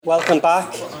Welcome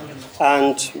back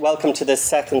and welcome to this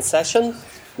second session.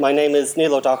 My name is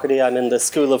Neil O'Doherty. I'm in the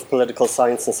School of Political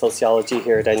Science and Sociology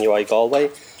here at NUI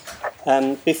Galway.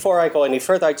 Before I go any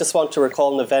further, I just want to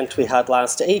recall an event we had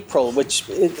last April, which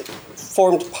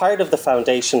formed part of the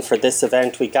foundation for this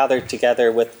event. We gathered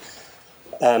together with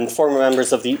former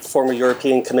members of the former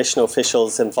European Commission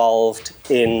officials involved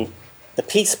in the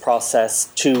peace process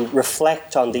to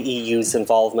reflect on the EU's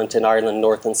involvement in Ireland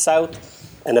North and South,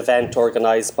 an event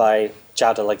organised by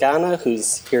Jada Lagana,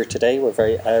 who's here today.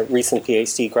 We're a recent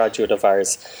PhD graduate of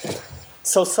ours.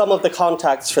 So some of the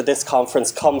contacts for this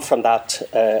conference come from that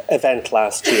event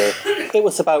last year. It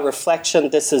was about reflection.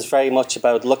 This is very much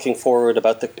about looking forward,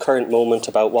 about the current moment,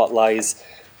 about what lies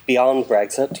beyond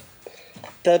Brexit.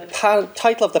 The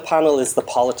title of the panel is The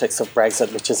Politics of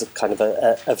Brexit, which is kind of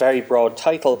a very broad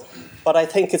title, but I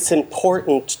think it's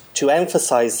important to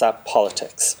emphasise that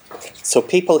politics. So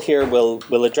people here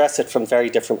will address it from very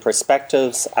different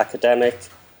perspectives: academic,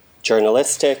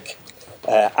 journalistic,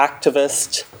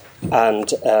 activist,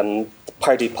 and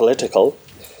party political.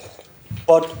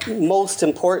 But most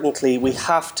importantly, we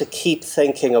have to keep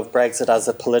thinking of Brexit as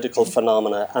a political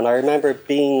phenomena. And I remember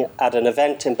being at an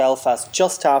event in Belfast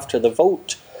just after the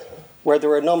vote, where there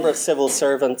were a number of civil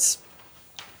servants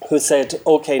who said,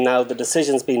 OK, now the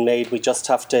decision's been made, we just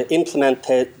have to implement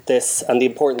this, and the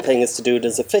important thing is to do it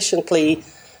as efficiently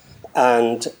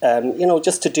and,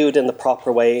 just to do it in the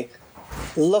proper way,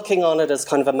 looking on it as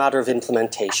kind of a matter of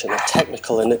implementation, a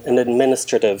technical and an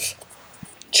administrative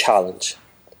challenge.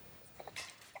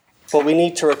 But we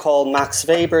need to recall Max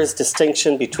Weber's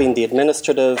distinction between the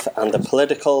administrative and the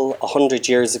political 100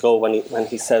 years ago when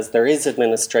he says there is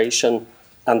administration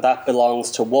and that belongs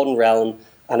to one realm,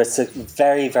 and it's a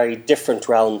very, very different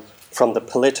realm from the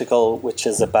political, which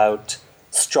is about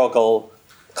struggle,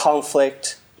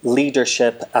 conflict,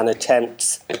 leadership, and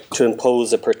attempts to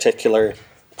impose a particular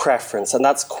preference. And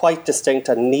that's quite distinct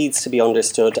and needs to be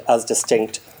understood as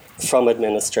distinct from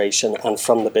administration and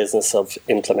from the business of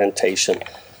implementation.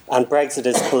 And Brexit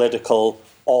is political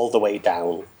all the way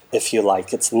down, if you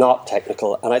like. It's not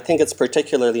technical. And I think it's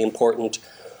particularly important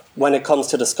when it comes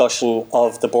to discussion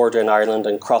of the border in Ireland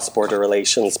and cross-border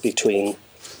relations between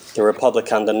the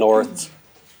Republic and the North.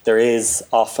 There is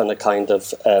often a kind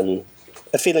of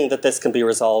a feeling that this can be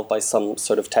resolved by some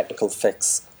sort of technical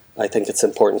fix. I think it's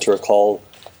important to recall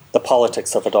the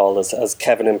politics of it all, as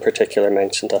Kevin in particular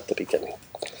mentioned at the beginning.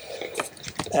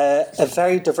 A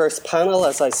very diverse panel,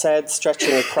 as I said,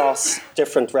 stretching across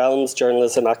different realms: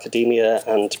 journalism, academia,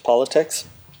 and politics.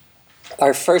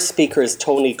 Our first speaker is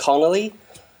Tony Connolly.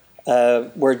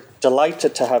 We're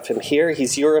delighted to have him here.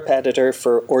 He's Europe editor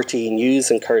for RTE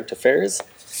News and Current Affairs.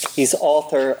 He's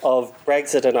author of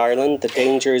Brexit in Ireland: The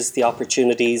Dangers, the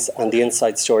Opportunities, and the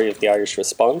Inside Story of the Irish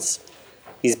Response.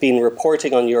 He's been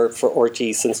reporting on Europe for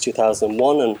RTE since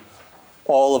 2001, and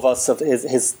all of us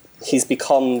he's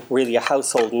become really a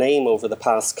household name over the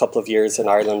past couple of years in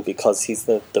Ireland because he's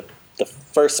the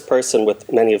first person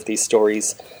with many of these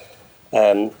stories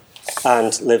and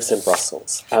lives in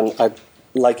Brussels. And I'd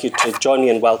like you to join me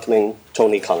in welcoming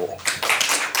Tony Connolly.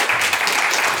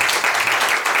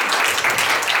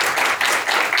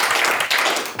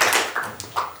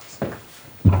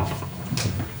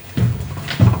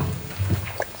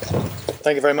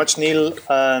 Thank you very much, Neil,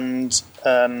 and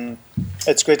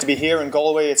it's great to be here in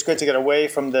Galway. It's great to get away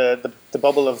from the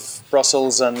bubble of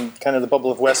Brussels and kind of the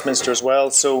bubble of Westminster as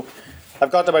well. So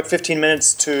I've got about 15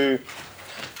 minutes to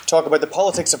talk about the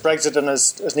politics of Brexit, and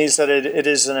as Neil said, it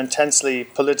is an intensely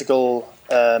political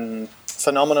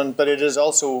phenomenon, but it is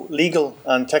also legal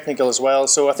and technical as well.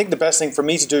 So I think the best thing for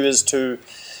me to do is to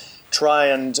try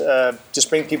and just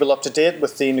bring people up to date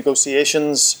with the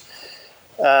negotiations.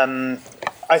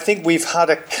 I think we've had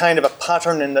a kind of a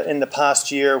pattern in the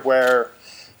past year where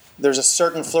there's a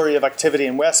certain flurry of activity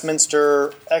in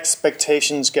Westminster,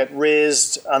 expectations get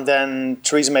raised, and then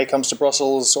Theresa May comes to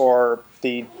Brussels, or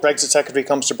the Brexit Secretary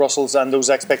comes to Brussels, and those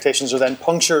expectations are then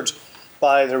punctured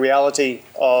by the reality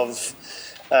of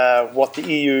what the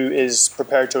EU is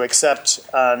prepared to accept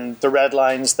and the red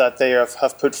lines that they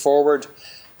have put forward.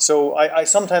 So I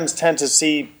sometimes tend to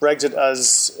see Brexit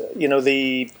as,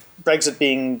 the Brexit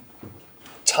being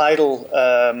tidal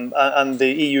and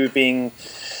the EU being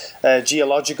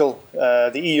geological.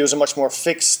 The EU is a much more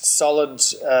fixed, solid,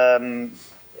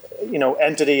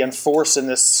 entity and force in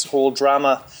this whole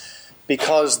drama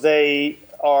because they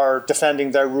are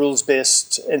defending their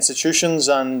rules-based institutions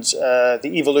and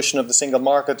the evolution of the single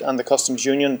market and the customs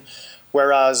union,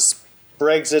 whereas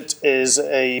Brexit is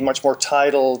a much more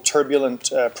tidal,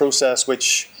 turbulent process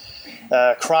which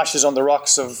crashes on the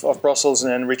rocks of Brussels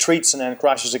and then retreats and then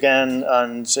crashes again.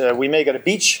 And we may get a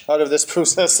beach out of this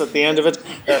process at the end of it.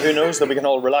 Who knows, that we can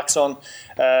all relax on.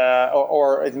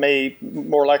 Or it may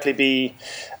more likely be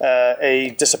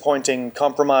a disappointing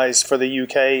compromise for the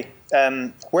UK.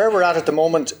 Where we're at the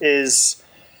moment is,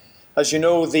 as you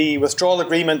know, the withdrawal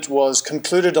agreement was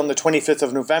concluded on the 25th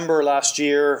of November last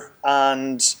year,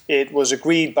 and it was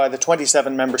agreed by the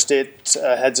 27 member state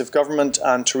heads of government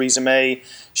and Theresa May.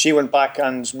 She went back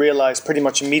and realised pretty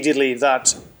much immediately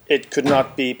that it could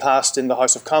not be passed in the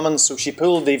House of Commons, so she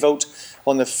pulled the vote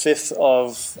on the 5th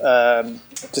of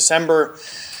December,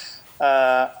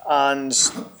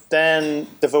 and then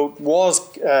the vote was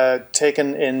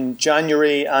taken in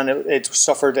January, and it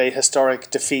suffered a historic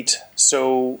defeat.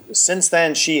 So since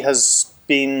then, she has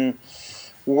been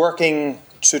working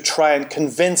to try and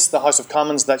convince the House of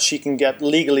Commons that she can get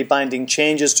legally binding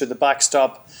changes to the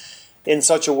backstop in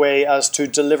such a way as to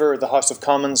deliver the House of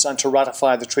Commons and to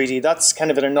ratify the treaty. That's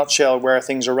kind of in a nutshell where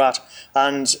things are at.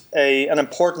 And an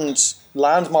important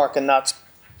landmark in that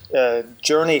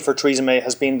journey for Theresa May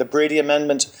has been the Brady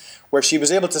Amendment, where she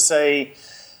was able to say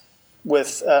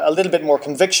with a little bit more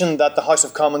conviction that the House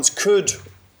of Commons could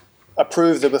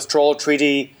approve the withdrawal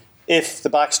treaty if the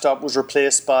backstop was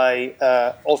replaced by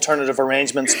alternative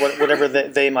arrangements, whatever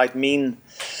they might mean.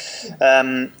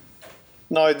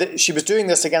 She was doing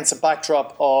this against a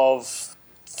backdrop of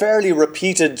fairly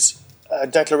repeated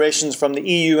declarations from the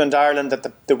EU and Ireland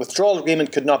that the withdrawal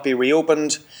agreement could not be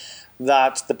reopened,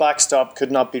 that the backstop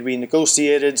could not be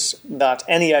renegotiated, that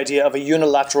any idea of a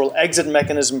unilateral exit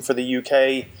mechanism for the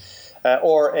UK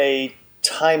or a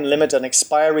time limit and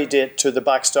expiry date to the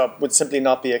backstop would simply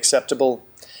not be acceptable.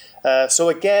 So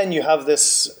again, you have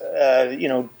this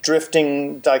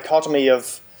drifting dichotomy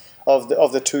of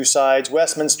the two sides.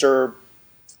 Westminster,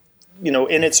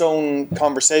 in its own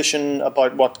conversation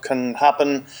about what can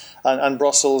happen, and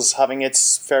Brussels having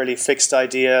its fairly fixed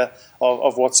idea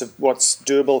of what's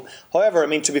doable. However,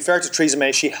 to be fair to Theresa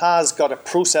May, she has got a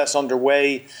process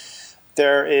underway.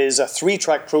 There is a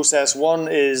 3-track process. One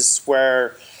is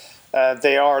where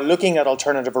they are looking at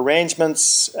alternative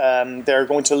arrangements. They're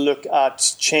going to look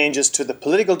at changes to the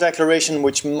political declaration,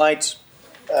 which might,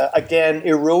 again,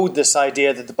 erode this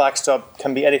idea that the backstop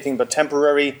can be anything but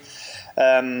temporary.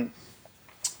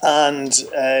 And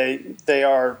they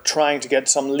are trying to get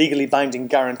some legally binding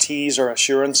guarantees or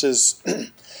assurances.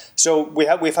 So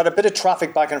we've had a bit of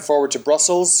traffic back and forward to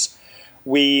Brussels.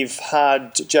 We've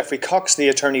had Geoffrey Cox, the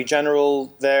Attorney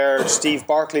General, there, Steve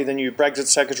Barclay, the new Brexit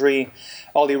Secretary,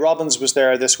 Ollie Robbins was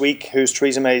there this week, who's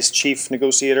Theresa May's chief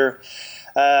negotiator.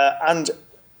 And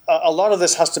a lot of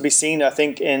this has to be seen, I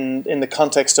think, in the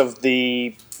context of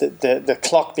the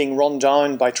clock being run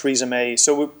down by Theresa May.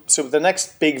 So the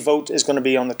next big vote is going to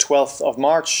be on the 12th of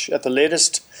March at the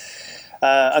latest.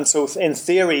 And so in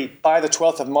theory, by the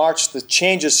 12th of March, the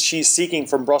changes she's seeking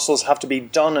from Brussels have to be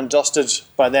done and dusted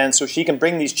by then, so she can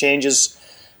bring these changes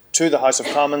to the House of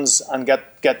Commons and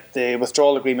get the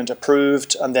withdrawal agreement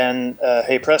approved. And then,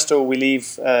 hey presto, we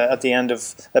leave at the end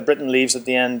of Britain leaves at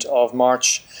the end of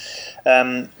March.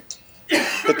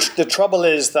 The trouble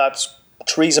is that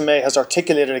Theresa May has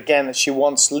articulated again that she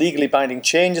wants legally binding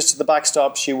changes to the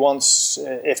backstop. She wants,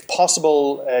 if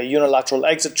possible, a unilateral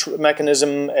exit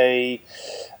mechanism, a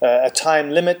time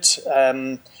limit,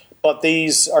 but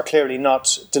these are clearly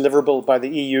not deliverable by the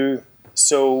EU.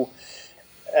 So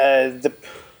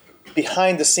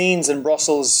behind the scenes in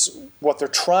Brussels, what they're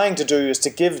trying to do is to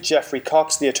give Geoffrey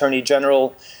Cox, the Attorney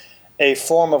General, a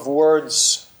form of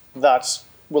words that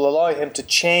will allow him to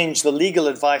change the legal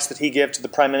advice that he gave to the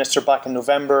Prime Minister back in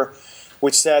November,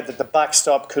 which said that the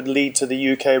backstop could lead to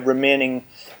the UK remaining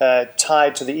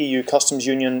tied to the EU customs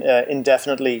union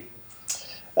indefinitely.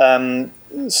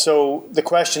 So the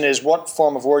question is, what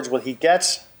form of words will he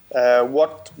get?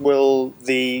 What will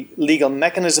the legal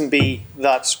mechanism be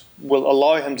that will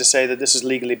allow him to say that this is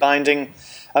legally binding?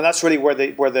 And that's really where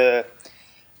the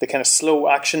kind of slow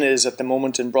action is at the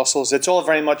moment in Brussels. It's all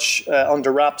very much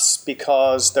under wraps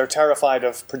because they're terrified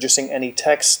of producing any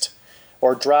text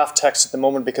or draft text at the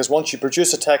moment, because once you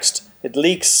produce a text, it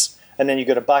leaks and then you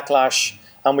get a backlash.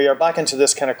 And we are back into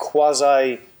this kind of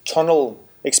quasi-tunnel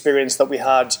experience that we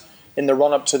had in the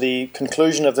run-up to the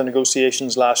conclusion of the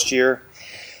negotiations last year.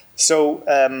 So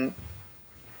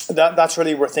that's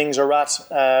really where things are at.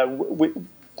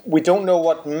 We don't know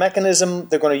what mechanism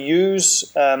they're going to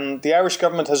use. The Irish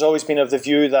government has always been of the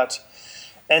view that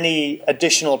any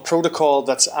additional protocol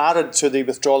that's added to the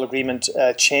withdrawal agreement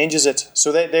changes it.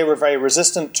 So they were very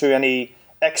resistant to any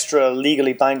extra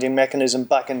legally binding mechanism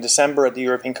back in December at the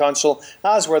European Council,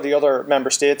 as were the other member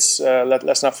states,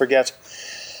 let's not forget.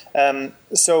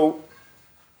 So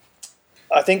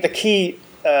I think the key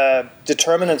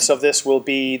determinants of this will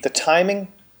be the timing.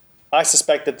 I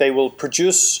suspect that they will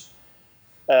produce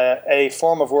a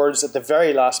form of words at the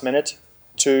very last minute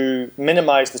to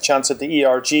minimise the chance that the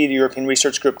ERG, the European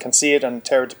Research Group, can see it and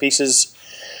tear it to pieces.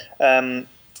 And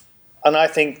I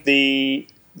think the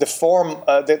form,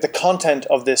 the content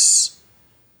of this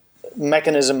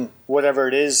mechanism, whatever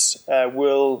it is,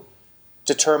 will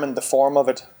determine the form of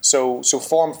it. So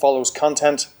form follows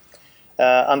content,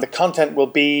 and the content will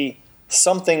be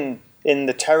something in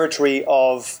the territory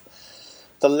of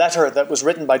the letter that was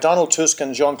written by Donald Tusk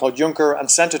and Jean-Claude Juncker and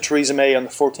sent to Theresa May on the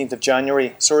 14th of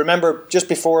January. So remember, just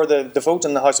before the vote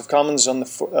in the House of Commons on the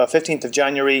 15th of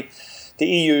January, the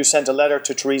EU sent a letter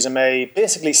to Theresa May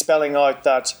basically spelling out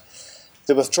that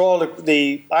the withdrawal,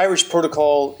 the Irish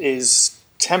protocol is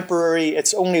temporary.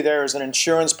 It's only there as an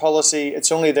insurance policy.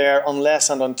 It's only there unless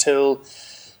and until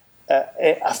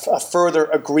a further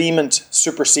agreement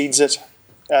supersedes it.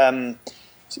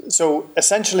 So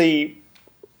essentially,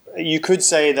 you could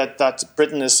say that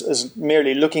Britain is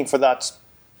merely looking for that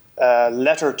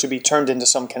letter to be turned into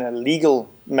some kind of legal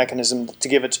mechanism to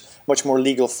give it much more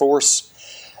legal force.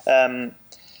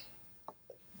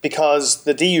 Because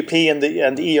the DUP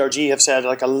and the ERG have said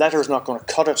like a letter is not going to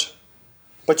cut it.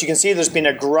 But you can see there's been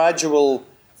a gradual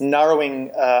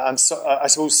narrowing and I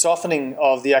suppose softening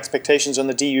of the expectations on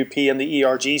the DUP and the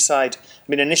ERG side. I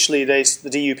mean, initially the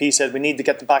DUP said we need to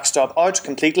get the backstop out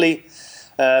completely.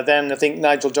 Then I think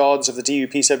Nigel Dodds of the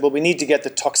DUP said, well, we need to get the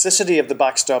toxicity of the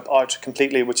backstop out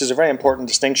completely, which is a very important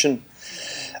distinction.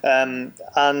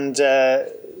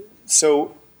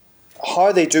 So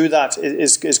how they do that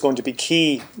is going to be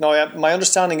key. Now, my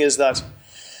understanding is that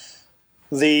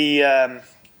the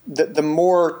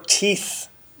more teeth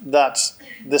that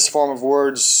this form of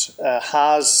words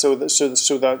has, so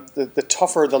that the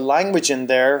tougher the language in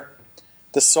there,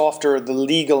 the softer the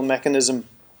legal mechanism.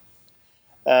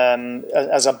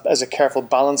 As a careful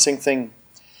balancing thing.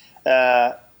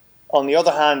 On the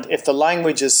other hand, if the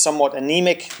language is somewhat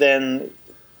anemic, then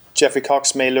Geoffrey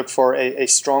Cox may look for a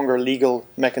stronger legal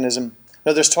mechanism.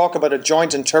 Now, there's talk about a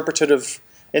joint interpretative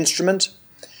instrument,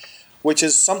 which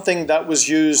is something that was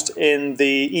used in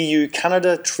the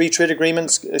EU-Canada free trade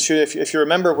agreements. If you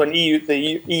remember when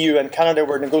the EU and Canada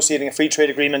were negotiating a free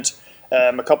trade agreement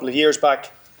a couple of years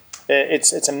back,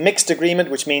 it's a mixed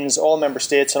agreement, which means all member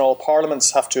states and all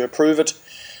parliaments have to approve it.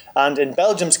 And in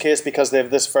Belgium's case, because they have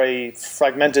this very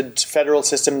fragmented federal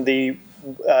system, the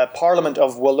Parliament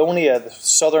of Wallonia, the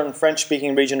southern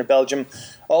French-speaking region of Belgium,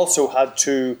 also had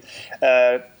to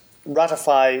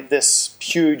ratify this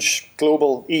huge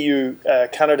global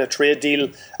EU-Canada trade deal,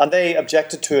 and they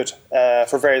objected to it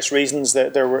for various reasons.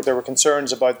 There were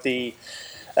concerns about the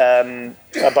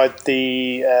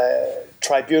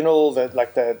tribunal,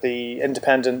 the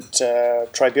independent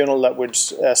tribunal that would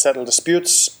settle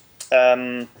disputes,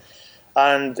 and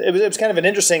it was kind of an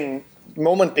interesting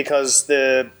moment because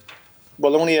the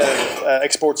Wallonia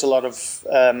exports a lot of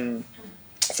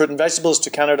fruit and vegetables to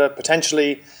Canada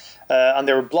potentially, and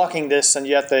they were blocking this, and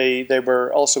yet they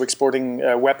were also exporting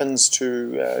weapons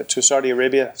to Saudi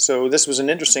Arabia. So this was an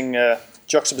interesting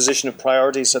juxtaposition of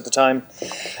priorities at the time.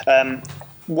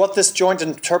 What this joint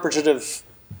interpretative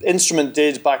instrument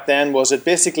did back then was it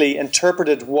basically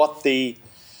interpreted what the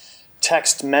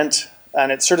text meant,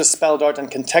 and it sort of spelled out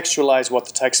and contextualized what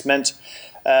the text meant.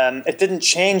 It didn't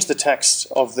change the text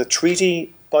of the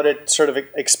treaty, but it sort of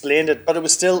explained it, but it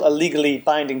was still a legally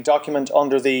binding document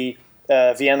under the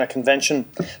Vienna Convention.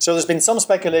 So there's been some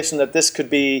speculation that this could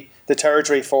be the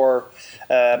territory for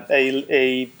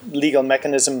a legal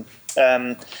mechanism.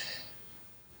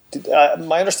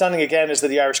 My understanding again is that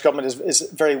the Irish government is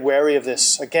very wary of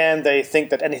this. Again, they think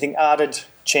that anything added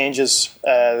changes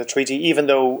the treaty, even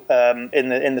though in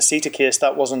the CETA case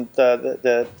that wasn't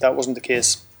the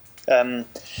case.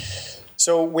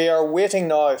 So we are waiting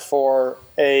now for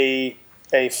a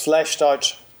fleshed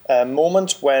out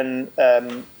moment when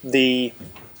the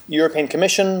European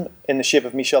Commission, in the shape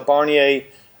of Michel Barnier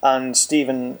and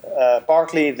Stephen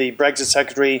Barclay, the Brexit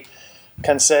Secretary,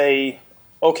 can say,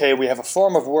 okay, we have a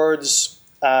form of words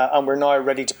and we're now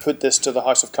ready to put this to the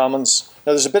House of Commons.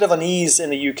 Now, there's a bit of unease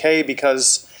in the UK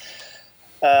because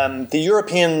the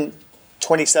European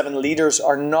 27 leaders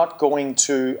are not going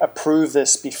to approve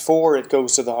this before it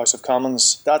goes to the House of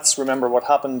Commons. That's, remember, what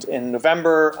happened in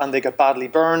November, and they got badly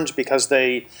burned because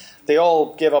they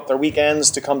all gave up their weekends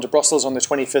to come to Brussels on the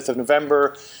 25th of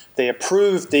November. They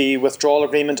approved the withdrawal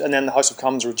agreement, and then the House of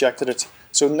Commons rejected it.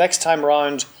 So next time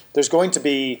around, there's going to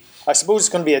be, I suppose it's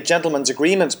going to be a gentleman's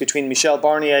agreement between Michel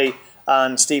Barnier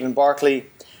and Stephen Barclay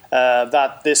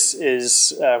that this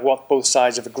is what both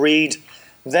sides have agreed.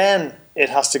 Then it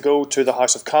has to go to the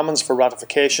House of Commons for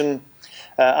ratification.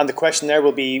 And the question there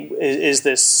will be, is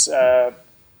this a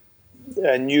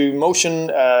new motion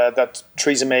that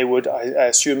Theresa May would, I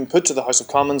assume, put to the House of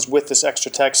Commons with this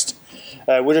extra text?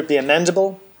 Would it be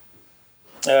amendable?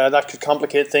 That could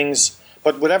complicate things.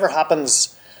 But whatever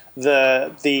happens,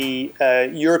 the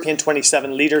European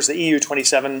 27 leaders, the EU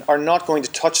 27, are not going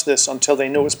to touch this until they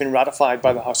know it's been ratified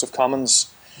by the House of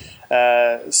Commons.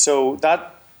 So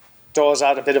that does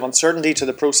add a bit of uncertainty to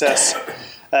the process.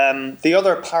 The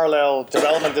other parallel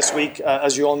development this week,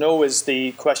 as you all know, is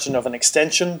the question of an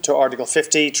extension to Article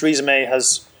 50. Theresa May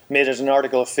has made it an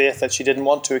article of faith that she didn't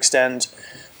want to extend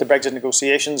the Brexit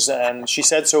negotiations, and she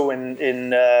said so in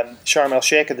Sharm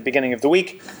el-Sheikh at the beginning of the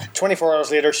week. 24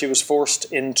 hours later, she was forced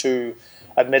into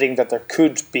admitting that there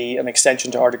could be an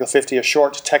extension to Article 50, a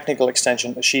short technical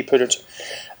extension, as she put it.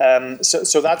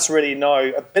 So that's really now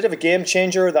a bit of a game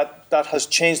changer. That has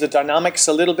changed the dynamics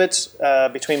a little bit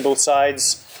between both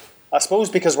sides. I suppose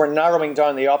because we're narrowing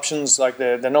down the options, like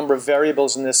the number of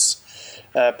variables in this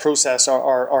process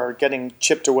are getting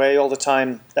chipped away all the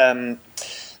time.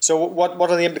 So what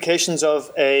are the implications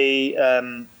of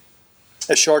a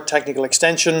short technical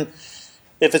extension?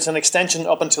 If it's an extension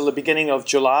up until the beginning of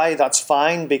July, that's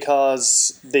fine,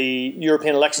 because the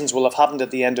European elections will have happened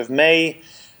at the end of May.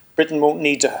 Britain won't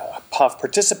need to have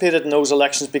participated in those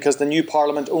elections because the new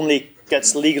Parliament only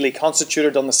gets legally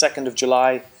constituted on the 2nd of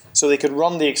July. So they could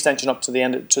run the extension up to the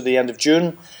end of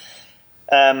June.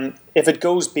 If it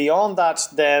goes beyond that,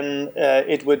 then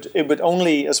it would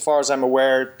only, as far as I'm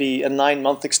aware, be a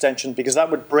 9-month extension, because that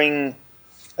would bring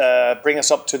us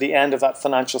up to the end of that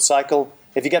financial cycle.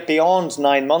 If you get beyond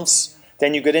 9 months,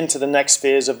 then you get into the next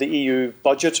phase of the EU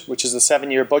budget, which is the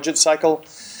 7-year budget cycle.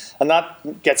 And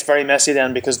that gets very messy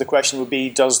then, because the question would be,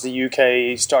 does the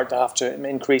UK start to have to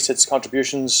increase its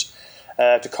contributions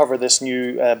to cover this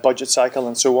new budget cycle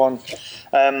and so on?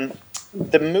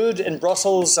 The mood in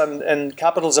Brussels and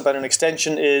capitals about an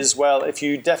extension is, well, if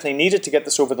you definitely needed to get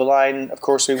this over the line, of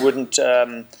course we wouldn't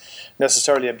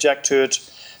necessarily object to it.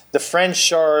 The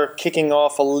French are kicking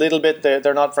off a little bit.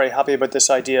 They're not very happy about this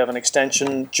idea of an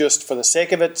extension just for the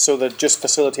sake of it, so that just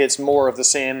facilitates more of the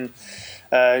same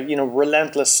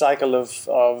relentless cycle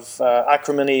of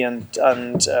acrimony and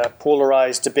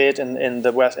polarised debate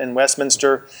in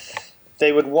Westminster.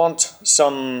 They would want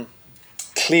some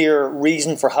clear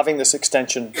reason for having this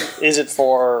extension. Is it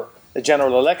for a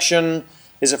general election?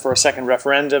 Is it for a second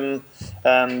referendum?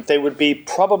 They would be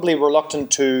probably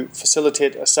reluctant to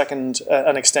facilitate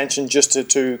an extension just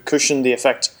to cushion the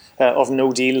effect of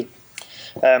no deal.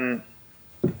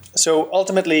 So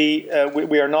ultimately,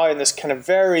 we are now in this kind of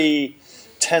very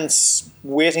tense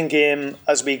waiting game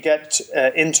as we get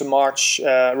into March.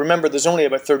 Remember, there's only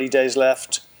about 30 days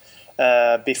left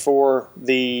before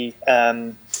Brexit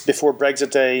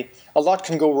Day. A lot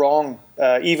can go wrong,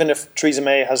 even if Theresa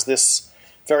May has this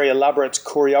very elaborate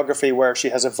choreography where she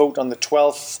has a vote on the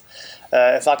 12th.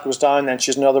 If that goes down, then she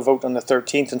has another vote on the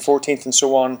 13th and 14th and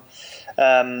so on.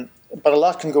 But a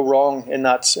lot can go wrong in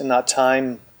that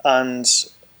time, and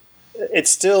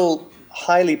it's still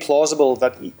highly plausible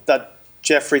that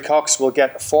Geoffrey Cox will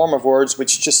get a form of words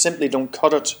which just simply don't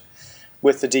cut it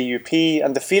with the DUP.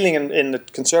 And the feeling in the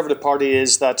Conservative Party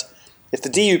is that if the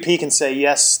DUP can say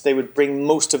yes, they would bring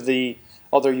most of the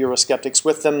other Eurosceptics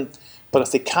with them. But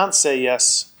if they can't say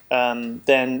yes,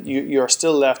 then you're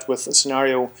still left with a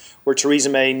scenario where Theresa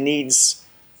May needs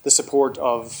the support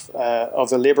of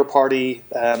the Labour Party.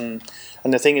 And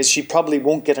the thing is, she probably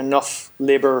won't get enough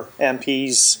Labour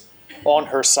MPs on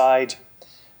her side.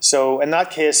 So in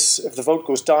that case, if the vote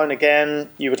goes down again,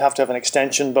 you would have to have an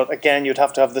extension. But again, you'd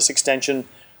have to have this extension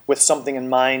with something in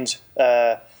mind.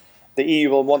 The EU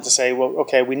will want to say, well,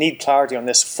 okay, we need clarity on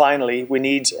this finally. We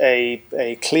need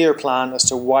a clear plan as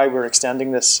to why we're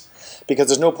extending this, because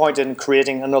there's no point in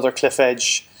creating another cliff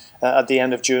edge at the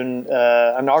end of June,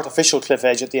 an artificial cliff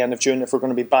edge at the end of June if we're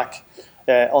going to be back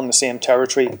on the same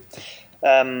territory.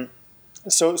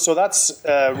 So that's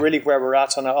really where we're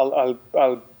at, and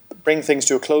I'll bring things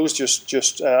to a close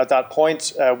just at that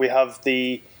point. We have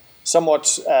the somewhat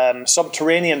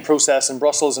subterranean process in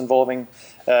Brussels involving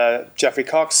Geoffrey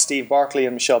Cox, Steve Barclay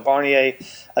and Michel Barnier.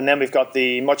 And then we've got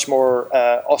the much more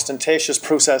ostentatious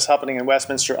process happening in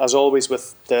Westminster, as always,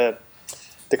 with the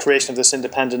creation of this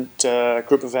independent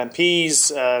group of MPs,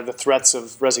 the threats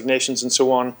of resignations and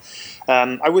so on.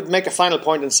 I would make a final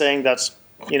point in saying that,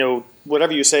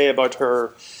 whatever you say about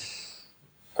her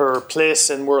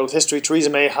place in world history, Theresa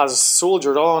May has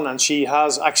soldiered on, and she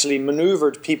has actually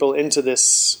manoeuvred people into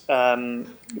this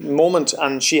moment,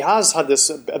 and she has had this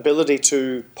ability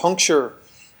to puncture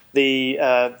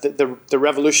the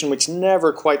revolution which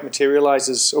never quite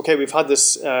materializes. Okay, we've had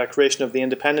this creation of the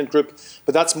independent group,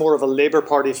 but that's more of a Labour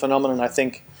Party phenomenon, I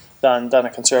think, than a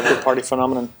Conservative Party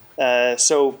phenomenon.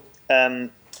 So I'll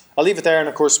leave it there, and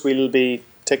of course we'll be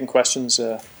taking questions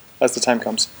as the time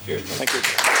comes. Cheers. Thank you.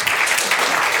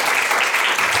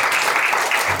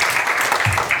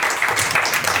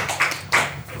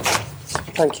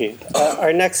 Thank you.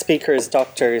 Our next speaker is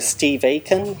Dr. Steve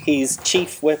Aiken. He's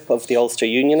Chief Whip of the Ulster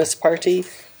Unionist Party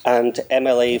and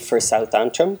MLA for South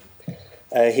Antrim.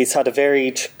 He's had a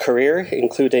varied career,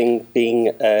 including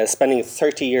spending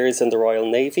 30 years in the Royal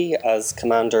Navy as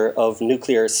commander of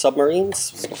nuclear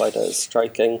submarines. It's quite a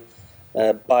striking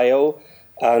bio.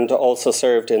 And also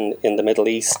served in the Middle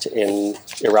East, in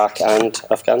Iraq and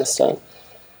Afghanistan.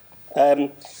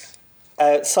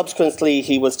 Subsequently,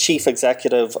 he was chief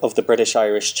executive of the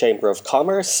British-Irish Chamber of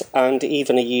Commerce and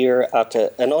even a year at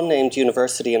an unnamed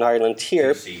university in Ireland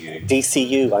here,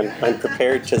 DCU. I'm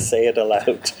prepared to say it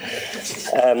aloud.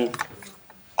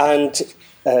 And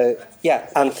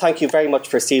thank you very much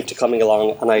for Steve to coming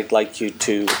along, and I'd like you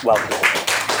to welcome him.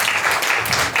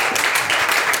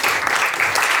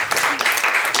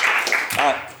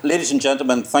 Ladies and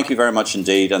gentlemen, thank you very much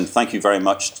indeed, and thank you very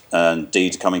much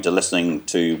indeed coming to listening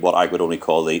to what I would only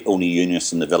call the only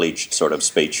unionist in the village sort of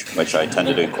speech, which I tend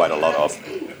to do quite a lot of.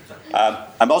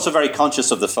 I'm also very conscious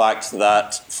of the fact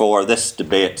that for this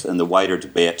debate and the wider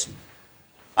debate,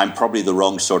 I'm probably the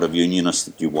wrong sort of unionist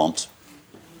that you want.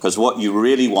 Because what you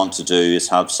really want to do is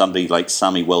have somebody like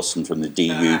Sammy Wilson from the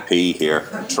DUP here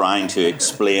trying to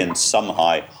explain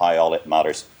somehow how all it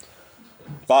matters.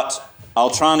 But I'll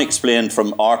try and explain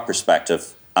from our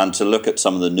perspective and to look at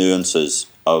some of the nuances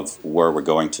of where we're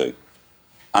going to.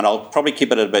 And I'll probably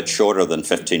keep it a bit shorter than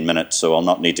 15 minutes, so I'll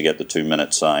not need to get the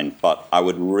 2-minute sign. But I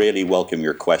would really welcome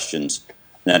your questions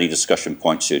and any discussion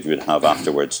points you would have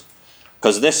afterwards.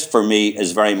 Because this, for me,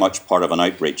 is very much part of an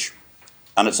outreach.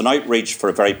 And it's an outreach for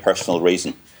a very personal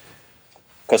reason.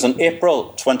 Because in April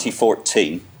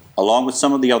 2014, along with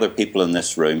some of the other people in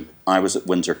this room, I was at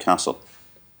Windsor Castle.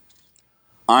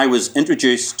 I was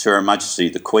introduced to Her Majesty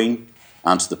the Queen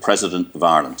and to the President of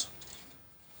Ireland.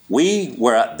 We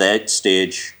were at that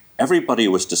stage, everybody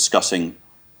was discussing,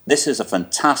 this is a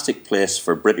fantastic place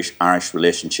for British-Irish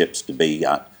relationships to be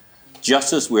at.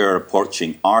 Just as we're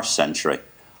approaching our century,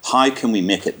 how can we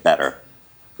make it better?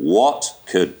 What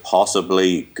could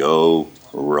possibly go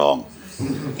wrong?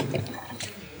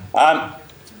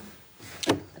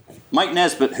 Mike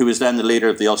Nesbitt, who was then the leader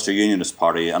of the Ulster Unionist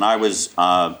Party, and I was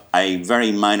a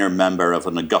very minor member of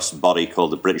an august body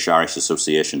called the British Irish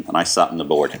Association, and I sat on the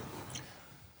board.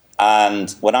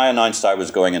 And when I announced I was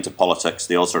going into politics,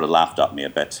 they all sort of laughed at me a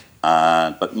bit.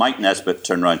 But Mike Nesbitt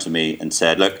turned around to me and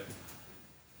said, look,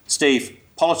 Steve,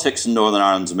 politics in Northern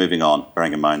Ireland is moving on.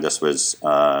 Bearing in mind this was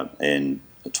in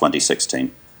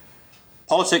 2016.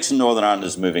 Politics in Northern Ireland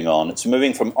is moving on. It's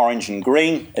moving from orange and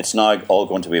green. It's now all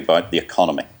going to be about the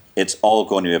economy. It's all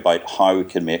going to be about how we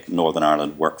can make Northern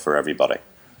Ireland work for everybody.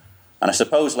 And I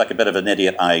suppose, like a bit of an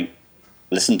idiot, I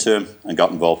listened to him and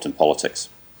got involved in politics.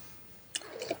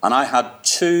 And I had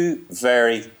two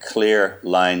very clear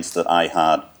lines that I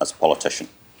had as a politician.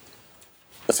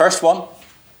 The first one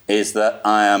is that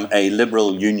I am a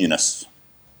liberal unionist,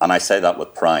 and I say that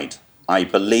with pride. I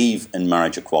believe in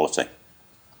marriage equality.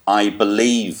 I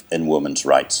believe in women's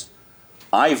rights.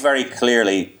 I very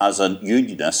clearly, as a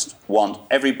unionist, want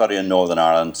everybody in Northern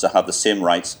Ireland to have the same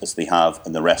rights as they have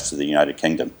in the rest of the United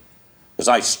Kingdom. Because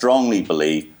I strongly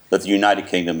believe that the United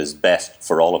Kingdom is best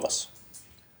for all of us.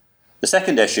 The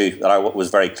second issue that I was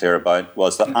very clear about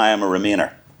was that I am a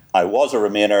Remainer. I was a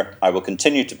Remainer, I will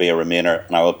continue to be a Remainer,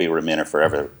 and I will be a Remainer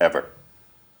forever, ever.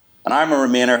 And I'm a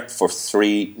Remainer for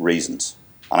three reasons.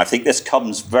 And I think this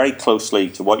comes very closely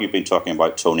to what you've been talking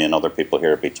about, Tony, and other people here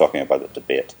have been talking about the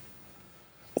debate.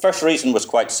 The first reason was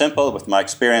quite simple. With my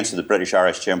experience in the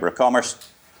British-Irish Chamber of Commerce,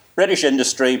 British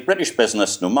industry, British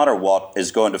business, no matter what,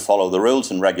 is going to follow the rules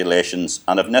and regulations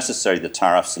and, if necessary, the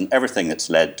tariffs and everything that's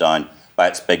led down by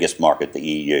its biggest market, the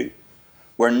EU.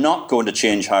 We're not going to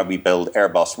change how we build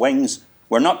Airbus wings.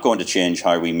 We're not going to change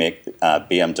how we make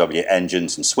BMW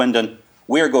engines in Swindon.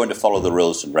 We're going to follow the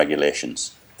rules and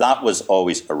regulations. That was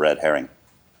always a red herring.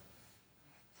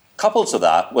 Coupled to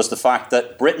that was the fact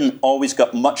that Britain always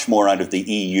got much more out of the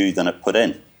EU than it put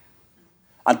in.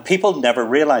 And people never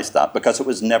realised that because it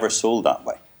was never sold that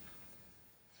way.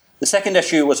 The second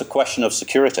issue was a question of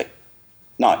security.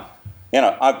 Now,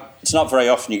 it's not very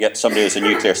often you get somebody who's a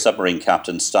nuclear submarine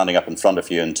captain standing up in front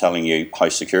of you and telling you how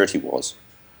security was.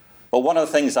 But one of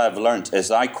the things I've learned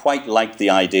is I quite like the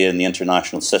idea in the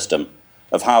international system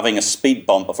of having a speed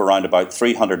bump of around about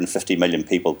 350 million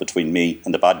people between me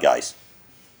and the bad guys.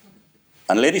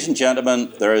 And ladies and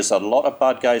gentlemen, there is a lot of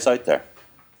bad guys out there.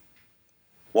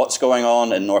 What's going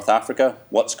on in North Africa?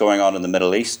 What's going on in the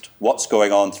Middle East? What's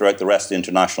going on throughout the rest of the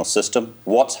international system?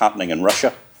 What's happening in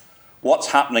Russia? What's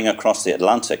happening across the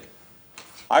Atlantic?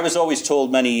 I was always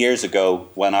told many years ago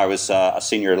when I was a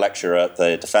senior lecturer at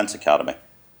the Defence Academy,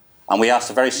 and we asked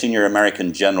a very senior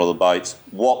American general about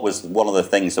what was one of the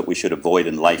things that we should avoid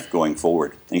in life going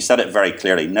forward. And he said it very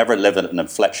clearly: never live at an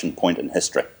inflection point in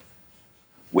history.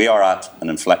 We are at an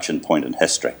inflection point in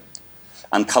history.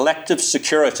 And collective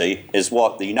security is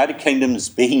what the United Kingdom's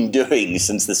been doing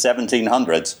since the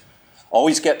 1700s.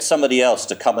 Always get somebody else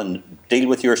to come and deal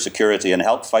with your security and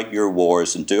help fight your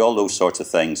wars and do all those sorts of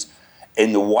things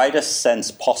in the widest sense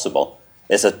possible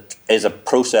is a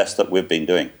process that we've been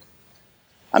doing.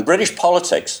 And British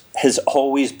politics has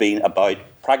always been about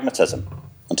pragmatism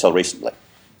until recently.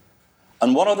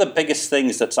 And one of the biggest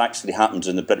things that's actually happened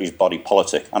in the British body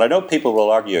politic, and I know people will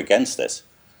argue against this,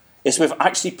 is we've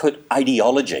actually put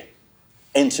ideology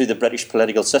into the British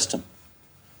political system.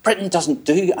 Britain doesn't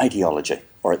do ideology,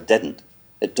 or it didn't.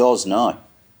 It does now.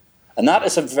 And that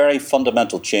is a very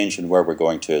fundamental change in where we're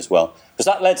going to as well. Because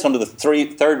that led on to the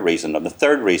third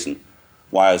reason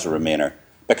why I was a Remainer.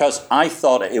 Because I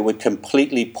thought it would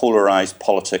completely polarise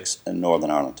politics in Northern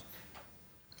Ireland.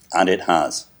 And it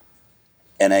has,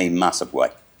 in a massive way.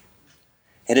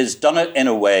 It has done it in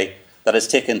a way that has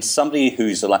taken somebody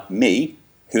who's like me,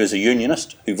 who is a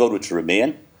unionist, who voted to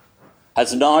remain,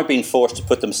 has now been forced to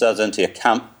put themselves into a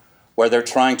camp where they're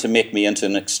trying to make me into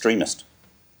an extremist,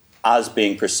 as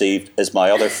being perceived as my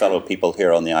other fellow people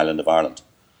here on the island of Ireland.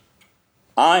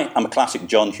 I am a classic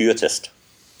John Hewittist.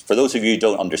 For those of you who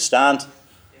don't understand,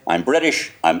 I'm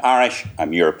British, I'm Irish,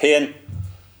 I'm European,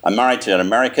 I'm married to an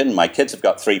American, my kids have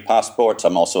got 3 passports,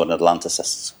 I'm also an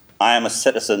Atlanticist. I am a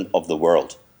citizen of the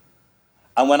world.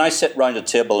 And when I sit round a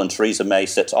table and Theresa May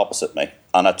sits opposite me,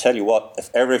 and I tell you what, if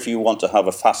ever if you want to have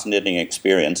a fascinating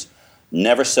experience,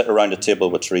 never sit around a table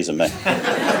with Theresa May.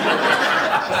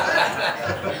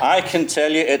 I can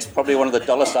tell you it's probably one of the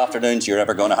dullest afternoons you're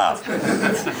ever going to have.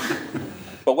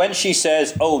 But when she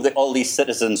says, all these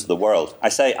citizens of the world, I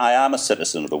say, I am a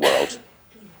citizen of the world.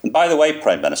 And by the way,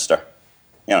 Prime Minister,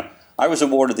 I was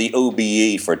awarded the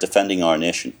OBE for defending our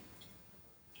nation.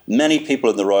 Many people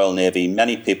in the Royal Navy,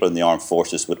 many people in the armed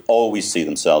forces would always see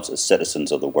themselves as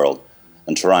citizens of the world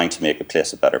and trying to make a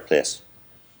place a better place.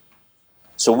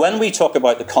 So when we talk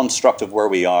about the construct of where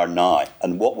we are now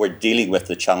and what we're dealing with,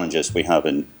 the challenges we have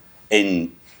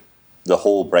in the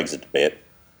whole Brexit debate,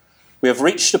 we have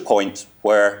reached a point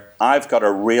where I've got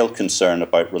a real concern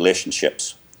about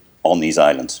relationships on these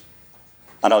islands.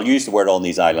 And I'll use the word on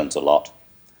these islands a lot.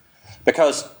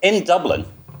 Because in Dublin,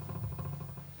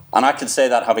 and I can say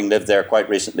that having lived there quite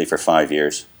recently for 5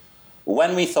 years,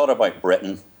 when we thought about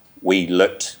Britain, we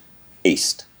looked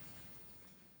east.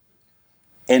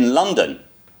 In London,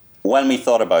 when we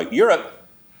thought about Europe,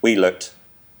 we looked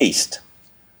east.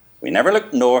 We never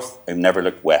looked north, we never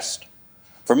looked west.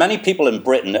 For many people in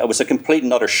Britain, it was a complete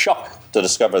and utter shock to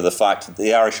discover the fact that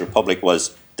the Irish Republic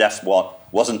was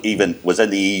was in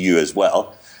the EU as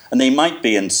well, and they might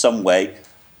be in some way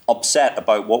upset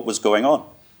about what was going on.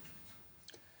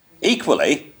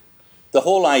 Equally, the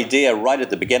whole idea right at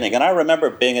the beginning, and I remember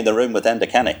being in the room with Enda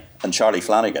Kenny and Charlie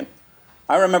Flanagan.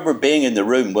 I remember being in the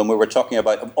room when we were talking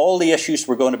about all the issues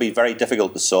were going to be very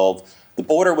difficult to solve. The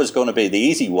border was going to be the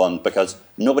easy one because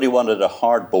nobody wanted a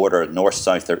hard border north,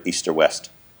 south, or east or west.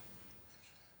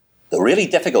 The really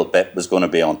difficult bit was going to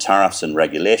be on tariffs and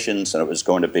regulations, and it was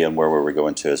going to be on where we were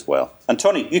going to as well. And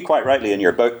Tony, you quite rightly in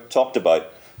your book talked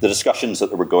about the discussions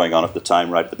that were going on at the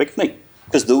time right at the beginning,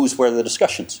 because those were the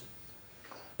discussions.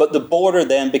 But the border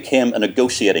then became a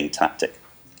negotiating tactic,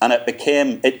 and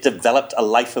it developed a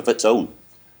life of its own.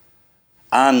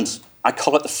 And I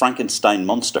call it the Frankenstein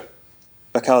monster,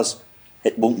 because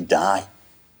it won't die.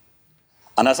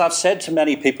 And as I've said to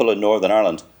many people in Northern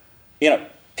Ireland,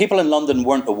 people in London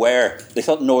weren't aware. They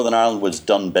thought Northern Ireland was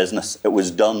done business. It was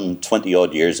done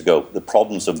 20-odd years ago. The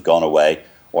problems have gone away,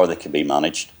 or they can be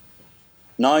managed.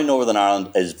 Now Northern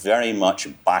Ireland is very much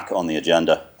back on the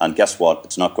agenda, and guess what?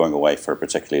 It's not going away for a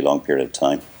particularly long period of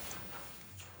time.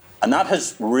 And that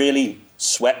has really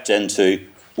swept into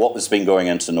what has been going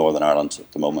into Northern Ireland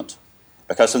at the moment.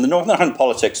 Because in the Northern Ireland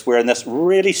politics, we're in this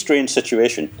really strange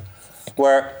situation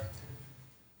where,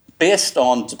 based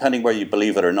on, depending where you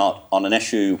believe it or not, on an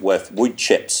issue with wood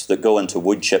chips that go into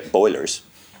wood chip boilers,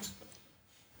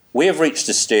 we have reached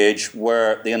a stage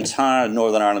where the entire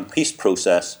Northern Ireland peace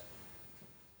process,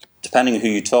 depending on who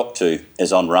you talk to,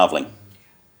 is unravelling.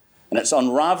 And it's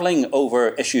unravelling over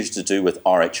issues to do with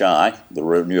RHI, the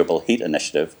Renewable Heat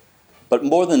Initiative. But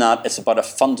more than that, it's about a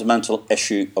fundamental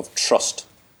issue of trust.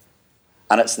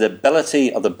 And it's the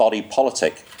ability of the body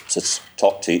politic to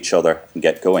talk to each other and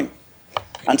get going.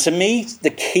 And to me, the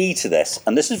key to this,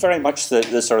 and this is very much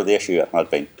the sort of the issue it had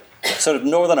been, sort of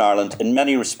Northern Ireland, in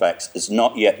many respects, is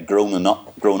not yet grown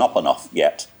up enough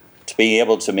yet to be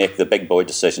able to make the big boy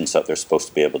decisions that they're supposed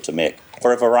to be able to make,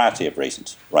 for a variety of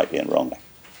reasons, rightly and wrongly.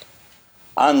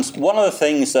 And one of the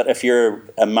things that if you're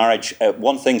a marriage,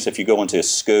 if you go into a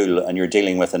school and you're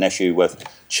dealing with an issue with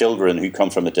children who come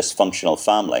from a dysfunctional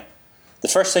family, the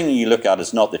first thing you look at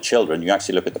is not the children, you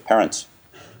actually look at the parents.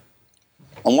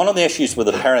 And one of the issues with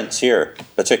the parents here,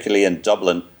 particularly in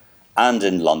Dublin and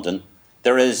in London,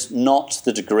 there is not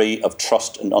the degree of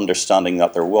trust and understanding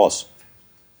that there was.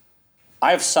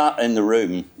 I've sat in the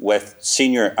room with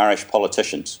senior Irish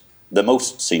politicians, the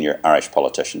most senior Irish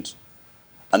politicians,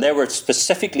 and they were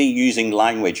specifically using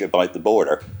language about the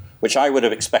border, which I would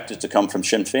have expected to come from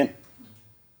Sinn Féin.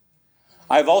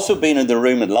 I've also been in the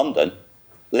room in London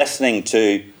listening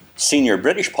to senior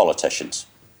British politicians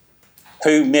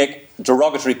who make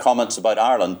derogatory comments about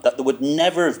Ireland that would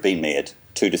never have been made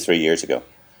 2 to 3 years ago,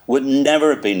 would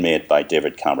never have been made by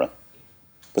David Cameron.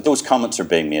 But those comments are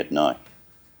being made now.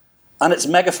 And it's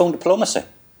megaphone diplomacy.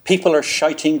 People are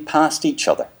shouting past each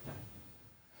other.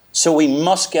 So we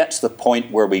must get to the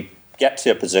point where we get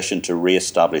to a position to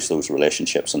re-establish those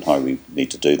relationships and how we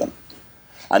need to do them.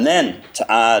 And then,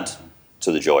 to add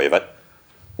to the joy of it,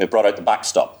 we brought out the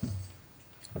backstop.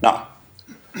 Now,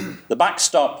 the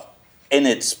backstop in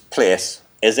its place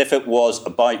is if it was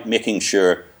about making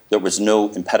sure there was no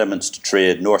impediments to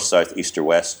trade, north, south, east or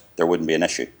west, there wouldn't be an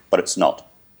issue. But it's not.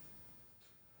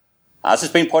 As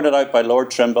has been pointed out by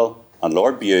Lord Trimble and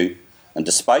Lord Bew, and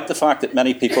despite the fact that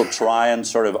many people try and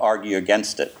sort of argue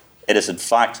against it, it is in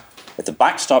fact, if the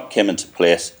backstop came into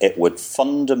place, it would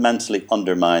fundamentally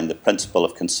undermine the principle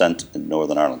of consent in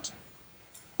Northern Ireland.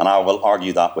 And I will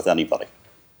argue that with anybody.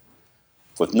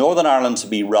 With Northern Ireland to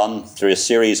be run through a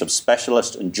series of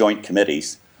specialist and joint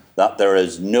committees that there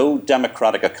is no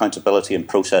democratic accountability and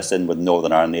process in with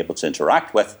Northern Ireland able to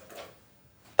interact with,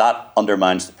 that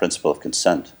undermines the principle of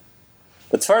consent.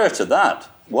 But further to that,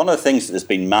 one of the things that has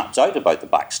been mapped out about the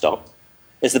backstop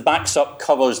is the backstop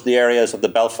covers the areas of the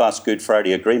Belfast Good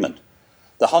Friday Agreement,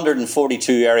 the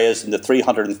 142 areas and the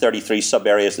 333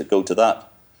 sub-areas that go to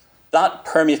that. That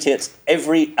permutates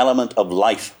every element of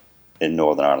life in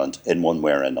Northern Ireland in one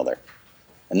way or another.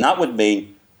 And that would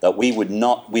mean that we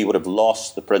would have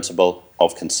lost the principle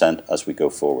of consent as we go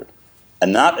forward.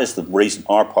 And that is the reason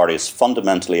our party is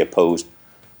fundamentally opposed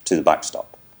to the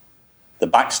backstop. The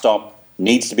backstop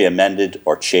needs to be amended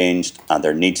or changed, and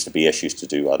there needs to be issues to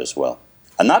do that as well.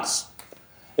 And that's,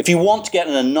 if you want to get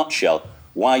in a nutshell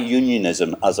why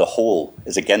unionism as a whole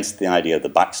is against the idea of the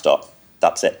backstop,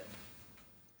 that's it.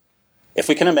 If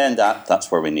we can amend that, that's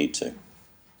where we need to.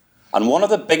 And one of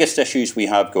the biggest issues we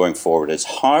have going forward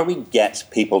is how we get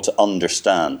people to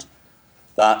understand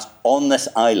that on this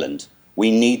island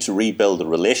we need to rebuild the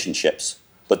relationships,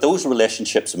 but those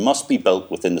relationships must be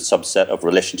built within the subset of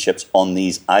relationships on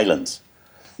these islands.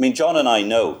 I mean, John and I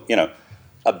know,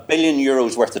 €1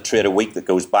 billion worth of trade a week that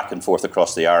goes back and forth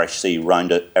across the Irish Sea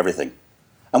round everything.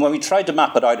 And when we tried to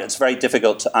map it out, it's very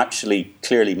difficult to actually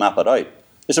clearly map it out.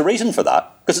 There's a reason for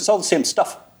that, because it's all the same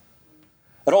stuff.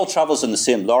 It all travels in the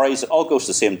same lorries, it all goes to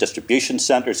the same distribution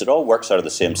centres, it all works out of the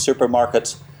same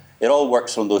supermarkets, it all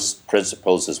works on those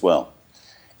principles as well.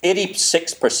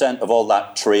 86% of all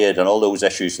that trade and all those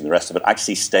issues and the rest of it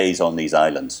actually stays on these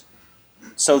islands.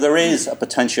 So there is a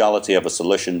potentiality of a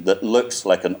solution that looks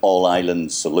like an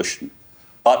all-island solution.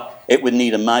 But it would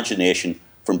need imagination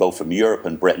from both from Europe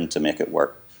and Britain to make it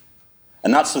work.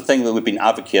 And that's the thing that we've been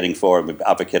advocating for and we've been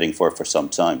advocating for some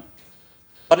time.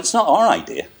 But it's not our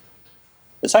idea.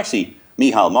 It's actually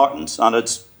Micheál Martin's and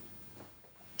it's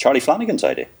Charlie Flanagan's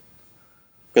idea.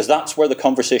 Because that's where the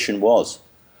conversation was.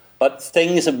 But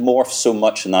things have morphed so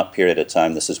much in that period of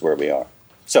time, this is where we are.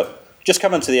 So, just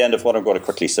coming to the end of what I'm going to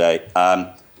quickly say.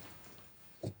 One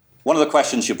of the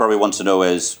questions you probably want to know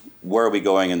is, where are we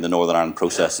going in the Northern Ireland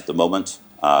process at the moment?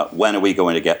 When are we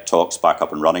going to get talks back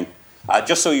up and running?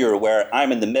 Just so you're aware,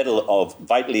 I'm in the middle of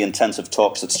vitally intensive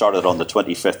talks that started on the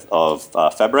 25th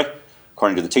of February,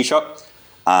 according to the Taoiseach,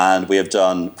 and we have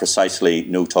done precisely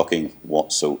no talking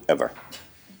whatsoever.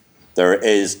 There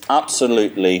is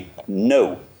absolutely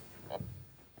no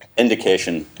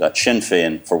indication that Sinn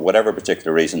Féin, for whatever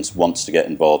particular reasons, wants to get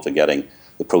involved in getting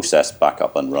the process back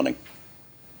up and running.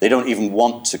 They don't even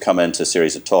want to come into a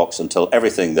series of talks until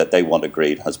everything that they want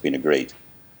agreed has been agreed,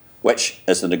 which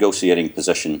is the negotiating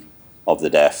position of the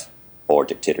deaf or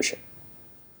dictatorship.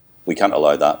 We can't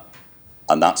allow that.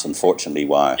 And that's unfortunately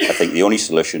why I think the only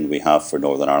solution we have for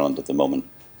Northern Ireland at the moment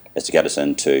is to get us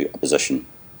into a position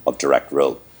of direct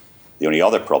rule. The only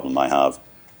other problem I have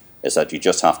is that you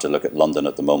just have to look at London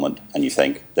at the moment and you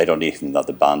think they don't even have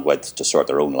the bandwidth to sort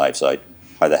their own lives out.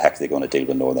 How the heck are they going to deal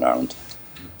with Northern Ireland?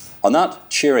 On that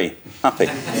cheery, happy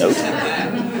note,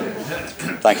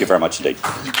 thank you very much indeed.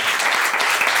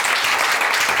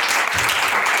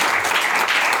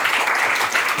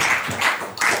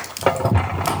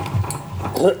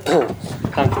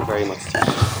 Thank you very much.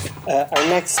 Our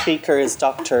next speaker is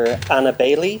Dr. Anna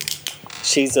Bailey.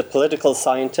 She's a political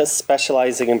scientist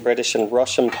specialising in British and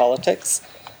Russian politics.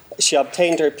 She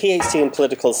obtained her PhD in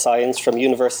political science from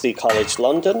University College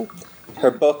London.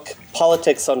 Her book,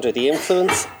 Politics Under the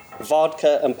Influence,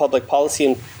 Vodka and Public Policy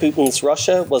in Putin's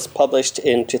Russia, was published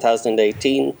in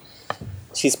 2018.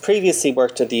 She's previously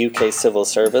worked in the UK Civil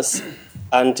Service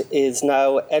and is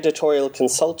now editorial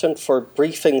consultant for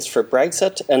Briefings for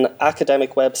Brexit, an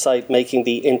academic website making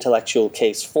the intellectual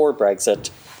case for Brexit,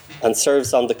 and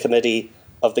serves on the committee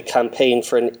of the Campaign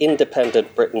for an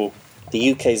Independent Britain,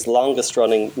 the UK's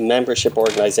longest-running membership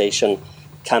organisation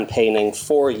campaigning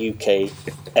for UK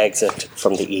exit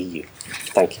from the EU.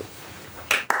 Thank you.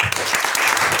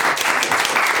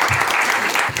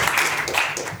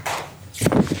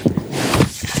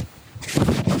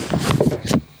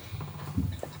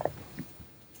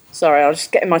 Sorry, I was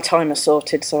just getting my timer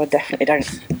sorted so I definitely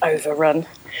don't overrun.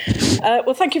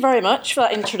 Well, thank you very much for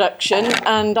that introduction,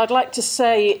 and I'd like to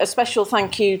say a special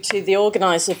thank you to the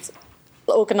organisers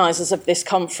of this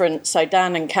conference, so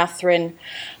Dan and Catherine,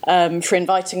 for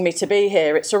inviting me to be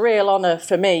here. It's a real honour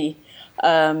for me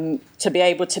to be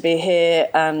able to be here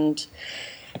and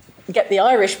get the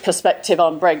Irish perspective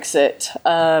on Brexit.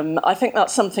 I think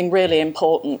that's something really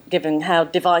important, given how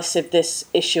divisive this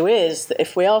issue is, that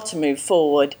if we are to move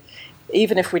forward,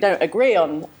 even if we don't agree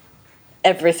on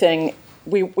everything,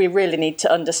 we really need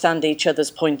to understand each other's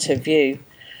point of view.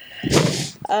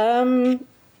 So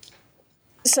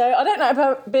I don't know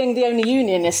about being the only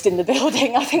unionist in the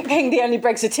building. I think being the only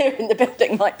Brexiteer in the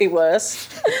building might be worse.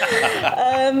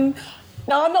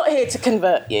 Now, I'm not here to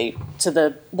convert you to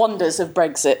the wonders of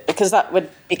Brexit, because that would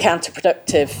be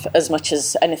counterproductive as much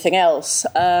as anything else.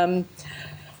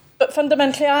 But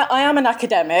fundamentally, I am an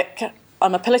academic.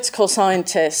 I'm a political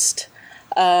scientist.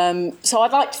 So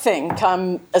I'd like to think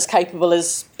I'm as capable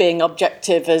as being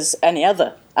objective as any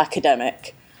other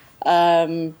academic.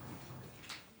 So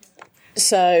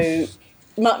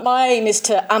my aim is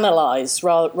to analyse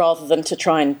rather than to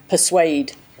try and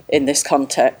persuade in this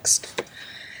context.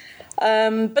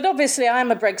 But obviously I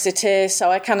am a Brexiteer,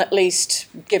 so I can at least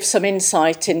give some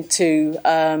insight into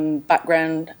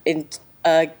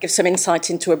give some insight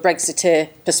into a Brexiteer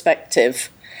perspective.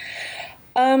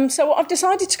 So what I've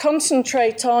decided to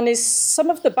concentrate on is some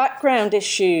of the background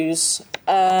issues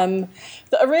that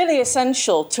are really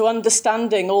essential to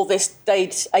understanding all this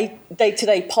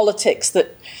day-to-day politics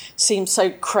that seems so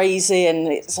crazy, and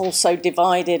it's all so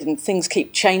divided and things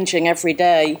keep changing every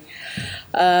day.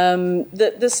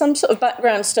 There's some sort of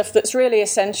background stuff that's really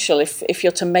essential if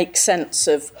you're to make sense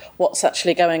of what's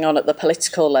actually going on at the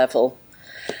political level.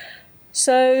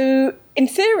 So, in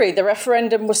theory, the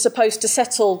referendum was supposed to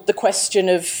settle the question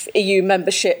of EU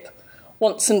membership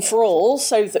once and for all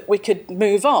so that we could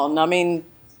move on. I mean,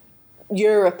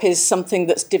 Europe is something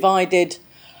that's divided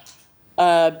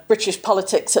British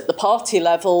politics at the party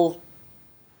level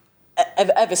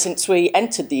ever since we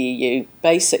entered the EU,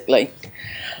 basically,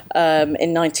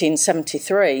 in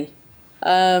 1973.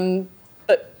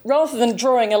 But rather than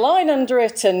drawing a line under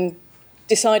it and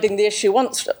deciding the issue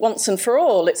once and for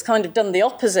all, it's kind of done the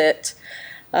opposite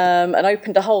and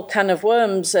opened a whole can of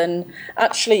worms and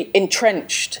actually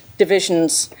entrenched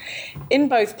divisions in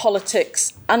both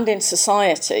politics and in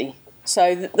society.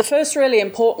 So the first really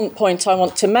important point I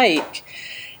want to make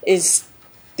is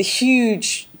the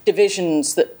huge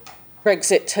divisions that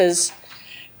Brexit has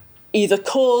either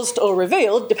caused or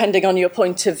revealed, depending on your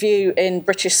point of view, in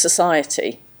British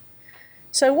society.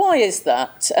 So why is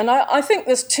that? And I think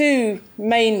there's two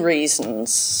main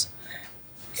reasons.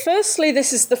 Firstly,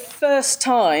 this is the first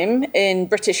time in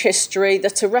British history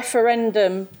that a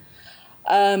referendum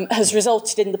has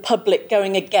resulted in the public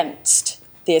going against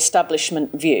the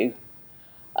establishment view.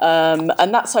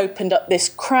 And that's opened up this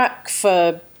crack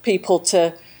for people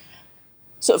to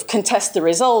sort of contest the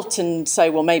result and say,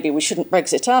 well, maybe we shouldn't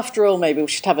Brexit after all, maybe we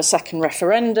should have a second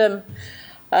referendum.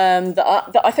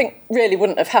 That I think really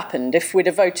wouldn't have happened if we'd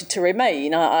have voted to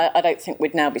remain. I don't think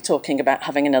we'd now be talking about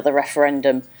having another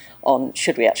referendum on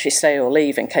should we actually stay or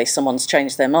leave in case someone's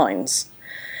changed their minds.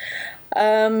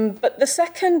 But the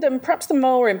second and perhaps the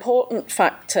more important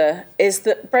factor is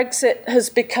that Brexit has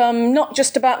become not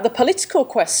just about the political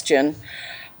question,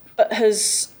 but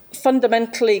has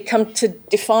fundamentally come to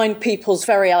define people's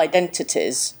very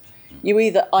identities. You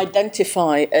either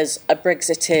identify as a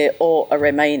Brexiteer or a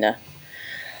Remainer.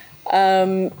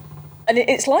 And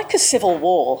it's like a civil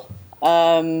war.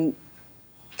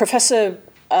 Professor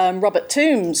Robert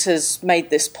Toombs has made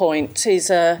this point. He's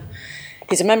a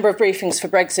member of Briefings for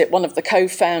Brexit, one of the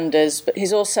co-founders, but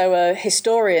he's also a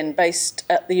historian based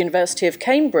at the University of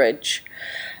Cambridge.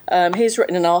 He's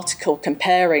written an article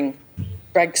comparing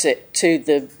Brexit to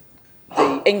the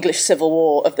English Civil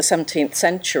War of the 17th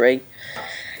century.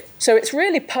 So it's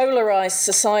really polarised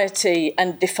society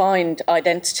and defined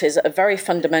identities at a very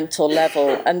fundamental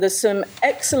level. And there's some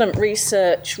excellent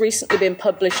research recently been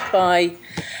published by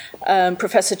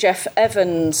Professor Jeff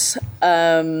Evans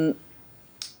in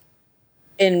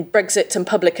Brexit and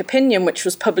Public Opinion, which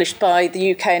was published by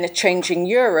the UK in a Changing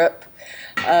Europe,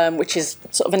 which is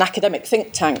sort of an academic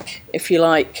think tank, if you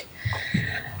like.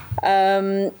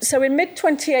 So in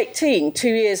mid-2018, 2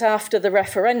 years after the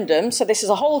referendum, so this is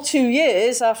a whole 2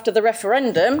 years after the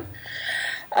referendum,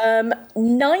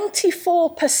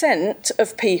 94%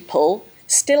 of people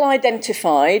still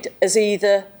identified as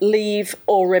either Leave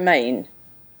or Remain.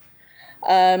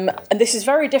 And this is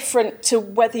very different to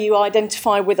whether you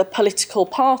identify with a political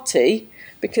party,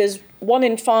 because 1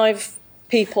 in 5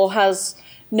 people has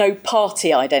no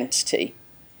party identity.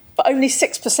 But only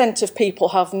 6% of people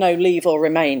have no Leave or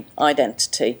Remain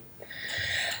identity.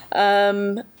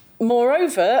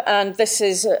 Moreover, and this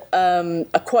is a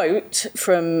quote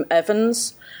from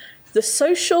Evans, the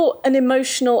social and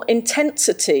emotional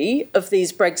intensity of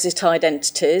these Brexit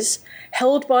identities,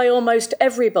 held by almost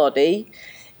everybody,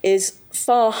 is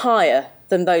far higher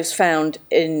than those found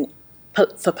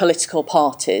for political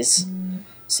parties.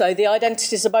 So the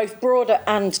identities are both broader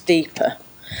and deeper.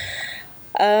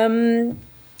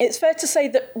 It's fair to say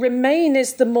that Remain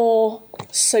is the more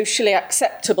socially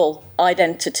acceptable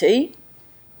identity.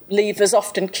 Leavers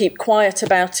often keep quiet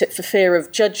about it for fear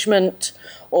of judgment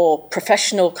or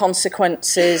professional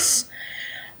consequences.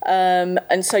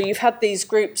 And so you've had these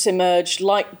groups emerge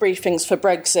like Briefings for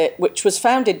Brexit, which was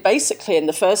founded basically in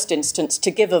the first instance to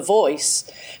give a voice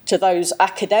to those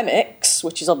academics,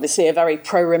 which is obviously a very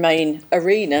pro-Remain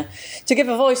arena, to give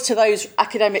a voice to those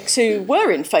academics who were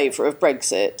in favour of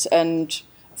Brexit and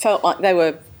felt like they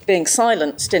were being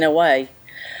silenced in a way.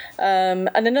 And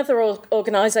another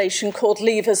organisation called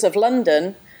Leavers of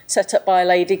London, set up by a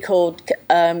lady called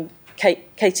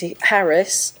Katie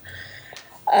Harris,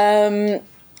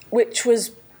 which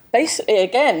was basically,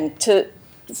 again,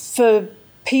 for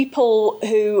people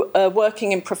who are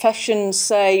working in professions,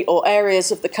 say, or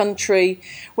areas of the country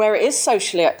where it is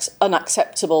socially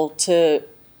unacceptable to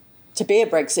be a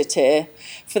Brexiteer,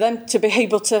 for them to be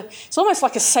able to, it's almost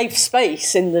like a safe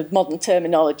space in the modern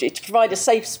terminology, to provide a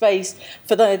safe space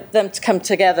for them to come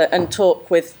together and talk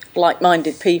with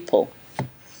like-minded people.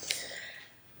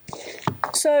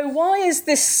 So why is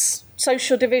this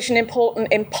social division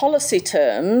important in policy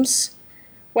terms?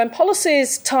 When policy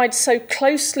is tied so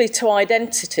closely to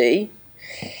identity,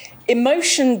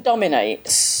 emotion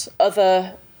dominates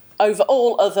over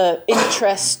all other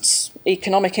interests,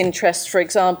 economic interests, for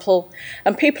example,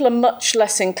 and people are much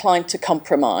less inclined to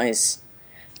compromise.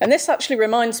 And this actually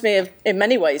reminds me of, in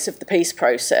many ways, of the peace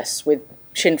process with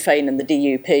Sinn Féin and the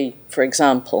DUP, for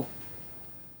example.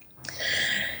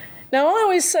 Now, I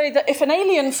always say that if an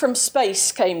alien from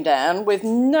space came down with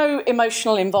no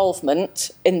emotional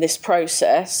involvement in this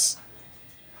process,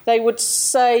 they would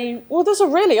say, well, there's a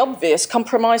really obvious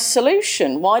compromise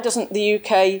solution. Why doesn't the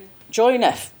UK rejoin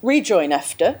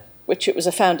EFTA, which it was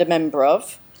a founder member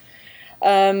of,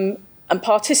 and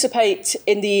participate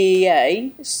in the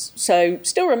EEA, so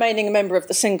still remaining a member of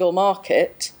the single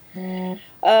market?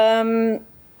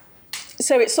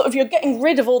 So it's sort of, you're getting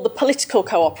rid of all the political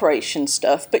cooperation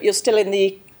stuff, but you're still in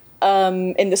the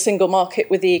single market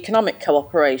with the economic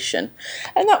cooperation.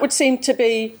 And that would seem to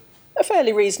be a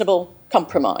fairly reasonable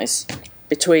compromise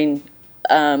between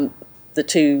the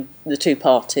two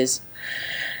parties.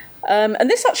 And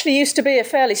this actually used to be a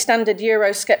fairly standard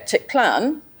Eurosceptic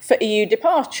plan for EU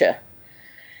departure.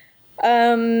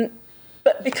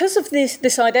 But because of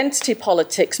this identity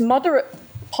politics, moderate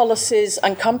policies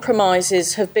and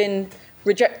compromises have been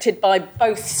rejected by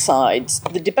both sides.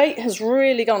 The debate has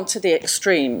really gone to the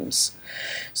extremes.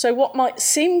 So what might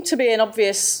seem to be an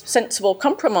obvious, sensible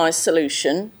compromise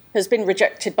solution has been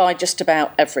rejected by just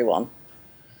about everyone.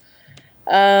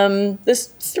 There's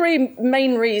 3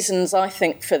 main reasons, I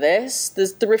think, for this.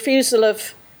 There's the refusal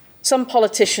of some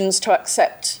politicians to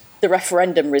accept the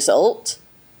referendum result.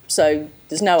 So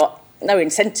there's no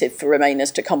incentive for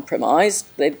Remainers to compromise.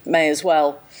 They may as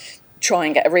well try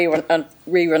and get a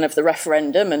rerun of the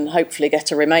referendum and hopefully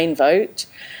get a Remain vote.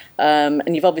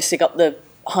 And you've obviously got the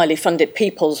highly funded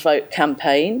People's Vote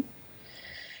campaign.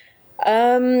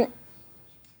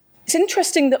 It's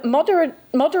interesting that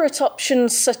moderate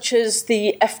options such as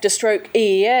the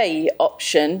EFTA/EEA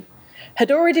option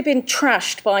had already been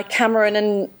trashed by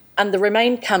Cameron and the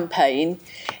Remain campaign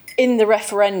in the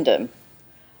referendum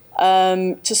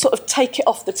to sort of take it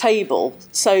off the table,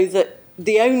 so that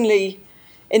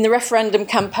in the referendum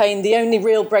campaign, the only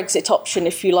real Brexit option,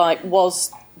 if you like,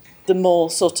 was the more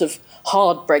sort of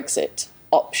hard Brexit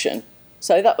option.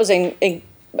 So that was to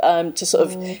sort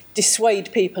of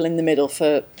dissuade people in the middle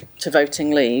to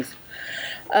voting Leave.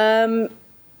 And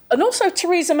also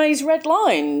Theresa May's red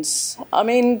lines. I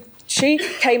mean, she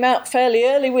came out fairly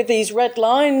early with these red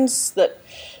lines that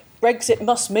Brexit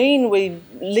must mean we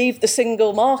leave the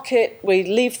single market, we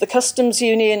leave the customs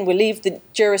union, we leave the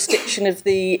jurisdiction of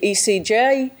the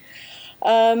ECJ.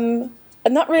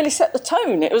 And that really set the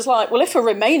tone. It was like, well, if a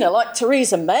Remainer like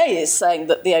Theresa May is saying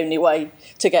that the only way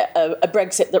to get a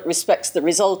Brexit that respects the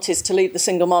result is to leave the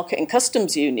single market and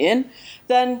customs union,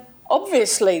 then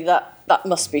obviously that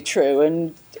must be true.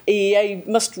 And EEA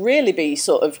must really be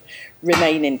sort of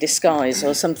Remain in disguise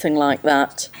or something like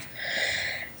that.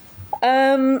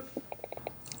 And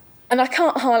I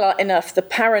can't highlight enough the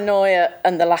paranoia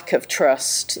and the lack of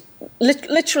trust.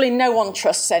 Literally no one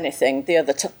trusts anything the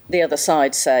other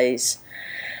side says.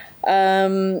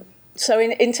 So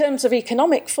in terms of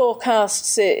economic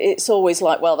forecasts, it's always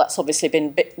like, well, that's obviously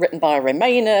been written by a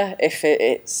Remainer. If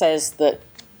it says that,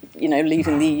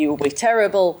 leaving the EU will be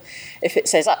terrible. If it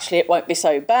says, actually, it won't be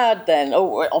so bad, then,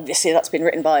 obviously that's been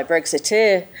written by a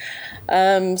Brexiteer.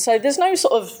 So there's no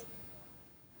sort of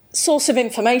source of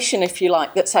information, if you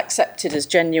like, that's accepted as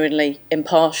genuinely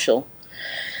impartial.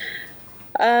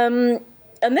 And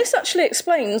this actually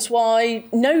explains why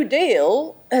no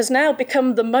deal has now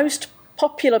become the most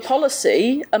popular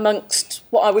policy amongst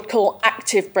what I would call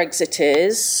active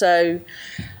Brexiteers, so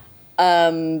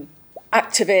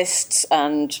activists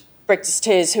and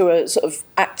Brexiteers who are sort of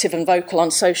active and vocal on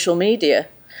social media.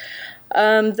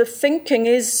 The thinking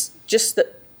is just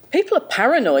that people are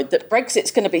paranoid that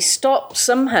Brexit's going to be stopped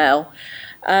somehow,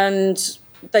 and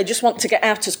they just want to get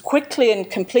out as quickly and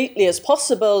completely as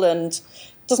possible, and it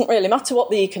doesn't really matter what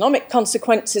the economic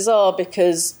consequences are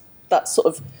because that's sort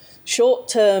of short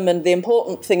term, and the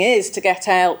important thing is to get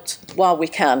out while we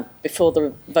can before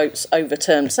the vote's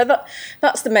overturned. So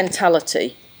that's the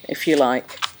mentality, if you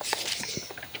like.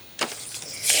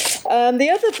 The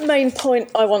other main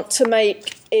point I want to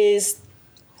make is,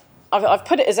 I've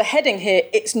put it as a heading here,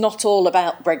 it's not all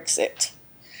about Brexit.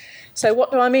 So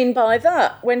what do I mean by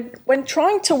that? When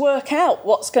trying to work out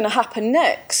what's going to happen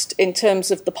next in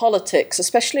terms of the politics,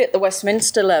 especially at the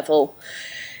Westminster level,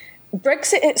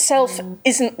 Brexit itself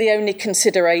isn't the only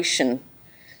consideration.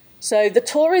 So the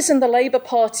Tories and the Labour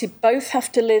Party both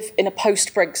have to live in a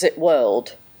post-Brexit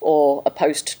world, or a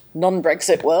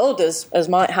post-non-Brexit world, as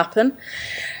might happen.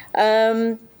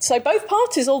 So both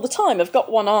parties all the time have got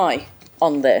one eye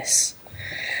on this.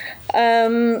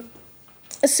 Some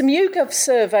YouGov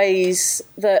surveys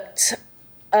that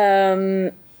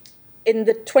in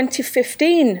the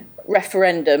 2015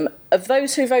 referendum, of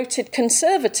those who voted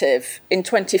Conservative in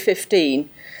 2015,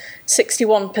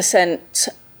 61%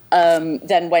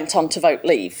 then went on to vote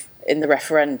Leave in the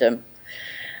referendum.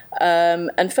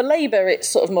 And for Labour, it's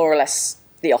sort of more or less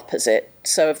the opposite.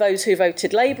 So of those who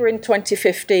voted Labour in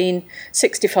 2015,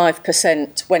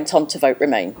 65% went on to vote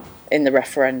Remain in the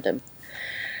referendum.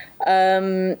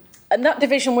 And that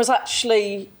division was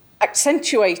actually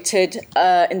accentuated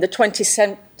in the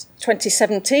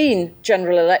 2017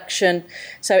 general election.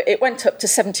 So it went up to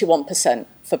 71%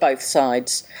 for both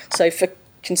sides. So for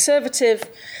Conservative,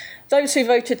 those who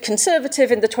voted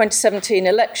Conservative in the 2017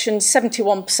 election,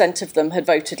 71% of them had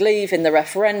voted Leave in the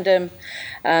referendum.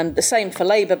 And the same for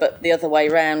Labour, but the other way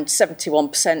round,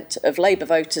 71% of Labour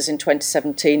voters in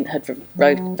 2017 had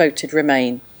voted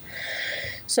Remain.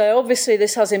 So obviously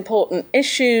this has important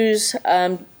issues.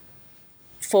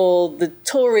 For the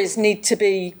Tories need to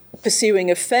be pursuing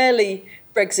a fairly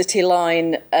Brexity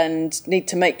line and need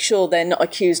to make sure they're not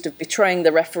accused of betraying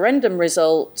the referendum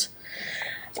result,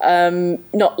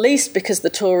 not least because the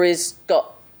Tories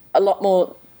got a lot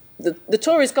more... The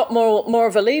Tories got more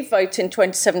of a Leave vote in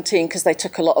 2017 because they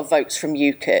took a lot of votes from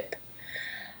UKIP.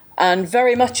 And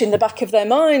very much in the back of their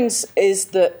minds is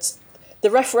that the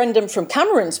referendum from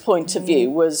Cameron's point of view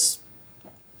was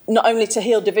not only to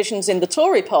heal divisions in the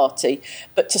Tory party,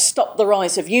 but to stop the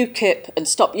rise of UKIP and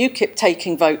stop UKIP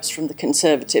taking votes from the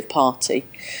Conservative Party.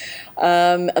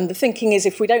 And the thinking is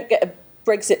if we don't get a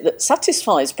Brexit that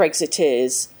satisfies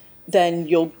Brexiteers, then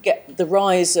you'll get the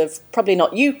rise of probably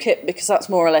not UKIP, because that's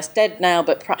more or less dead now,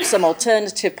 but perhaps some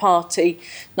alternative party,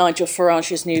 Nigel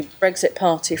Farage's new Brexit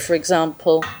party, for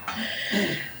example.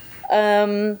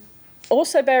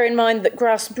 Also bear in mind that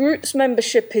grassroots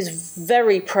membership is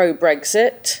very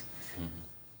pro-Brexit.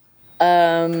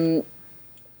 Although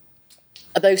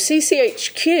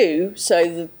CCHQ, so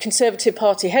the Conservative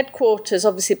Party headquarters,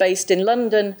 obviously based in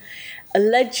London,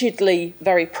 allegedly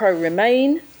very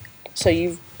pro-Remain. So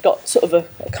you've got sort of a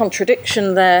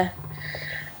contradiction there.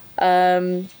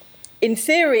 In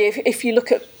theory, if you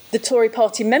look at the Tory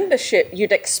party membership,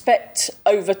 you'd expect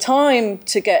over time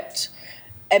to get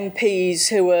MPs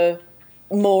who are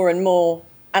more and more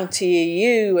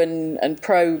anti-EU and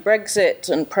pro-Brexit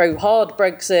and pro-hard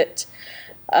Brexit.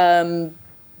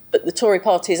 But the Tory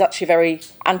party is actually very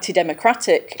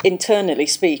anti-democratic, internally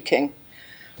speaking.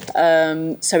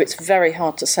 So it's very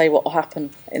hard to say what will happen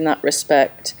in that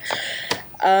respect.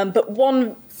 But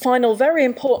one final very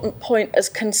important point as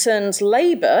concerns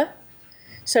Labour.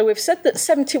 So we've said that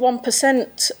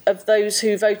 71% of those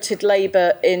who voted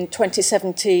Labour in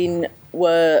 2017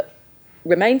 were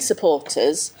Remain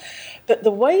supporters. But the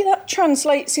way that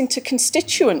translates into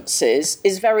constituencies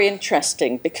is very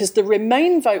interesting, because the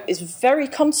Remain vote is very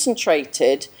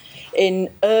concentrated in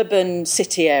urban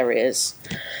city areas.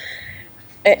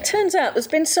 It turns out there's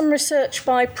been some research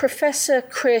by Professor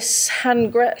Chris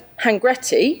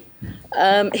Hangretti.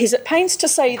 He's at pains to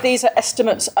say these are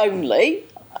estimates only,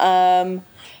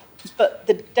 but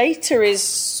the data is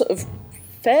sort of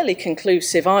fairly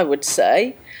conclusive, I would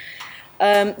say.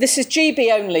 This is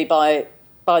GB only, by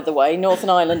the way. Northern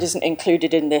Ireland isn't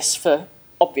included in this for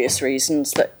obvious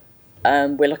reasons, that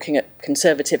we're looking at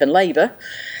Conservative and Labour.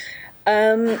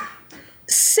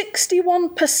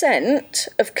 61%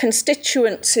 of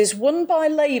constituencies won by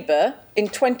Labour in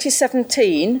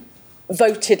 2017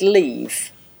 voted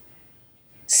Leave.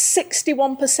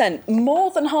 61%.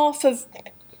 More than half of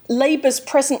Labour's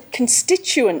present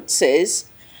constituencies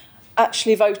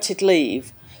actually voted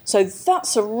Leave. So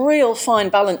that's a real fine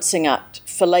balancing act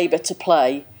for Labour to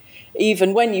play,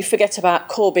 even when you forget about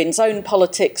Corbyn's own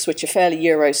politics, which are fairly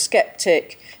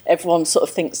Eurosceptic. Everyone sort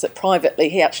of thinks that privately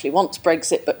he actually wants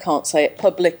Brexit but can't say it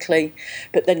publicly.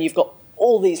 But then you've got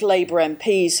all these Labour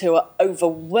MPs who are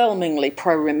overwhelmingly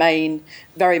pro-Remain,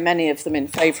 very many of them in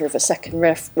favour of a second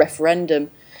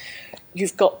referendum.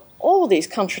 You've got all these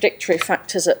contradictory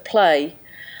factors at play.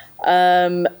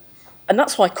 And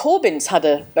that's why Corbyn's had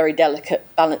a very delicate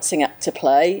balancing act to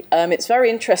play. It's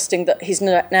very interesting that he's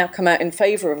now come out in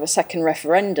favour of a second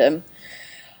referendum.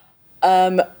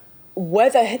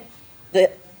 Whether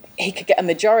he could get a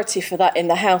majority for that in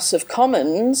the House of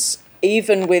Commons,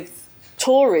 even with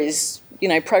Tories,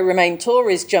 pro-Remain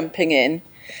Tories jumping in,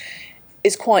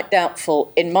 is quite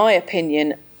doubtful, in my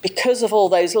opinion, because of all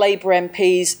those Labour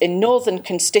MPs in northern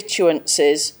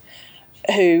constituencies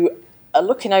who are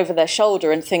looking over their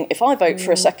shoulder and think, if I vote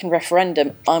for a second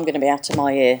referendum, I'm going to be out of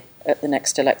my ear at the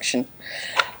next election.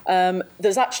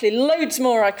 There's actually loads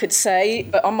more I could say,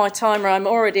 but on my timer I'm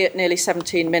already at nearly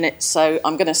 17 minutes, so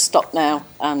I'm going to stop now,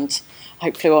 and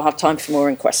hopefully we'll have time for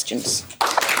more questions.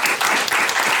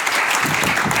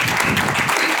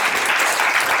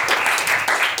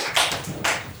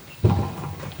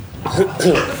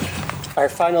 Our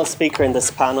final speaker in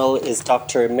this panel is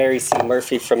Dr. Mary C.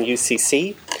 Murphy from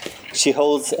UCC. She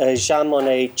holds a Jean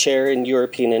Monnet Chair in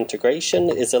European Integration,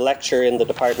 is a lecturer in the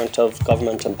Department of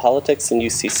Government and Politics in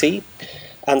UCC,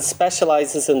 and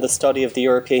specialises in the study of the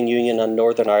European Union and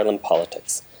Northern Ireland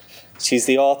politics. She's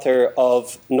the author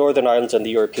of Northern Ireland and the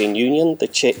European Union, The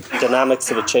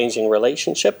Dynamics of a Changing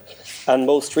Relationship, and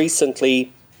most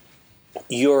recently,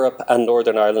 Europe and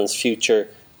Northern Ireland's Future,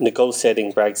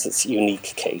 Negotiating Brexit's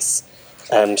Unique Case.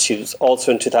 She was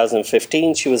also in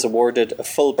 2015, she was awarded a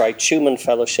Fulbright Schumann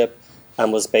Fellowship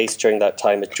and was based during that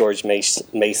time at George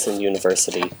Mason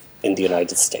University in the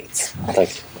United States. Thank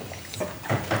you.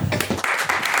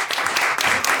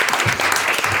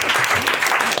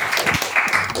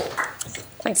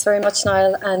 Thanks very much,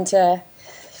 Niall. And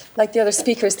like the other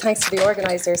speakers, thanks to the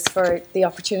organisers for the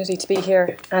opportunity to be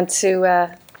here and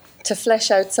to flesh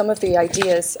out some of the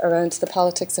ideas around the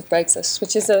politics of Brexit,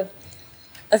 which is a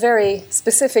very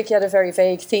specific yet a very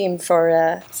vague theme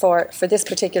for this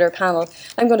particular panel.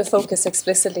 I'm going to focus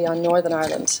explicitly on Northern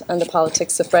Ireland and the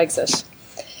politics of Brexit.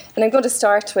 And I'm going to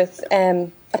start with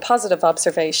a positive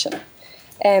observation,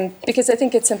 because I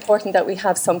think it's important that we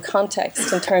have some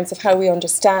context in terms of how we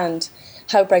understand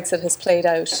how Brexit has played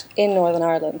out in Northern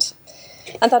Ireland.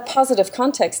 And that positive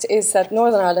context is that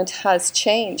Northern Ireland has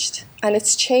changed, and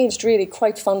it's changed really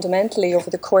quite fundamentally over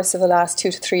the course of the last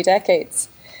 2 to 3 decades.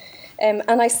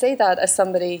 And I say that as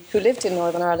somebody who lived in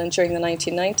Northern Ireland during the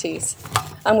 1990s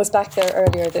and was back there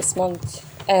earlier this month.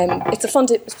 It's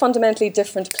a fundamentally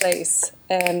different place,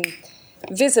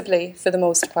 visibly for the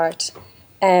most part.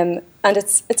 And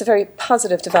it's a very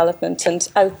positive development and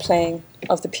outplaying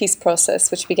of the peace process,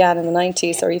 which began in the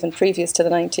 90s or even previous to the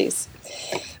 90s.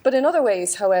 But in other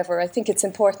ways, however, I think it's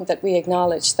important that we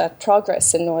acknowledge that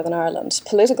progress in Northern Ireland,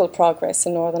 political progress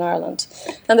in Northern Ireland,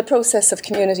 and the process of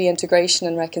community integration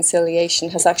and reconciliation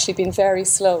has actually been very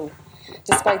slow,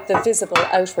 despite the visible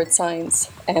outward signs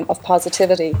of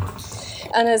positivity.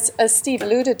 And as Steve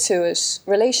alluded to it,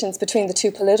 relations between the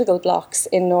two political blocs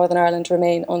in Northern Ireland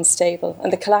remain unstable,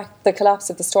 and the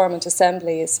collapse of the Stormont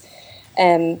Assembly is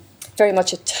very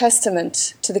much a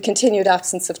testament to the continued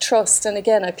absence of trust. And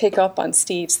again, I pick up on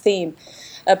Steve's theme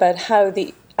about how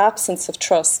the absence of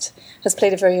trust has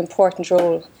played a very important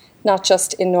role, not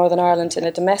just in Northern Ireland in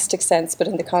a domestic sense, but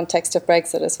in the context of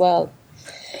Brexit as well.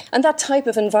 And that type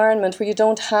of environment where you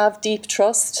don't have deep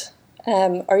trust,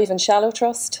 or even shallow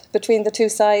trust between the two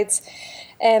sides,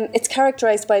 it's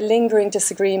characterised by lingering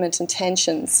disagreement and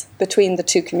tensions between the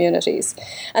two communities.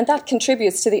 And that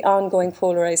contributes to the ongoing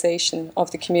polarisation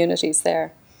of the communities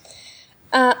there.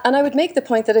 And I would make the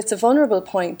point that it's a vulnerable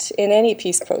point in any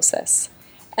peace process.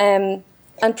 And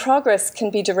progress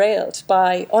can be derailed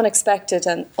by unexpected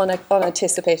and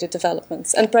unanticipated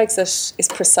developments. And Brexit is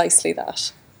precisely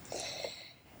that.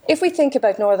 If we think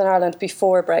about Northern Ireland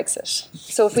before Brexit,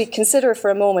 so if we consider for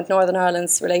a moment Northern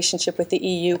Ireland's relationship with the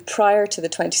EU prior to the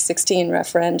 2016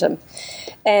 referendum,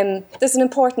 there's an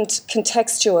important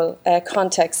contextual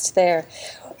context there.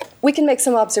 We can make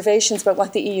some observations about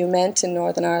what the EU meant in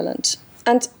Northern Ireland.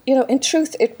 And, in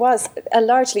truth, it was a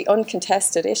largely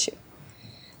uncontested issue.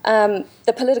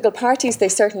 The political parties, they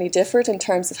certainly differed in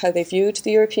terms of how they viewed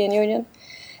the European Union.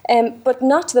 But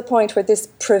not to the point where this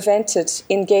prevented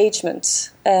engagement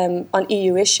on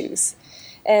EU issues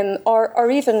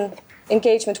or even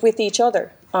engagement with each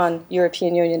other on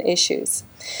European Union issues.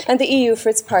 And the EU, for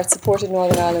its part, supported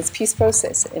Northern Ireland's peace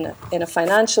process in a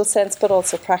financial sense, but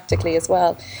also practically as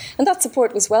well. And that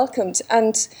support was welcomed.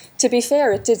 And to be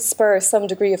fair, it did spur some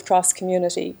degree of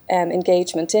cross-community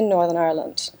engagement in Northern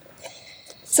Ireland.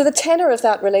 So the tenor of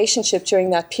that relationship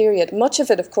during that period, much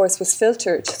of it, of course, was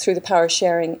filtered through the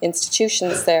power-sharing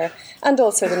institutions there and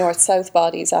also the North-South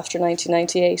bodies after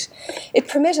 1998. It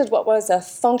permitted what was a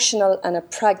functional and a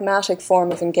pragmatic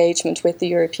form of engagement with the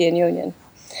European Union.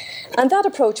 And that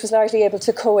approach was largely able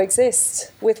to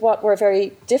coexist with what were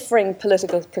very differing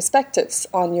political perspectives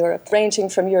on Europe, ranging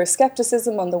from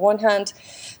Euroscepticism on the one hand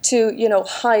to,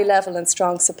 high-level and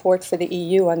strong support for the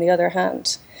EU on the other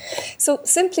hand. So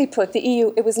simply put, the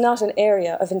EU, it was not an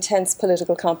area of intense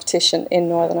political competition in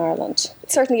Northern Ireland.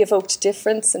 It certainly evoked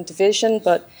difference and division,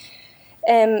 but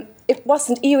it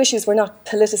wasn't, EU issues were not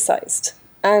politicised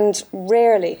and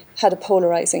rarely had a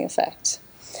polarising effect.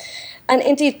 And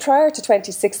indeed, prior to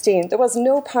 2016, there was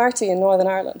no party in Northern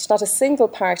Ireland, not a single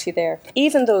party there,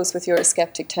 even those with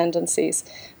Eurosceptic tendencies,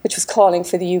 which was calling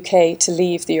for the UK to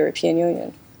leave the European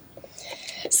Union.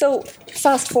 So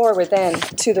fast forward then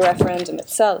to the referendum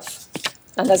itself.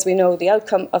 And as we know, the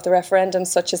outcome of the referendum,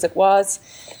 such as it was,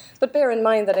 but bear in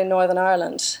mind that in Northern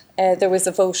Ireland, there was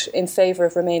a vote in favour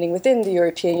of remaining within the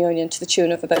European Union to the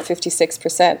tune of about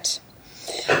 56%.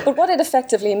 But what it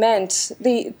effectively meant,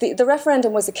 the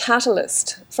referendum was a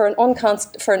catalyst for an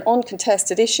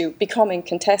uncontested issue becoming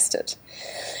contested.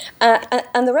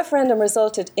 And the referendum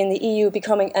resulted in the EU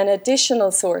becoming an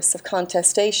additional source of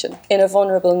contestation in a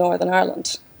vulnerable Northern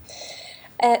Ireland.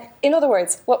 In other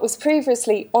words, what was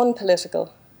previously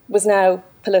unpolitical was now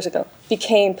political,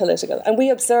 became political. And we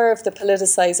observed the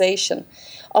politicisation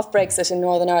of Brexit in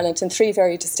Northern Ireland in 3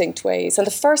 very distinct ways. And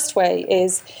the first way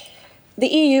is the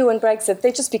EU and Brexit,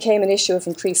 they just became an issue of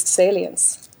increased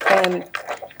salience.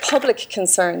 Public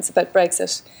concerns about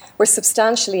Brexit were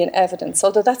substantially in evidence,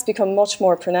 although that's become much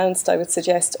more pronounced, I would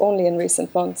suggest, only in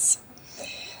recent months.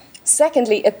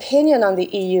 Secondly, opinion on the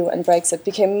EU and Brexit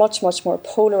became much, much more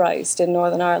polarised in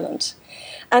Northern Ireland.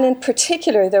 And in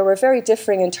particular, there were very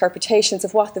differing interpretations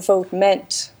of what the vote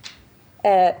meant,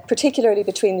 particularly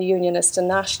between the Unionist and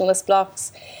Nationalist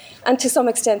blocs. And to some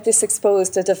extent, this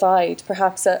exposed a divide,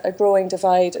 perhaps a growing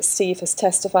divide, as Steve has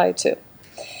testified to.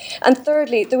 And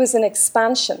thirdly, there was an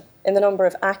expansion in the number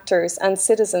of actors and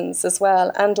citizens as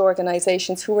well, and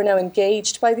organisations who were now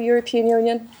engaged by the European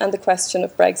Union and the question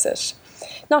of Brexit.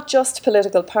 not just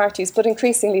political parties, but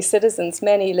increasingly citizens,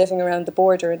 many living around the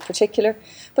border in particular,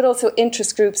 but also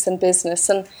interest groups and business.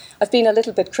 And I've been a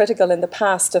little bit critical in the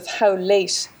past of how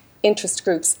late interest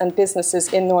groups and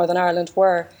businesses in Northern Ireland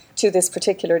were to this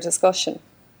particular discussion.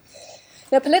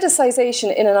 Now,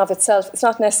 politicisation in and of itself is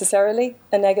not necessarily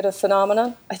a negative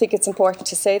phenomenon. I think it's important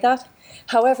to say that.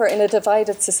 However, in a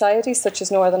divided society such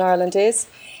as Northern Ireland is,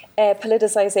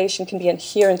 politicisation can be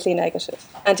inherently negative,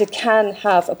 and it can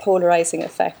have a polarising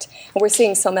effect. And we're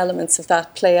seeing some elements of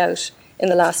that play out in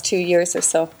the last 2 years or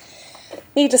so.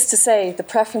 Needless to say, the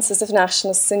preferences of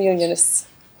nationalists and unionists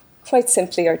quite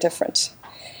simply are different.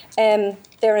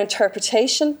 Their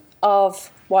interpretation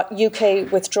of what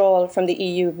UK withdrawal from the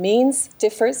EU means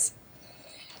differs.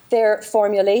 Their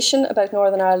formulation about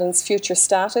Northern Ireland's future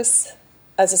status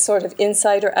as a sort of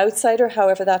insider-outsider,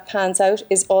 however that pans out,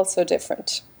 is also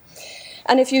different.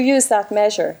 And if you use that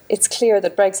measure, it's clear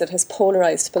that Brexit has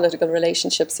polarised political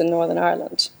relationships in Northern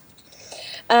Ireland.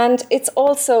 And it's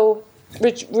also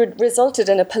resulted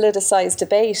in a politicised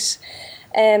debate.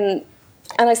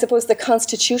 And I suppose the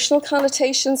constitutional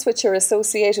connotations which are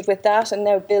associated with that and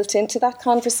now built into that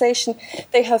conversation,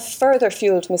 they have further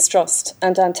fuelled mistrust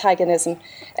and antagonism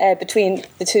between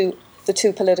the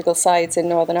two political sides in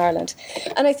Northern Ireland.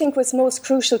 And I think what's most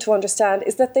crucial to understand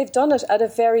is that they've done it at a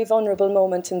very vulnerable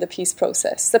moment in the peace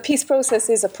process. The peace process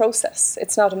is a process,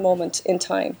 it's not a moment in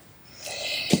time.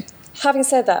 Having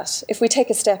said that, if we take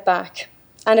a step back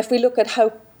and if we look at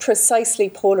how precisely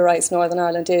polarised Northern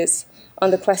Ireland is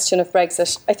on the question of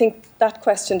Brexit, I think that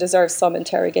question deserves some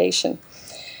interrogation.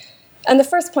 And the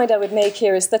first point I would make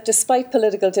here is that despite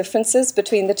political differences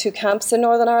between the two camps in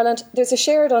Northern Ireland, there's a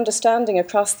shared understanding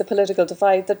across the political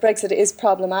divide that Brexit is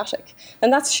problematic,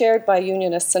 and that's shared by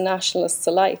unionists and nationalists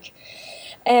alike.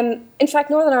 In fact,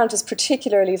 Northern Ireland is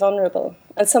particularly vulnerable,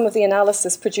 and some of the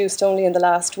analysis produced only in the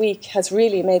last week has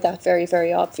really made that very,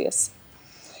 very obvious.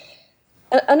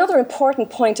 Another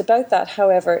important point about that,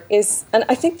 however, is, and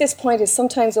I think this point is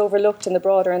sometimes overlooked in the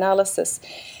broader analysis,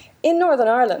 in Northern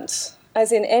Ireland,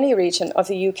 as in any region of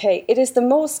the UK, it is the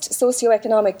most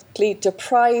socioeconomically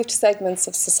deprived segments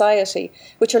of society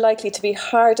which are likely to be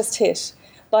hardest hit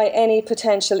by any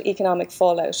potential economic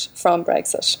fallout from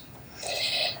Brexit.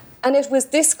 And it was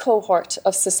this cohort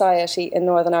of society in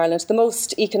Northern Ireland, the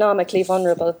most economically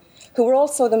vulnerable, who were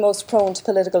also the most prone to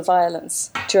political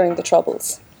violence during the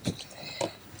Troubles.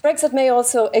 Brexit may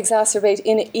also exacerbate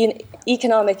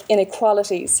economic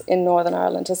inequalities in Northern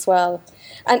Ireland as well.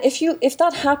 And if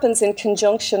that happens in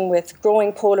conjunction with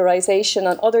growing polarisation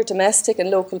on other domestic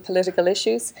and local political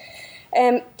issues,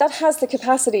 that has the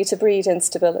capacity to breed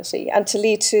instability and to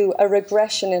lead to a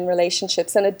regression in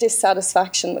relationships and a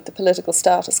dissatisfaction with the political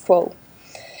status quo.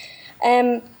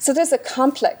 So there's a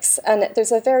complex and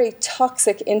there's a very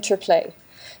toxic interplay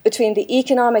between the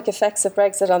economic effects of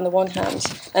Brexit on the one hand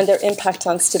and their impact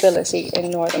on stability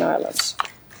in Northern Ireland.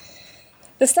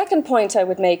 The second point I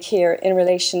would make here in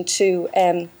relation to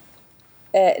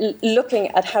looking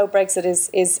at how Brexit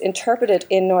is interpreted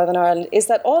in Northern Ireland is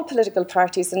that all political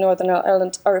parties in Northern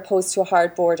Ireland are opposed to a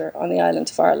hard border on the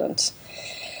island of Ireland.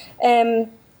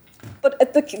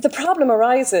 But the problem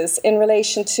arises in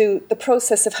relation to the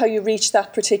process of how you reach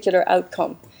that particular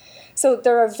outcome. So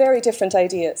there are very different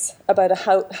ideas about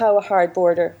how a hard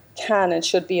border can and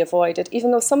should be avoided,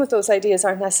 even though some of those ideas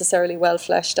aren't necessarily well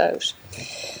fleshed out.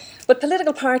 But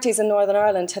political parties in Northern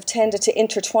Ireland have tended to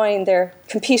intertwine their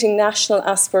competing national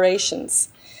aspirations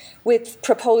with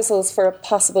proposals for a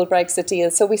possible Brexit deal.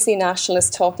 So we see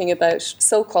nationalists talking about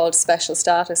so-called special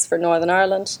status for Northern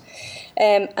Ireland.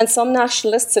 And some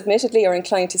nationalists, admittedly, are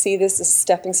inclined to see this as a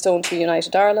stepping stone to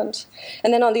United Ireland.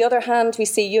 And then on the other hand, we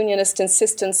see unionist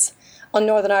insistence on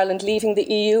Northern Ireland leaving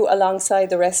the EU alongside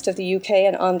the rest of the UK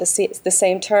and on the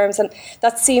same terms. And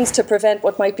that seems to prevent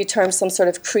what might be termed some sort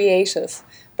of creative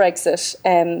Brexit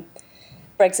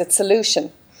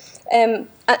solution. And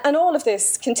all of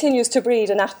this continues to breed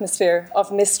an atmosphere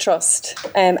of mistrust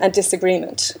and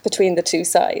disagreement between the two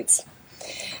sides.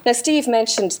 Now, Steve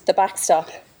mentioned the backstop.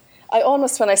 I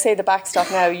almost, when I say the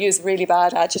backstop now, use a really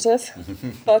bad adjective.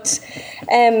 But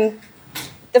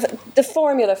the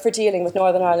formula for dealing with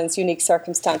Northern Ireland's unique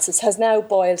circumstances has now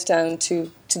boiled down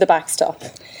to the backstop.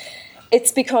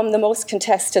 It's become the most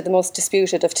contested, the most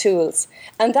disputed of tools.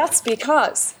 And that's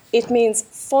because it means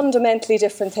fundamentally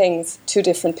different things to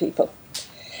different people.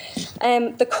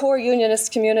 The core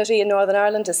unionist community in Northern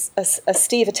Ireland, as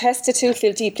Steve attested to,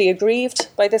 feel deeply aggrieved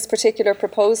by this particular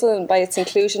proposal and by its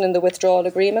inclusion in the withdrawal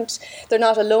agreement. They're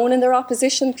not alone in their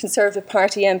opposition. Conservative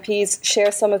Party MPs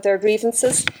share some of their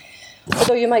grievances,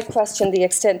 although you might question the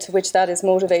extent to which that is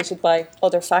motivated by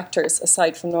other factors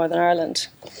aside from Northern Ireland.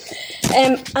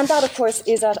 And that, of course,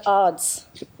 is at odds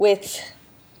with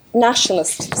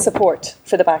nationalist support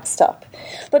for the backstop.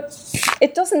 But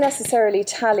it doesn't necessarily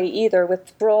tally either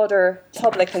with broader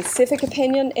public and civic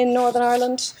opinion in Northern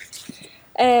Ireland.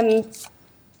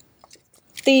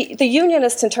 The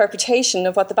unionist interpretation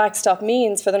of what the backstop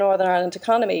means for the Northern Ireland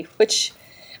economy,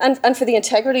 and for the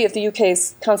integrity of the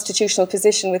UK's constitutional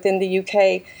position within the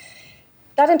UK,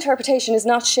 that interpretation is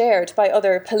not shared by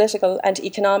other political and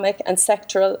economic and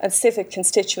sectoral and civic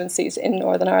constituencies in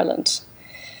Northern Ireland.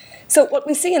 So what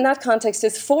we see in that context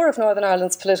is 4 of Northern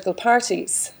Ireland's political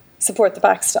parties support the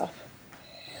backstop.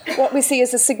 What we see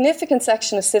is a significant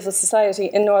section of civil society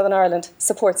in Northern Ireland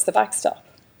supports the backstop.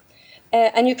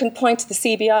 And you can point to the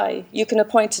CBI, you can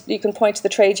point to the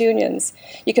trade unions,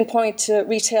 you can point to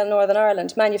Retail Northern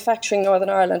Ireland, Manufacturing Northern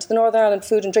Ireland, the Northern Ireland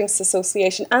Food and Drinks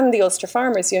Association and the Ulster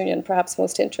Farmers Union, perhaps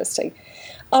most interesting.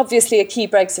 Obviously a key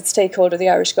Brexit stakeholder, the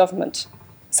Irish government,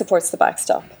 supports the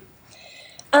backstop.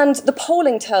 And the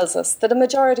polling tells us that a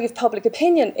majority of public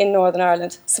opinion in Northern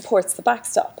Ireland supports the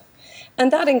backstop.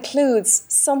 And that includes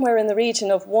somewhere in the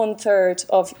region of 1/3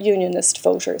 of unionist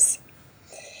voters.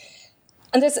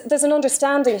 And there's an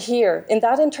understanding here in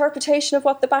that interpretation of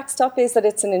what the backstop is, that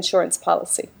it's an insurance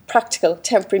policy, practical,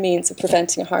 temporary means of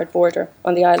preventing a hard border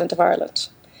on the island of Ireland.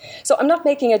 So I'm not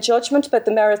making a judgment about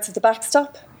the merits of the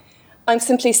backstop. I'm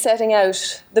simply setting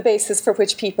out the basis for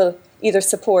which people either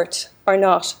support or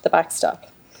not the backstop.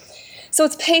 So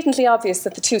it's patently obvious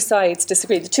that the two sides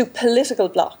disagree, the two political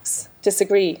blocs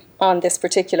disagree on this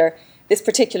particular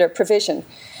provision.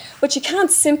 But you can't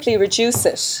simply reduce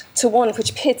it to one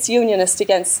which pits unionist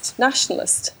against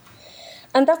nationalist.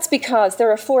 And that's because there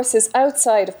are forces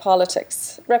outside of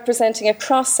politics, representing a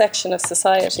cross-section of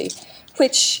society,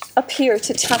 which appear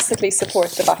to tacitly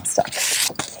support the backstop.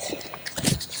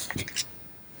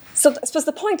 So I suppose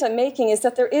the point I'm making is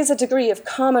that there is a degree of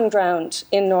common ground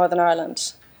in Northern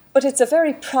Ireland, but it's a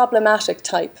very problematic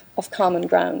type of common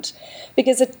ground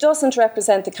because it doesn't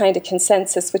represent the kind of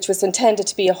consensus which was intended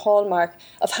to be a hallmark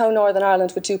of how Northern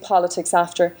Ireland would do politics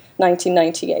after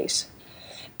 1998.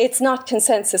 It's not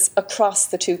consensus across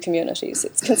the two communities.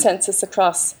 It's consensus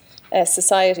across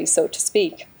society, so to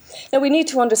speak. Now, we need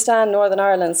to understand Northern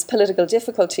Ireland's political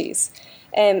difficulties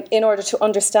in order to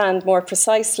understand more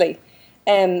precisely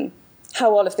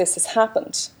how all of this has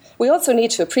happened. We also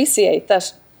need to appreciate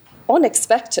that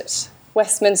unexpected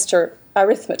Westminster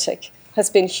arithmetic has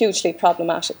been hugely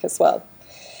problematic as well.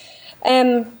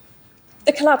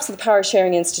 The collapse of the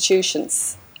power-sharing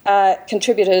institutions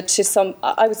contributed to some,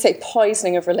 I would say,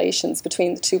 poisoning of relations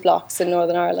between the two blocs in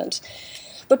Northern Ireland.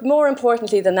 But more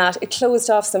importantly than that, it closed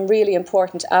off some really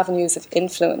important avenues of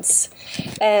influence,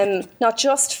 not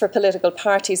just for political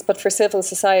parties, but for civil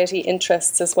society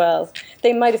interests as well.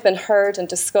 They might have been heard and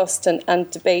discussed and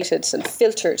debated and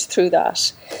filtered through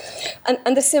that.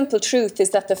 And the simple truth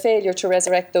is that the failure to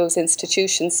resurrect those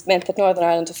institutions meant that Northern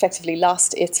Ireland effectively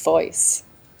lost its voice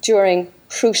during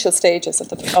crucial stages of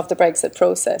the Brexit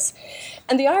process.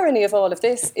 And the irony of all of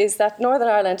this is that Northern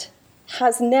Ireland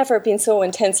has never been so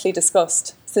intensely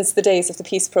discussed since the days of the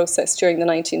peace process during the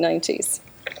 1990s.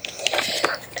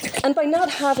 And by not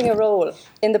having a role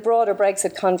in the broader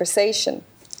Brexit conversation,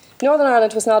 Northern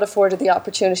Ireland was not afforded the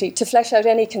opportunity to flesh out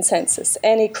any consensus,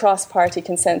 any cross-party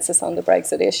consensus on the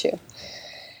Brexit issue.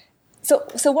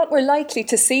 So what we're likely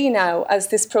to see now as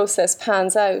this process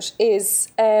pans out is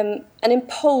an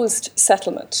imposed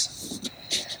settlement,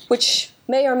 which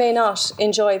may or may not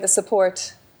enjoy the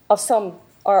support of some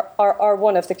or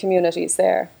one of the communities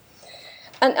there.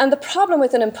 And the problem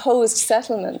with an imposed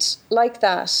settlement like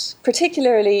that,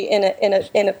 particularly in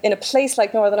a place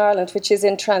like Northern Ireland, which is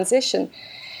in transition,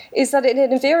 is that it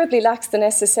invariably lacks the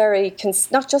necessary,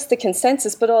 not just the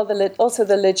consensus, but also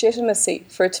the legitimacy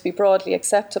for it to be broadly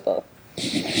acceptable.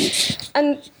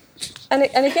 And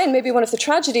again, maybe one of the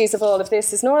tragedies of all of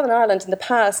this is Northern Ireland in the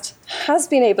past has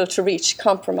been able to reach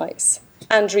compromise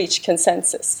and reach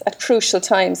consensus at crucial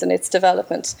times in its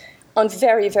development on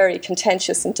very, very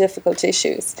contentious and difficult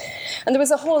issues. And there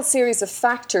was a whole series of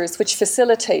factors which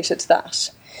facilitated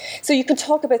that. So you can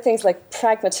talk about things like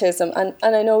pragmatism, and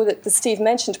I know that Steve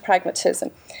mentioned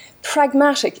pragmatism.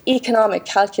 Pragmatic economic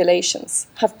calculations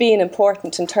have been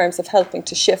important in terms of helping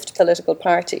to shift political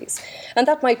parties. And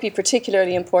that might be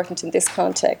particularly important in this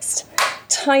context.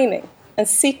 Timing and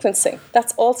sequencing,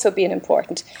 that's also been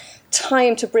important.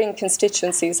 Time to bring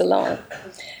constituencies along.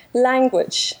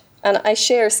 Language, and I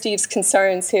share Steve's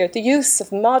concerns here, the use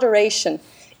of moderation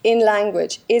in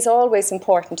language is always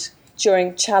important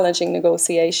during challenging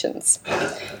negotiations.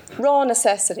 Raw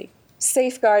necessity,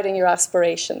 safeguarding your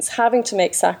aspirations, having to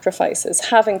make sacrifices,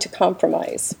 having to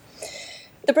compromise.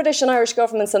 the British and Irish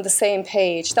governments on the same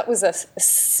page. That was a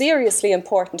seriously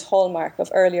important hallmark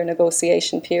of earlier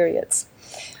negotiation periods.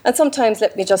 And sometimes,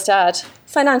 let me just add,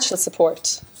 financial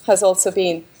support has also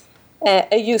been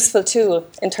a useful tool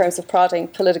in terms of prodding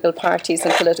political parties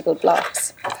and political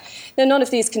blocs. Now, none of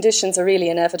these conditions are really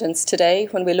in evidence today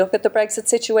when we look at the Brexit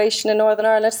situation in Northern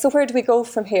Ireland. So where do we go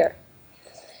from here?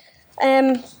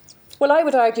 Well, I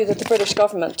would argue that the British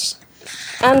government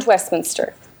and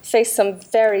Westminster face some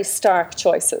very stark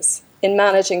choices in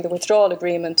managing the withdrawal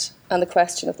agreement and the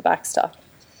question of the backstop.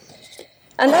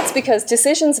 And that's because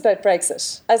decisions about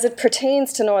Brexit, as it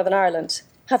pertains to Northern Ireland,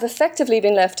 have effectively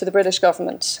been left to the British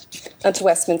government and to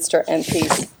Westminster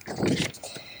MPs.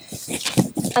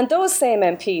 And those same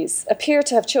MPs appear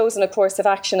to have chosen a course of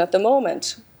action at the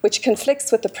moment which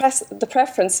conflicts with the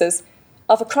preferences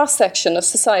of a cross-section of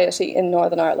society in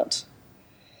Northern Ireland.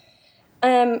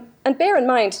 And bear in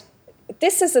mind,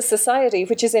 this is a society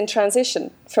which is in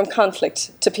transition from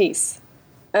conflict to peace.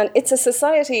 And it's a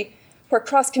society where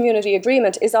cross-community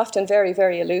agreement is often very,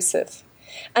 very elusive.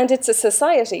 And it's a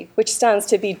society which stands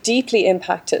to be deeply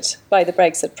impacted by the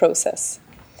Brexit process.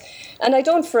 And I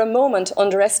don't for a moment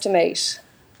underestimate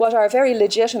what are very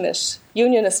legitimate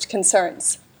unionist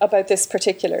concerns about this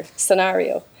particular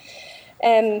scenario.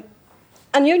 And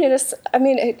unionists, I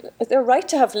mean, they're right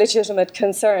to have legitimate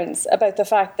concerns about the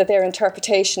fact that their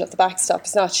interpretation of the backstop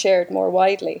is not shared more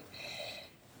widely.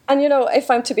 And, you know, if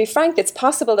I'm to be frank, it's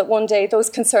possible that one day those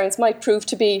concerns might prove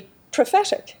to be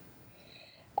prophetic.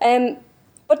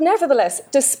 But nevertheless,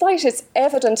 despite its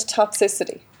evident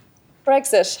toxicity,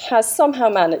 Brexit has somehow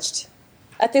managed,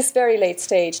 at this very late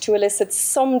stage, to elicit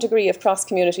some degree of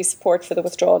cross-community support for the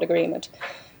withdrawal agreement.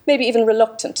 Maybe even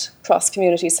reluctant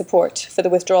cross-community support for the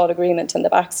withdrawal agreement and the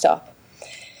backstop.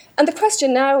 And the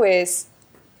question now is,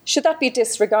 should that be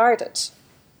disregarded?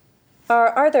 Or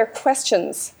are there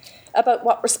questions about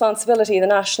what responsibility the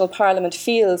National Parliament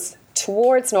feels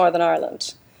towards Northern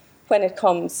Ireland when it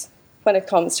comes to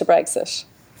Brexit?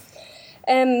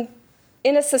 In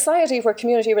a society where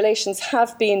community relations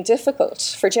have been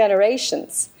difficult for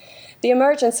generations, the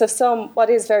emergence of some, what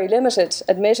is very limited,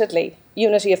 admittedly,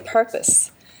 unity of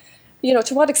purpose, you know,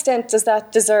 to what extent does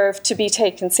that deserve to be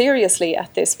taken seriously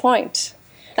at this point?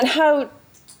 And how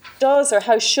does or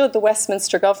how should the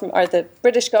Westminster government or the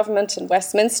British government and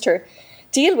Westminster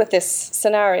deal with this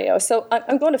scenario? So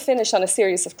I'm going to finish on a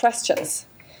series of questions,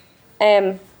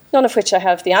 none of which I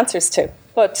have the answers to.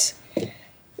 But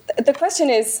the question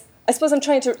is, I suppose I'm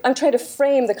trying to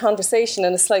frame the conversation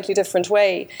in a slightly different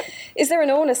way. Is there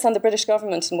an onus on the British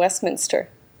government and Westminster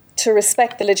to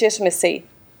respect the legitimacy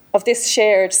of this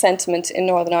shared sentiment in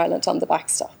Northern Ireland on the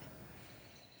backstop?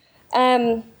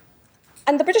 And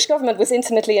the British government was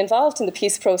intimately involved in the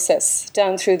peace process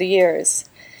down through the years.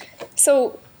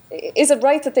 So is it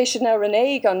right that they should now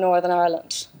renege on Northern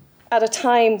Ireland at a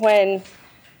time when,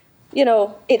 you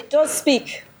know, it does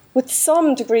speak with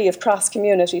some degree of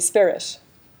cross-community spirit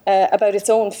about its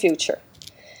own future?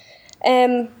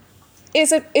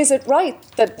 Is it right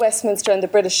that Westminster and the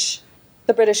British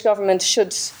government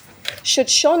should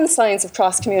shun signs of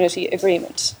cross-community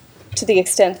agreement to the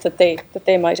extent that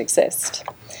they might exist?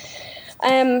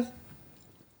 And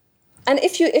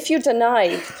if you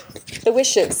deny the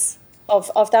wishes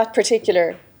of that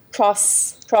particular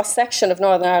cross-section of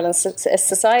Northern Ireland's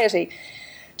society,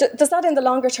 does that in the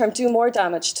longer term do more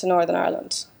damage to Northern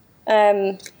Ireland?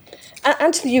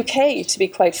 And to the UK, to be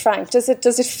quite frank? Does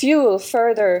it fuel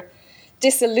further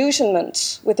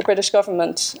disillusionment with the British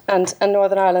government and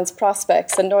Northern Ireland's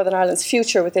prospects and Northern Ireland's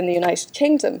future within the United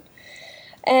Kingdom?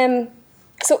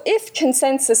 So if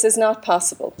consensus is not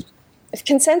possible,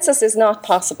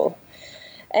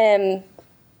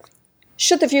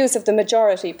 should the views of the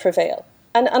majority prevail?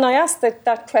 And I ask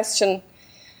that question,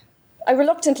 I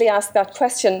reluctantly ask that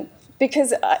question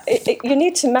because you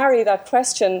need to marry that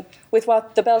question with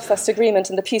what the Belfast Agreement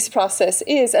and the peace process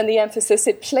is and the emphasis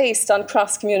it placed on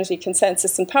cross-community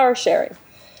consensus and power sharing.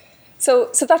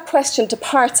 So that question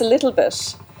departs a little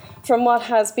bit from what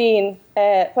has been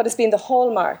the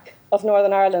hallmark of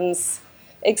Northern Ireland's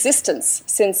existence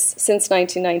since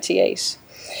 1998.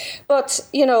 But,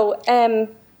 you know,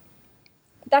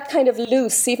 that kind of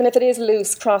loose, even if it is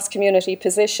loose, cross-community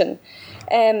position,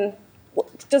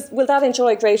 will that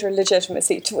enjoy greater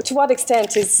legitimacy? To what extent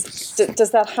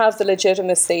does that have the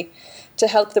legitimacy to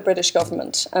help the British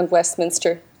government and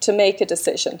Westminster to make a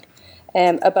decision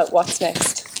about what's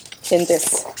next in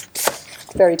this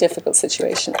very difficult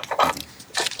situation?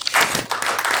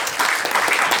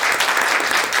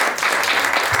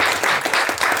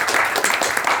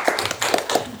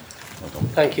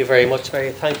 Thank you very much,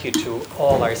 Mary. Thank you to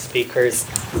all our speakers.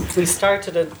 we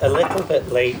started a little bit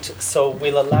late, so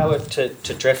we'll allow it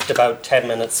to drift about 10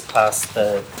 minutes past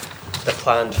the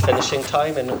planned finishing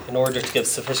time in order to give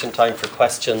sufficient time for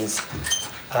questions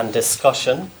and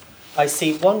discussion. I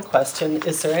see one question.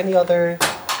 Is there any other?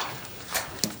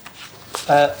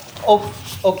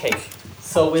 Okay.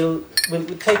 So we'll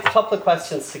take a couple of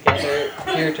questions together.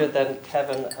 Deirdre, then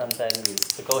Kevin, and then you.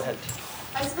 So go ahead.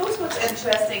 I suppose what's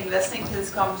interesting listening to this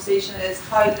conversation is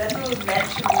how little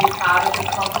mention we've had of the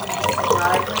confidence and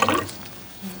supply agreement.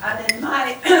 And in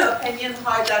my opinion,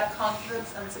 how that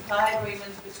confidence and supply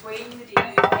agreement between the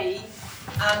DUP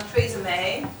and Theresa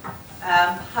May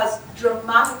has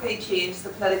dramatically changed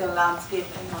the political landscape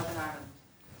in Northern Ireland.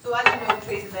 So as you know,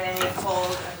 Theresa May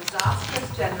called a disastrous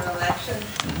general election,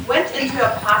 went into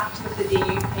a pact with the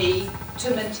DUP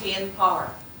to maintain power.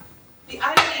 The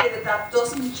idea that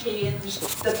doesn't change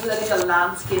the political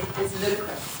landscape is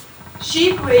ludicrous. She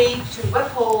agreed to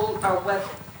uphold the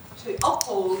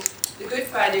Good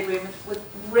Friday Agreement with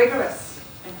rigorous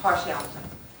impartiality.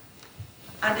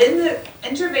 And in the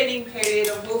intervening period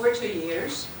of over 2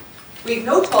 years, we've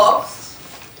no talks,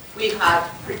 we've had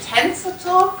pretense of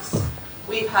talks,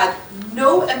 we've had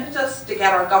no impetus to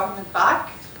get our government back,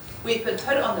 we've been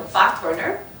put on the back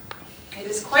burner. It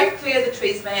is quite clear that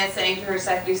Theresa May is saying to her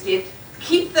Secretary of State,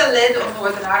 keep the lid on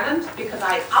Northern Ireland because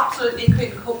I absolutely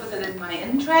couldn't cope with it in my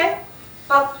in-tray,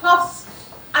 but plus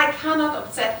I cannot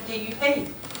upset the DUP.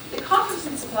 The Confidence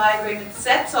and Supply Agreement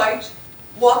sets out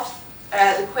what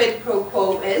the quid pro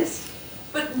quo is,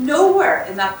 but nowhere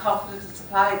in that Confidence and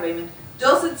Supply Agreement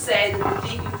does it say that the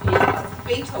DUP has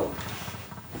vetoed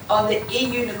on the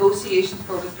EU negotiations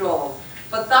for withdrawal.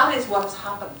 But that is what has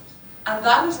happened, and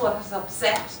that is what has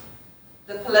upset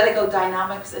the political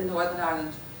dynamics in Northern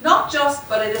Ireland. Not just,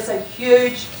 but it is a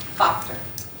huge factor.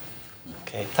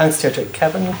 Okay, thanks, Deirdre.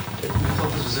 Kevin? I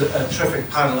thought this was a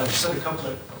terrific panel. I just had a couple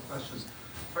of questions.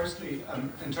 Firstly,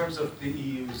 in terms of the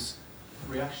EU's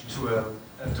reaction to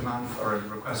a demand or a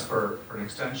request for an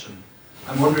extension,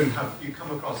 I'm wondering, have you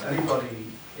come across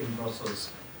anybody in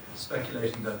Brussels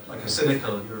speculating that, like a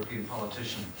cynical European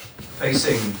politician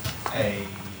facing a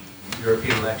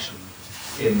European election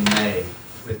in May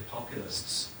with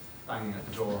populists banging at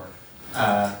the door,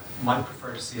 might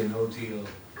prefer to see a no deal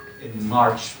in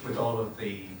March with all of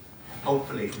the,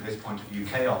 hopefully from his point of view,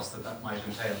 chaos that might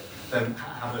entail, then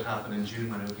have it happen in June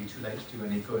when it would be too late to do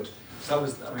any good. So that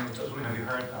was, I mean, have you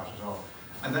heard that at all?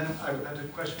 And then I had a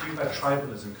question for you about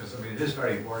tribalism, because I mean it is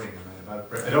very worrying. I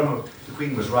don't know if the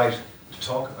Queen was right to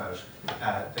talk about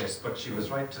this, but she was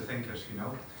right to think it, you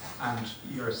know. And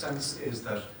your sense is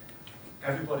that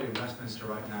everybody in Westminster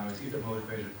right now is either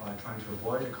motivated by trying to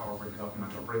avoid a Corbyn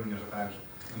government or bringing it about,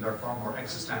 and there are far more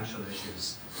existential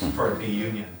issues for the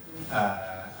Union,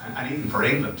 and even for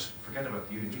England. Forget about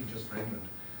the Union, even just for England.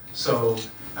 So,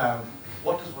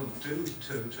 what does one do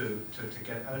to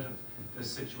get out of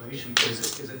this situation?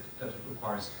 Is it that it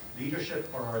requires leadership,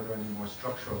 or are there any more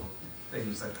structural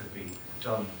things that could be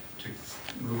done to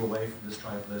move away from this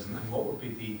tribalism? And what would be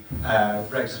the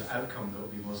Brexit outcome that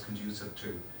would be most conducive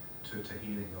to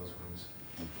healing those wounds?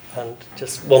 And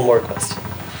just one more question.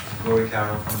 Rory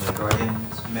Carroll from The Guardian.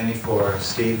 It's mainly for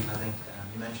Steve, I think.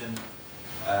 You mentioned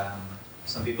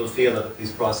some people feel that the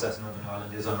peace process in Northern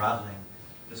Ireland is unravelling.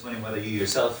 Just wondering whether you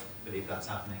yourself believe that's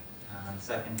happening. And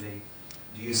secondly,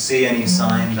 do you see any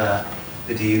sign that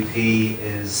the DUP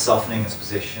is softening its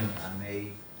position and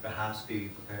may perhaps be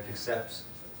prepared to accept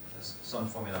some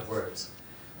formula of words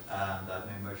that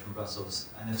may emerge from Brussels?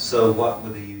 And if so, what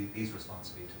would the UEP's response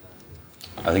be to that?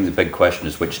 I think the big question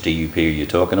is, which DUP are you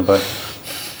talking about?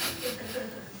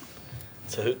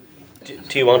 So,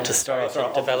 do you want to start off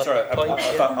and develop a point?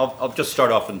 I'll just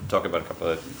start off and talk about a couple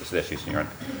of the issues here.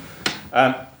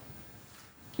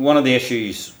 One of the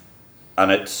issues,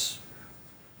 and it's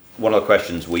one of the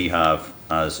questions we have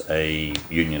as a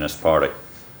unionist party,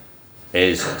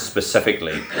 is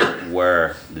specifically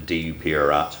where the DUP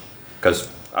are at. Because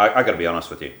I got to be honest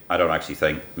with you, I don't actually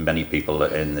think many people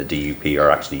in the DUP are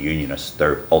actually unionists.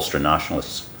 They're Ulster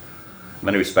nationalists. In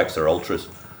many respects, they're ultras.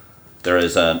 There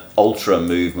is an ultra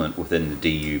movement within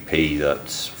the DUP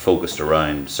that's focused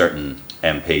around certain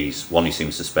MPs. One who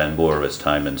seems to spend more of his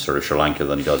time in sort of Sri Lanka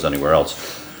than he does anywhere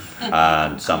else,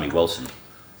 and Sammy Wilson.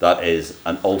 That is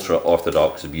an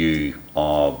ultra-orthodox view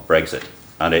of Brexit,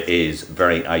 and it is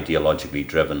very ideologically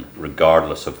driven,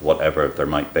 regardless of whatever there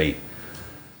might be.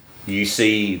 You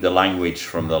see the language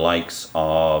from the likes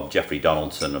of Jeffrey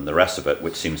Donaldson and the rest of it,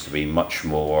 which seems to be much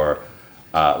more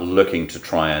looking to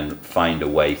try and find a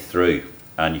way through.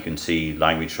 And you can see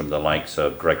language from the likes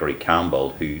of Gregory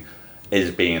Campbell, who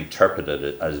is being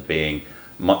interpreted as being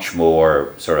much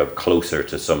more sort of closer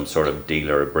to some sort of deal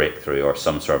or a breakthrough or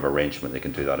some sort of arrangement, they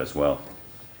can do that as well.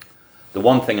 The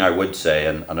one thing I would say,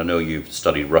 and I know you've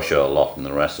studied Russia a lot and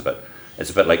the rest of it, it's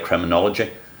a bit like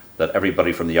criminology, that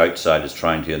everybody from the outside is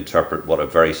trying to interpret what a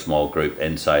very small group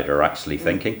inside are actually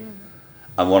thinking.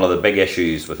 And one of the big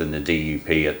issues within the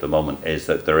DUP at the moment is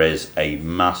that there is a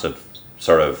massive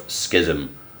sort of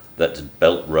schism that's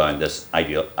built around this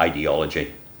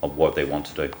ideology of what they want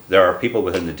to do. There are people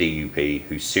within the DUP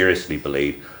who seriously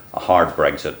believe a hard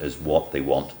Brexit is what they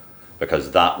want,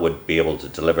 because that would be able to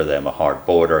deliver them a hard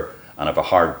border, and if a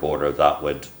hard border, that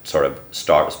would sort of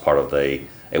start as part of it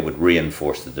would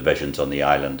reinforce the divisions on the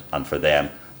island, and for them,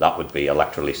 that would be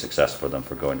electorally successful for them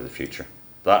for going to the future.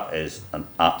 That is an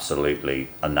absolutely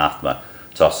anathema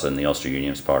to us in the Ulster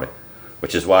Unionist Party,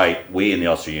 which is why we in the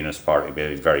Ulster Unionist Party,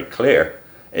 be very clear,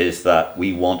 is that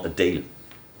we want a deal.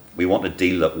 We want a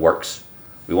deal that works.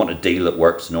 We want a deal that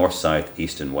works north, south,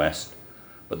 east and west.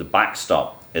 But the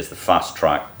backstop is the fast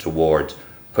track towards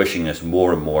pushing us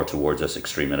more and more towards this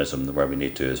extremism where we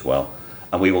need to as well.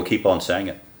 And we will keep on saying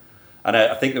it. And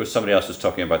I think there was somebody else who was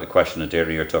talking about the question,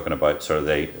 Adira, you're talking about sort of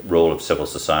the role of civil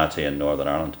society in Northern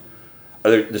Ireland.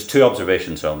 There's two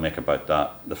observations I'll make about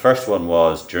that. The first one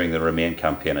was during the Remain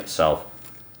campaign itself,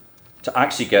 to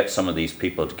actually get some of these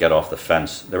people to get off the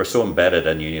fence. They were so embedded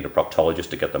in, you need a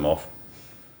proctologist to get them off.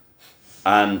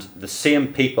 And the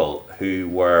same people who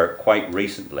were quite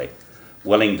recently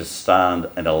willing to stand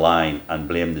in a line and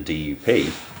blame the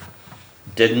DUP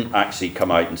didn't actually come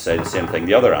out and say the same thing.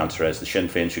 The other answer is the Sinn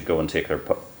Féin should go and take their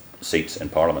seats in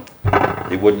Parliament.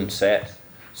 They wouldn't say it.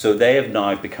 So they have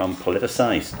now become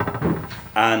politicised.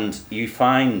 And you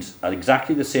find at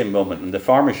exactly the same moment, and the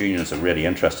Farmers' Union is a really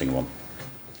interesting one,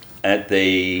 at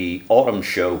the autumn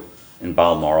show in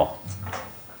Balmoral,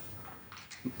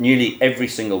 nearly every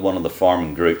single one of the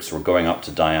farming groups were going up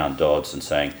to Diane Dodds and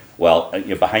saying, well,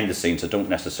 behind the scenes I don't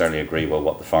necessarily agree with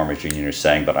what the Farmers' Union is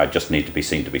saying, but I just need to be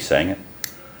seen to be saying it.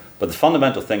 But the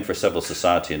fundamental thing for civil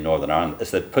society in Northern Ireland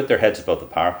is they put their heads above the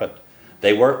parapet.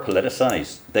 They were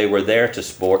politicised. They were there to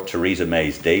support Theresa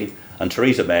May's deal, and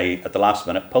Theresa May at the last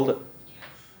minute pulled it.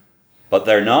 But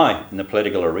they're now in the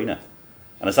political arena.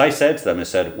 And as I said to them, I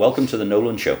said, welcome to the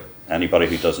Nolan Show. Anybody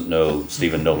who doesn't know,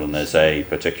 Stephen Nolan is a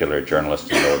particular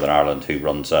journalist in Northern Ireland who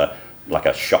runs like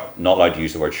a shock, not allowed to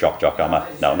use the word shock jock, am I?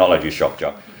 No, not allowed to use shock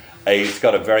jock. He's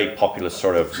got a very popular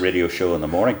sort of radio show in the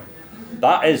morning.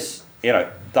 That is,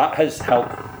 that has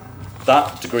helped.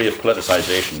 That degree of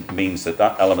politicisation means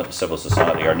that element of civil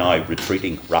society are now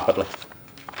retreating rapidly.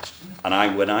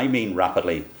 And when I mean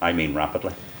rapidly, I mean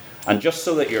rapidly. And just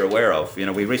so that you're aware of,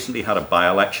 we recently had a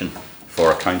by-election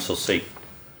for a council seat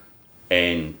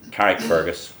in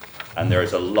Carrickfergus, and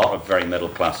there's a lot of very middle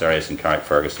class areas in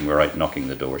Carrickfergus, and we're out knocking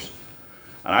the doors.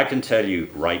 And I can tell you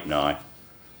right now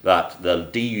that the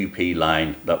DUP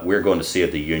line that we're going to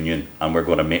save the Union and we're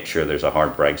going to make sure there's a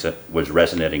hard Brexit was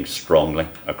resonating strongly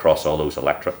across all those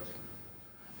electorate.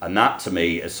 And that to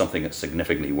me is something that's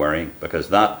significantly worrying, because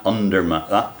that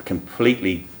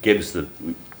completely gives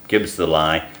the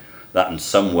lie that in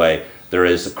some way there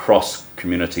is a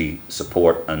cross-community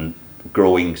support and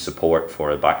growing support for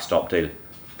a backstop deal,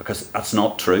 because that's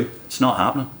not true. It's not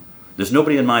happening. There's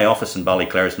nobody in my office in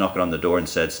Ballyclare's knocking on the door and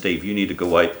said, Steve, you need to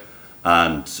go out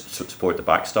and support the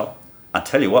backstop. I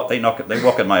tell you what, they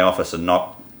walk in my office and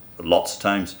knock lots of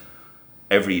times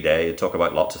every day and talk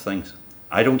about lots of things.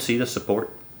 I don't see the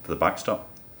support for the backstop.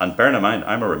 And bearing in mind,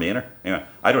 I'm a Remainer.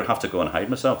 I don't have to go and hide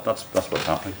myself. That's what's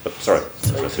happening. But sorry.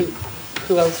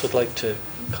 Who else would like to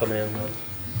come in?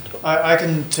 I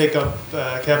can take up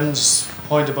Kevin's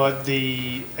point about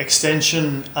the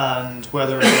extension and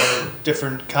whether there are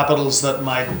different capitals that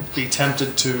might be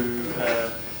tempted to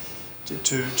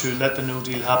let the no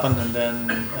deal happen, and then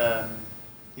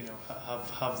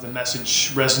have the message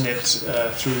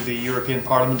resonate through the European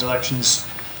Parliament elections.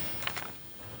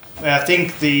 I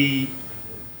think the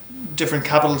different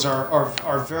capitals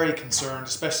are very concerned,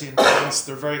 especially in France.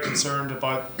 They're very concerned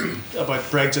about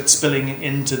Brexit spilling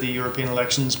into the European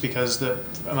elections, because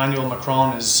Emmanuel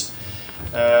Macron is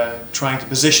trying to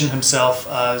position himself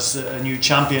as a new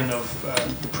champion of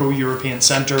the pro-European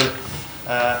centre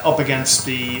up against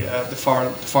the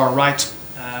far right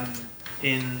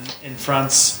in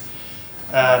France,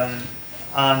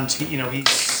 and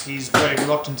he's very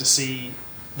reluctant to see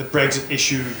the Brexit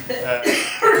issue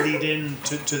lead in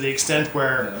to the extent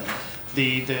where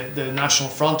the National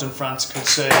Front in France could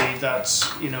say that,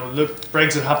 look,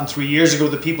 Brexit happened 3 years ago,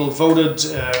 the people voted,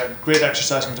 great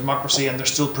exercise in democracy, and they're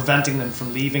still preventing them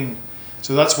from leaving.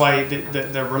 So that's why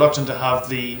they're reluctant to have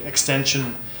the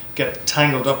extension get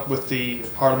tangled up with the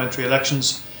parliamentary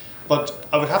elections. But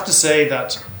I would have to say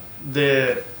that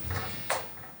the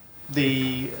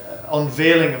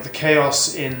unveiling of the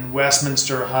chaos in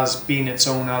Westminster has been its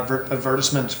own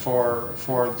advertisement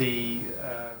for the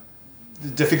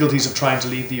difficulties of trying to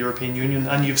leave the European Union.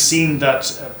 And you've seen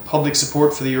that public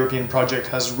support for the European project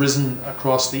has risen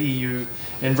across the EU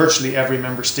in virtually every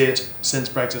member state since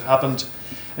Brexit happened.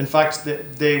 In fact,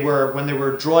 when they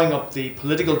were drawing up the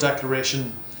political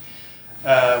declaration,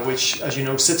 which, as you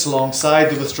know, sits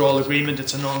alongside the withdrawal agreement.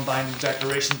 It's a non-binding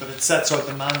declaration, but it sets out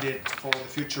the mandate for the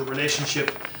future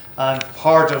relationship. And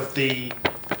part of the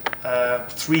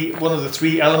one of the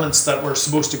three elements that were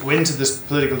supposed to go into this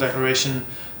political declaration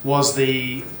was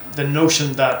the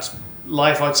notion that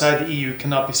life outside the EU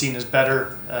cannot be seen as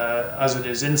better as it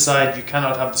is inside. You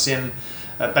cannot have the same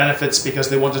benefits, because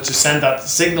they wanted to send that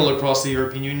signal across the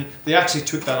European Union. They actually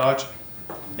took that out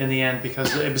in the end,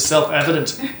 because it was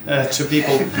self-evident to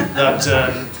people that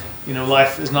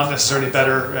life is not necessarily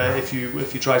better if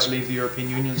you try to leave the European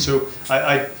Union. So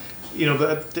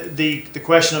the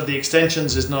question of the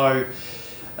extensions is now,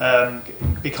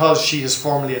 because she has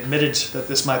formally admitted that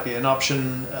this might be an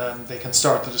option, they can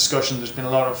start the discussion. There's been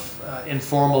a lot of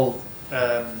informal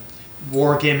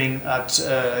wargaming at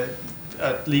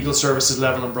legal services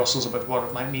level in Brussels about what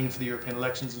it might mean for the European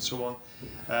elections and so on.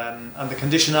 And the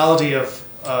conditionality of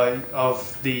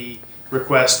the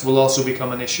request will also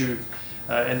become an issue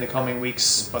in the coming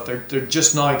weeks, but they're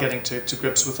just now getting to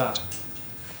grips with that.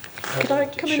 Could I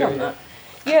come in on that?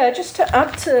 Yeah, just to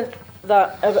add to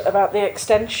that about the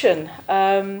extension.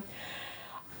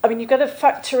 You've got to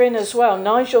factor in as well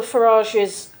Nigel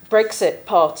Farage's Brexit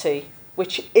Party,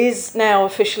 which is now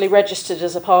officially registered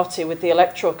as a party with the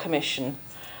Electoral Commission,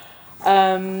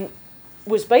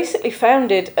 was basically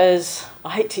founded as,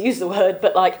 I hate to use the word,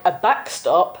 but like a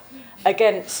backstop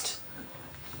against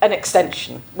an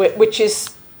extension, which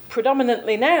is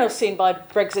predominantly now seen by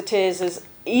Brexiteers as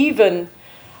even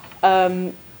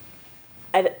an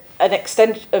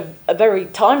extension, a very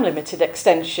time-limited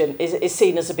extension is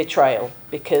seen as a betrayal,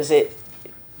 because it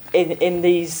in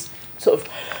these sort of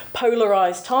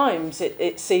polarised times,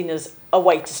 it's seen as a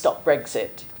way to stop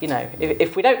Brexit.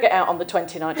 If we don't get out on the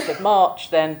 29th of March,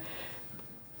 then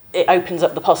it opens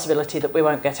up the possibility that we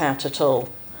won't get out at all.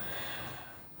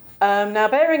 Now,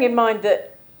 bearing in mind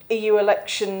that EU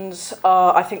elections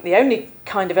are, I think, the only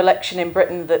kind of election in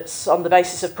Britain that's on the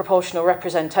basis of proportional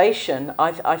representation,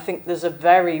 I think there's a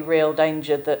very real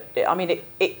danger that,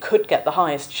 it could get the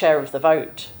highest share of the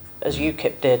vote, as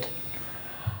UKIP did.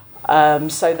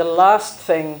 So the last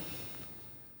thing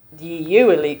the EU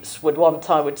elites would want,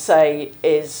 I would say,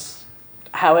 is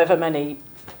however many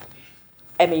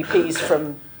MEPs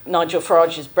from Nigel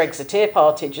Farage's Brexiteer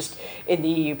party just in the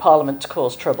EU Parliament to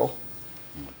cause trouble.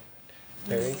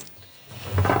 Mary?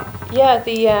 Yeah,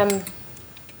 the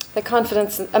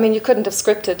confidence. You couldn't have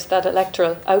scripted that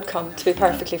electoral outcome, to be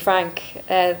perfectly frank,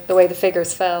 the way the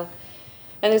figures fell.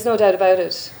 And there's no doubt about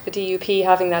it. The DUP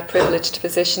having that privileged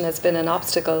position has been an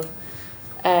obstacle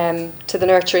to the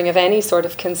nurturing of any sort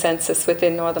of consensus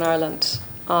within Northern Ireland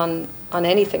on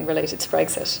anything related to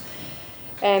Brexit.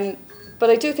 But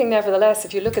I do think, nevertheless,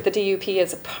 if you look at the DUP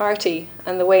as a party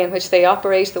and the way in which they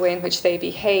operate, the way in which they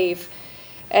behave,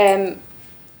 they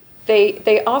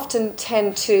often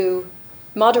tend to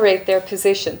moderate their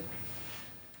position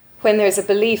when there's a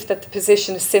belief that the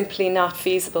position is simply not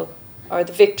feasible or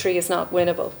the victory is not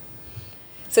winnable.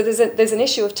 So there's an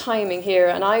issue of timing here,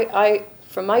 and I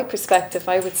from my perspective,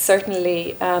 I would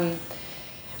certainly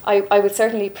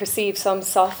perceive some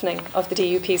softening of the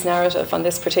DUP's narrative on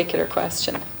this particular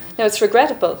question. Now, it's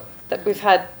regrettable that we've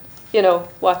had,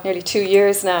 nearly 2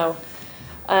 years now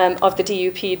of the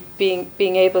DUP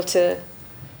being able to,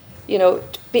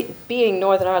 being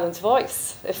Northern Ireland's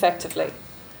voice, effectively.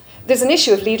 There's an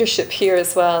issue of leadership here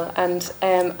as well, and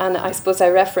I suppose I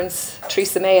reference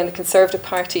Theresa May and the Conservative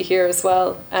Party here as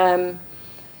well.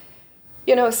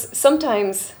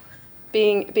 Sometimes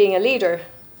being a leader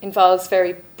involves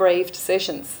very brave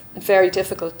decisions and very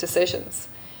difficult decisions.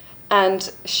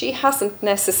 And she hasn't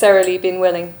necessarily been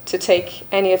willing to take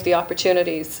any of the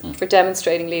opportunities for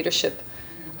demonstrating leadership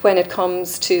when it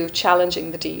comes to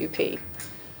challenging the DUP.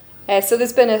 So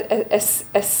there's been a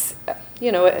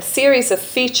series of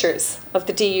features of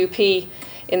the DUP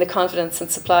in the confidence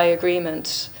and supply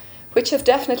agreement, which have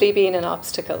definitely been an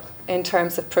obstacle in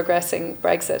terms of progressing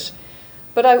Brexit.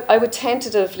 But I would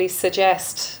tentatively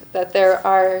suggest that there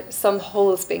are some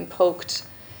holes being poked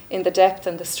in the depth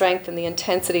and the strength and the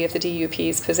intensity of the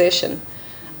DUP's position.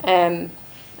 And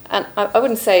I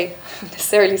wouldn't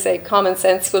necessarily say common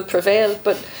sense will prevail,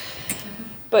 but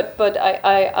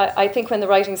I think when the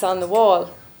writing's on the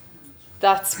wall,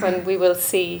 that's when we will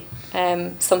see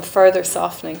some further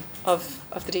softening of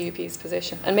the DUP's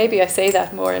position. And maybe I say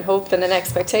that more in hope than in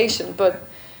expectation, but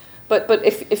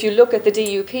if you look at the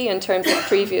DUP in terms of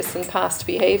previous and past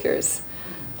behaviours,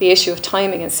 the issue of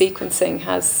timing and sequencing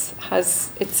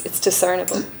it's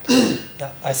discernible.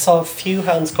 Yeah, I saw a few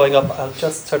hands going up. I'll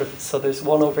just so there's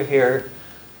one over here,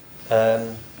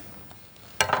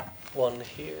 one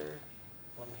here,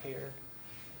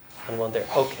 and one there.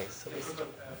 Okay, so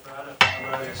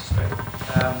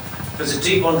there's a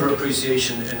deep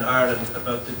underappreciation in Ireland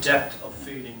about the depth of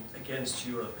feeling against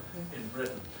Europe in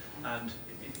Britain, and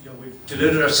we've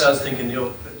deluded ourselves thinking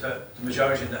that the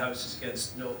majority in the House is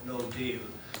against no deal.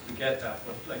 We get that,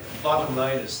 but the bottom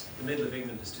line is the middle of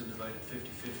England is still divided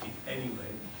 50-50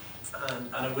 anyway,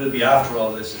 and it will be after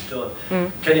all this is done.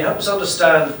 Can you help us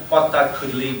understand what that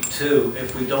could lead to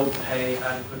if we don't pay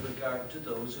adequate regard to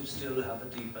those who still have a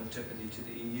deep antipathy to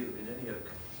the EU in any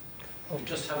outcome?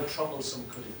 Just how troublesome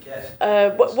could it get?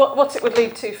 What it would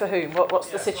lead to for whom? What's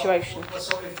the situation?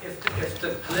 So if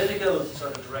the political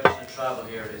sort of direction of travel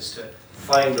here is to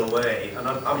find a way, and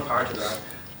I'm part of that,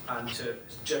 and to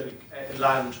generally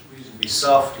land reasonably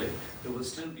softly, there will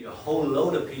still be a whole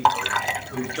load of people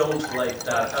who don't like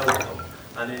that outcome,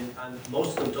 and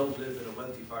most of them don't live in a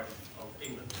wealthy part of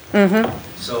England. Mm-hmm.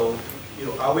 So,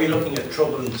 are we looking at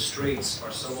trouble in the streets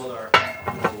or some other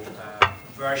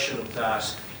version of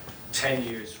that 10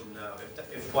 years from now?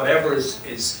 If whatever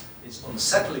is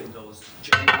unsettling those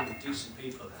genuinely decent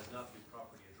people has not been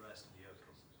properly addressed in the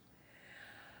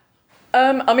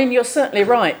outcomes? I mean, you're certainly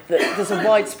right that there's a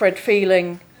widespread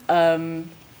feeling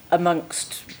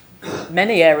amongst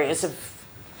many areas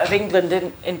of England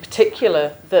in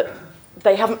particular that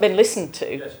they haven't been listened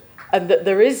to, Yes. and that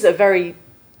there is a very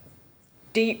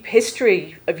deep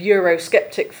history of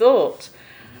Eurosceptic thought,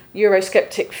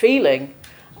 Eurosceptic feeling,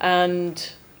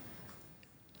 and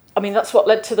I mean that's what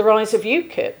led to the rise of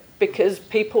UKIP, because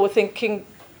people were thinking,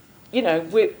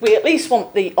 we at least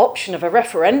want the option of a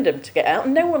referendum to get out,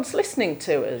 and no one's listening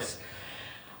to us.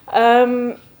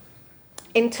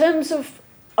 In terms of,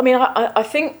 I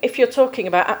think if you're talking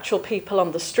about actual people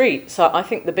on the streets, I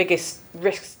think the biggest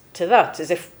risk to that is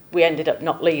if we ended up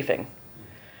not leaving.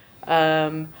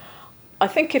 I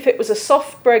think if it was a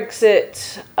soft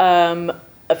Brexit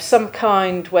of some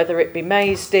kind, whether it be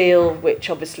May's deal, which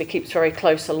obviously keeps very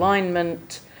close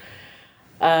alignment,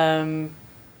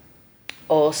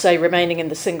 or say remaining in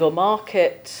the single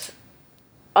market,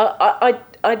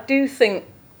 I do think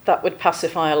that would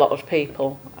pacify a lot of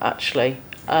people, actually,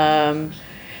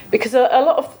 because a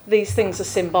lot of these things are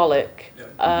symbolic,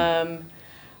 and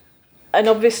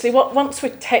obviously once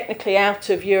we're technically out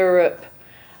of Europe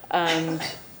and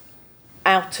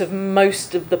out of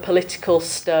most of the political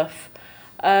stuff,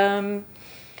 I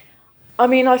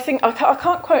think I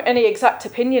can't quote any exact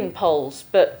opinion polls,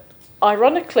 but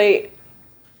ironically,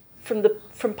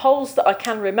 from polls that I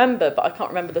can remember, but I can't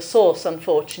remember the source,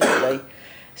 unfortunately,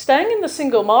 staying in the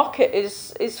single market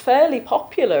is fairly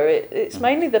popular. It's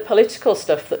mainly the political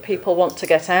stuff that people want to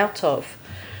get out of.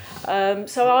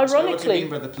 So ironically, what do you mean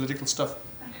by the political stuff?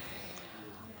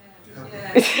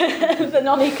 the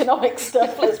non-economic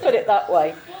stuff, let's put it that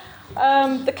way.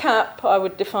 The CAP I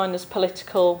would define as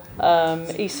political,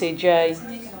 ECJ.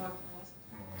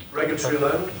 Regulatory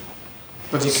alignment?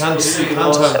 But you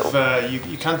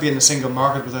can't be in the single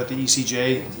market without the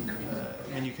ECJ.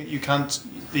 You can't.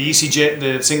 The ECJ,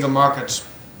 the single market,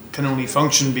 can only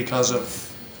function because of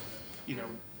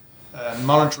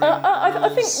monitoring. I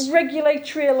think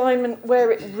regulatory alignment,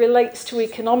 where it relates to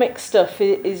economic stuff,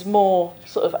 is more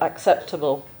sort of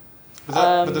acceptable.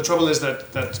 But the trouble is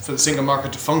that for the single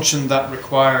market to function, that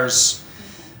requires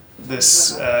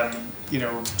this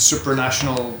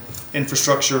supranational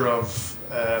infrastructure of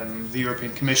the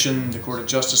European Commission, the Court of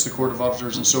Justice, the Court of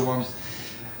Auditors, and so on.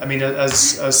 I mean,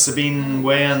 as Sabine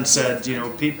Weyand said,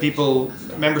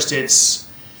 member states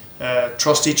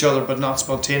trust each other, but not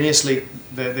spontaneously.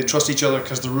 They trust each other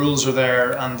because the rules are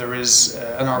there, and there is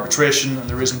an arbitration, and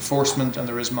there is enforcement, and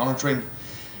there is monitoring.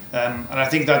 And I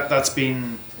think that's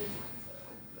been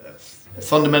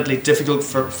fundamentally difficult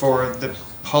for the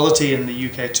polity in the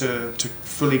UK to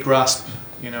fully grasp.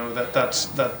 That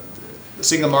the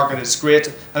single market is great,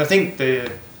 and I think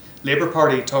the Labour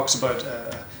Party talks about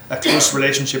a close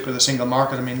relationship with the single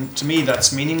market. I mean, to me,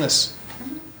 that's meaningless.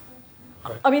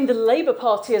 I mean, the Labour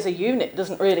Party as a unit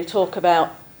doesn't really talk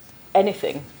about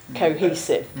anything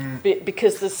cohesive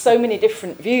because there's so many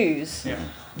different views,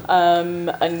 and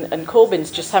Corbyn's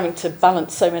just having to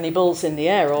balance so many balls in the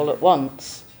air all at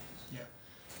once.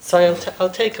 So I'll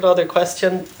take another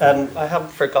question. I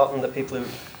haven't forgotten the people who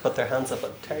put their hands up,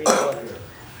 but Terry, go ahead.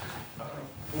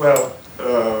 Well,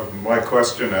 My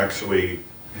question actually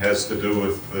has to do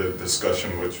with the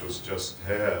discussion which was just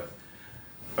had,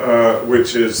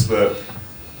 which is that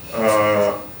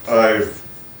I've,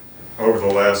 over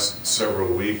the last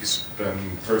several weeks,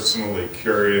 been personally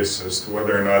curious as to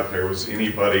whether or not there was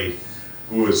anybody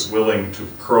who was willing to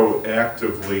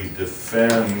proactively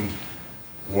defend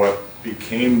what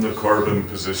became the Corbyn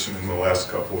position in the last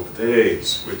couple of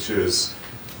days, which is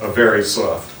a very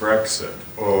soft Brexit,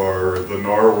 or the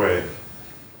Norway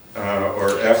or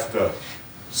EFTA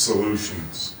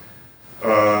solutions.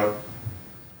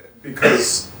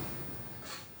 Because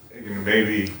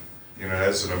maybe,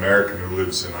 as an American who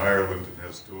lives in Ireland and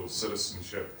has dual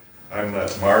citizenship, I'm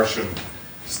that Martian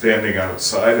standing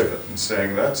outside of it and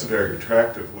saying that's a very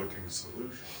attractive looking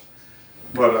solution.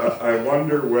 But I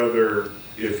wonder whether,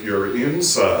 if you're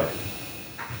inside,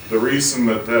 the reason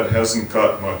that hasn't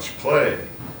got much play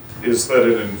is that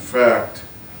it in fact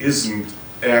isn't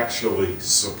actually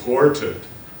supported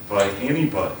by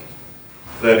anybody.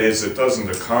 That is, it doesn't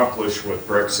accomplish what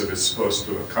Brexit is supposed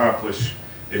to accomplish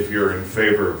if you're in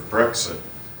favor of Brexit.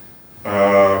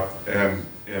 And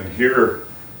here,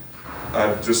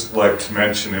 I'd just like to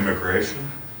mention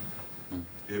immigration.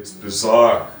 It's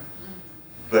bizarre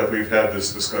that we've had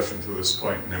this discussion to this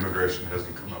point and immigration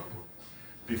hasn't come up with.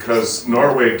 Because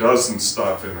Norway doesn't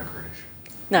stop immigration.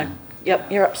 No, yep,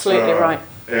 you're absolutely right.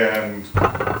 And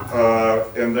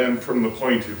then from the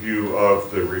point of view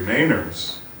of the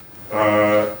Remainers,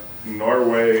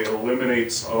 Norway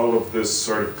eliminates all of this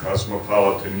sort of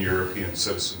cosmopolitan European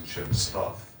citizenship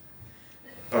stuff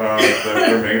that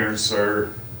Remainers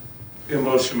are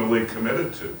emotionally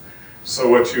committed to. So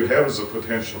what you have is a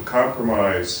potential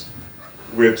compromise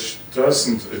which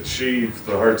doesn't achieve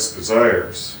the heart's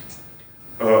desires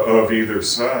of either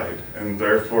side, and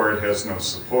therefore it has no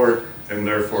support, and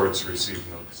therefore it's received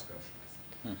no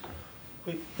discussion.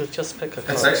 We'll just pick a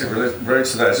It's actually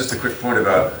related to that. It's just a quick point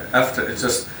about EFTA. It's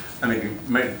just, you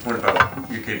made a point about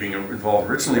UK being involved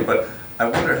originally, but I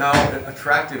wonder how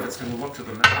attractive it's going to look to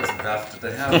the members of EFTA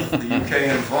to have the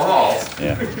UK involved.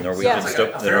 Yeah, the Norwegians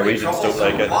don't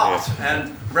like it. Yeah.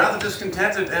 And rather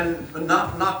discontented and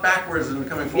not backwards and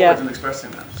coming forwards and expressing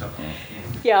that. So.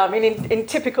 Yeah, in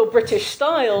typical British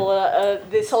style,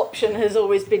 this option has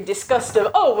always been discussed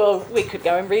of, we could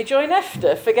go and rejoin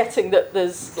EFTA, forgetting that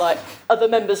there's other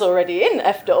members already in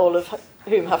EFTA, all of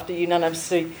whom have to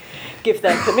unanimously give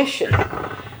their permission.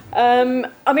 The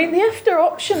EFTA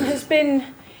option has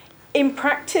been, in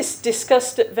practice,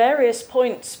 discussed at various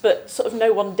points, but sort of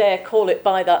no one dare call it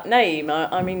by that name.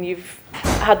 You've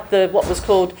had what was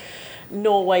called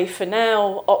Norway for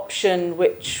Now option,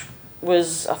 which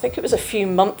was, I think it was a few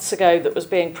months ago, that was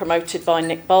being promoted by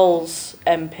Nick Bowles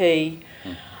MP.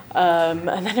 And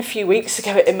then a few weeks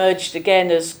ago it emerged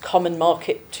again as Common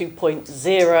Market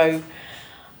 2.0.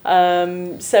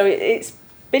 So it's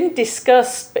been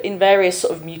discussed, but in various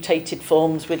sort of mutated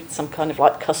forms with some kind of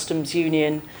customs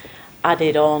union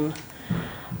added on.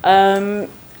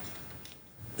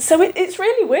 So it's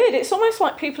really weird. It's almost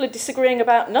like people are disagreeing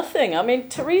about nothing.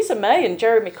 Theresa May and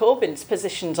Jeremy Corbyn's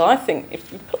positions, I think,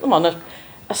 if you put them on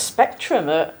a spectrum,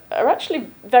 are actually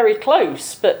very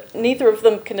close, but neither of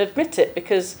them can admit it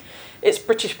because it's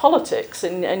British politics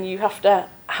and you have to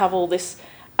have all this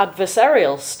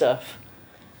adversarial stuff,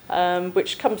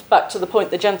 which comes back to the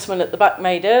point the gentleman at the back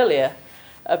made earlier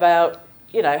about,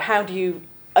 how do you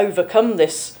overcome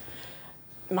this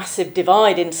massive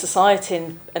divide in society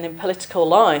and in political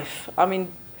life.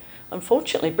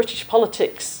 Unfortunately, British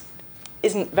politics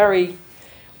isn't very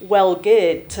well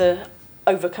geared to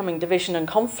overcoming division and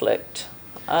conflict.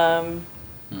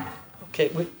 Okay.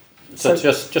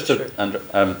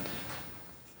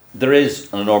 There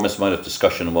is an enormous amount of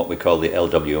discussion on what we call the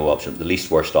LWO option, the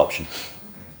least worst option,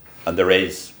 and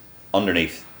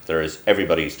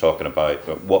everybody's talking about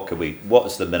what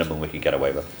is the minimum we can get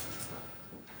away with.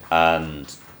 And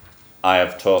I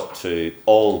have talked to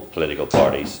all political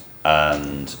parties,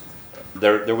 and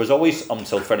there was always,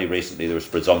 until fairly recently, there was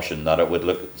presumption that it would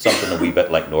look something a wee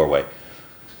bit like Norway.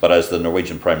 But as the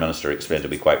Norwegian Prime Minister explained to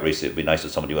me quite recently, it'd be nice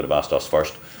if somebody would have asked us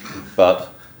first.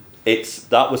 But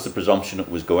that was the presumption it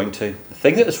was going to. The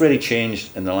thing that has really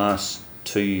changed in the last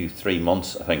 2-3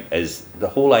 months, I think, is the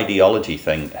whole ideology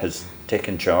thing has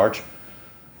taken charge.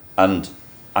 And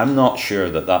I'm not sure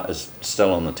that is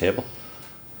still on the table.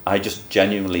 I just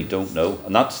genuinely don't know,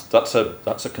 and that's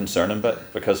a concerning bit,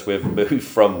 because we've moved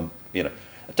from, it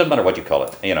doesn't matter what you call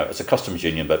it, it's a customs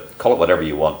union, but call it whatever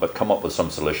you want, but come up with some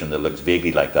solution that looks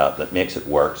vaguely like that makes it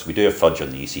work. So we do a fudge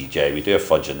on the ECJ, we do a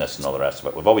fudge on this and all the rest of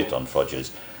it. We've always done fudges.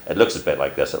 It looks a bit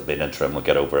like this, it'll be an interim, we'll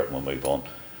get over it and we'll move on.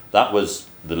 that was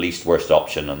the least worst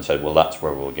option, and said, well, that's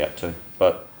where we'll get to.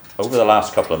 But over the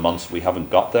last couple of months, we haven't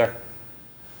got there.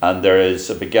 And there is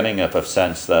a beginning of a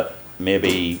sense that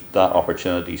maybe that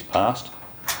opportunity's passed.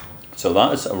 So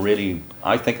that is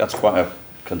I think that's quite a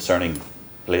concerning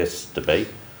place to be.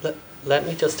 Let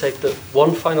me just take the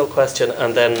one final question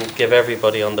and then give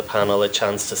everybody on the panel a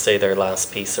chance to say their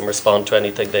last piece and respond to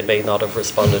anything they may not have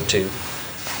responded to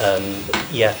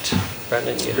yet.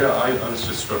 Brendan? I was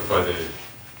just struck by a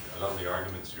lot of the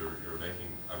arguments you were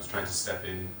making. I was trying to step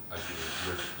in as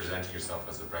you were presenting yourself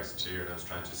as a Brexiteer, and I was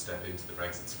trying to step into the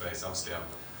Brexit space. Obviously,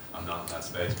 I'm not in that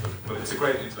space, but it's a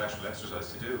great intellectual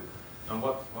exercise to do. And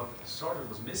what sort of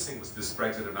was missing was this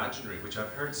Brexit imaginary, which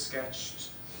I've heard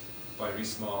sketched by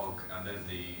Rees-Mogg and then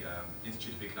the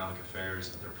Institute of Economic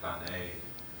Affairs and their Plan A.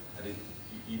 And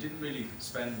you didn't really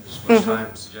spend as much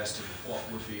time suggesting what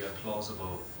would be a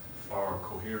plausible or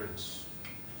coherent,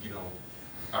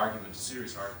 argument,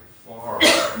 serious argument for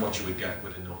what you would get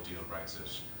with a no-deal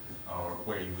Brexit, or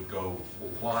where you would go,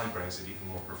 why Brexit even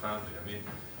more profoundly. I mean,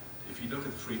 if you look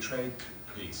at the free trade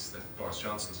piece that Boris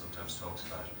Johnson sometimes talks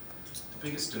about, the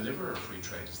biggest deliverer of free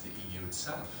trade is the EU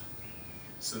itself.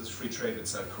 So there's free trade with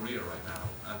South Korea right now,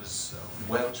 and there's a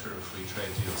welter of free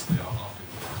trade deals in the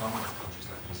Commonwealth countries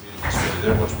like New Zealand and Australia.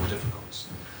 They're much more difficult.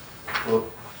 But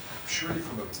surely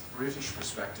from a British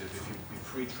perspective, if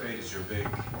free trade is your big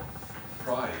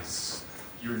prize,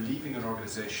 you're leaving an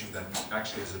organisation that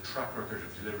actually has a track record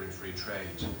of delivering free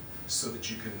trade so that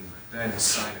you can then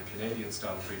sign a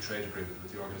Canadian-style free trade agreement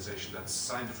with the organisation that's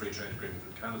signed a free trade agreement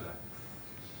with Canada.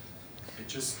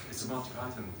 It's a Monty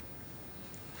Python.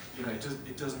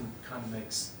 It doesn't kind of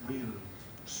make real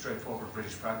straightforward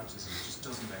British pragmatism. It just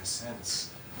doesn't make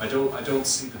sense. I don't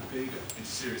see the big,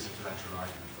 serious intellectual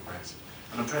argument for Brexit.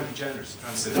 And I'm trying to be generous. I'm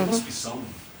trying to say there must be some.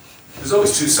 There's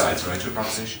always two sides, right, to a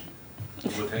proposition,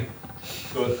 you would think.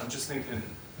 But I'm just thinking,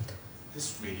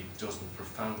 this really doesn't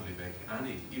profoundly make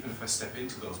any. Even if I step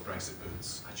into those Brexit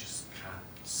boots, I just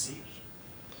can't see it.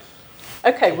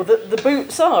 Okay, well, the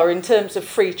boots are, in terms of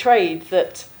free trade,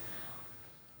 that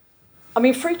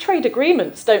free trade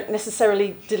agreements don't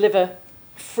necessarily deliver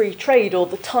free trade or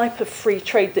the type of free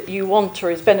trade that you want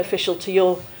or is beneficial to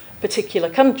your particular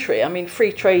country.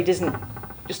 Free trade isn't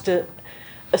just a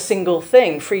single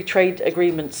thing. Free trade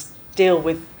agreements deal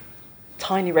with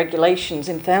tiny regulations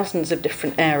in thousands of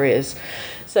different areas.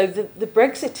 So the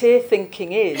Brexiteer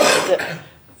thinking is that,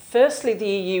 firstly, the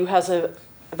EU has a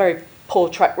very poor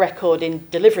track record in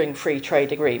delivering free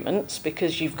trade agreements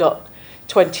because you've got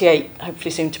 28,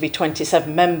 hopefully soon to be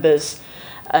 27 members,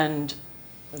 and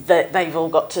they've all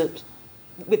got to,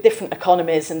 with different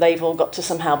economies, and they've all got to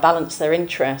somehow balance their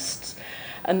interests.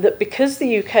 And that because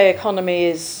the UK economy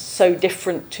is so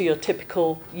different to your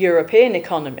typical European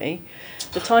economy,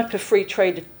 the type of free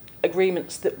trade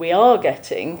agreements that we are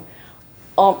getting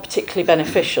aren't particularly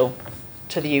beneficial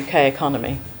to the UK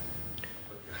economy.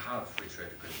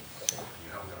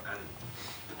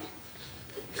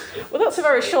 Well, that's a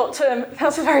very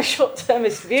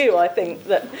short-termist view, I think.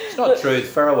 It's not true.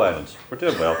 Faroe Islands, we're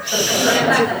doing well.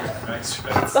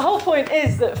 The whole point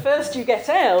is that first you get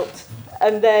out,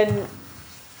 and then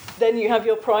you have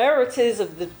your priorities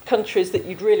of the countries that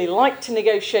you'd really like to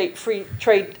negotiate free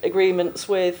trade agreements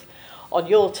with on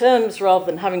your terms, rather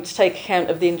than having to take account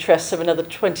of the interests of another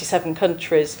 27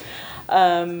 countries.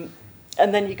 And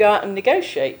then you go out and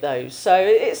negotiate those. So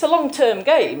it's a long-term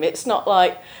game. It's not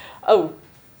like,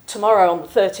 tomorrow on the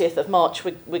 30th of March,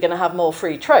 we're going to have more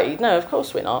free trade. No, of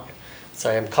course we're not.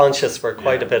 Sorry, I'm conscious we're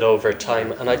quite a bit over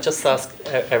time, and I just ask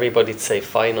everybody to say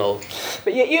final.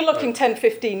 But you're looking 10,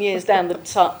 15 years down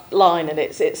the line, and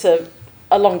it's a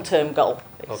long-term goal,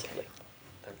 basically. Okay.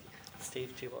 Thank you.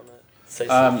 Steve, do you want to say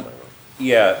something?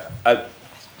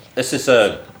 This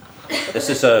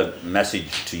is a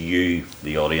message to you,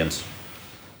 the audience,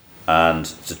 and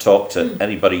to talk to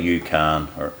anybody you can,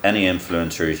 or any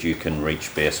influencers you can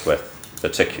reach base with,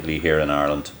 particularly here in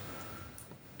Ireland,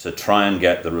 to try and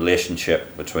get the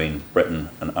relationship between Britain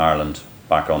and Ireland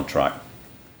back on track.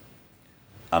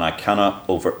 And I cannot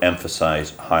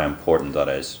overemphasise how important that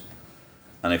is.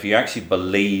 And if you actually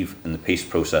believe in the peace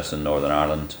process in Northern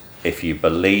Ireland, if you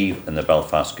believe in the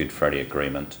Belfast Good Friday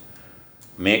Agreement,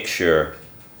 make sure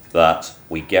that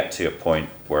we get to a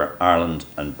point where Ireland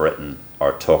and Britain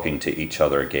are talking to each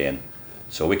other again,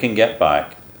 so we can get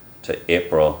back to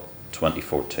April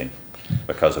 2014.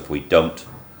 Because if we don't,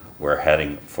 we're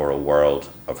heading for a world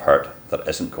of hurt that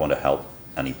isn't going to help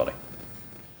anybody.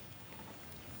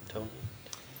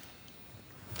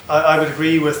 I would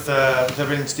agree with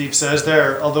everything Steve says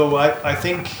there, although I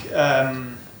think,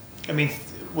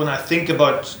 when I think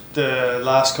about the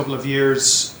last couple of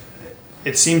years,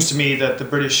 it seems to me that the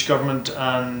British government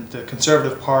and the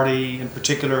Conservative Party in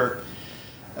particular,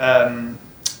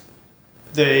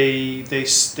 they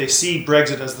see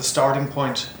Brexit as the starting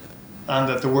point, and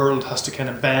that the world has to kind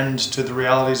of bend to the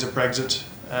realities of Brexit.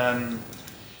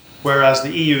 Whereas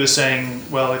the EU is saying,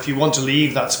 well, if you want to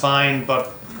leave, that's fine,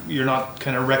 but you're not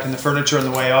kind of wrecking the furniture on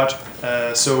the way out.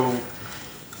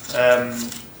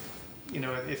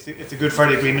 If the Good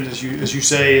Friday Agreement, as you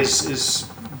say, is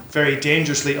very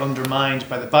dangerously undermined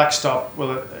by the backstop,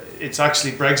 well, it's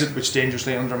actually Brexit which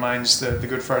dangerously undermines the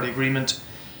Good Friday Agreement,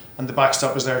 and the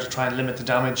backstop is there to try and limit the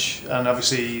damage. And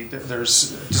obviously,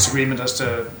 there's disagreement as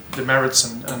to the merits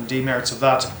and demerits of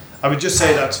that. I would just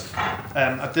say that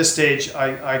at this stage,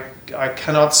 I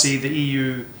cannot see the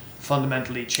EU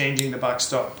fundamentally changing the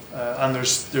backstop, and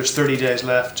there's 30 days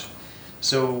left.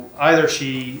 So either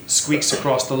she squeaks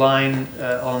across the line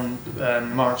on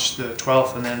March the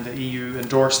 12th, and then the EU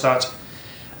endorse that,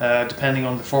 depending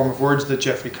on the form of words that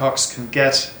Geoffrey Cox can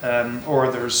get,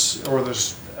 or there's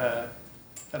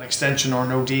an extension or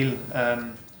no deal.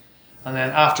 And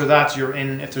then after that,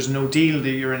 if there's no deal,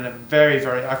 you're in a very,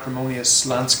 very acrimonious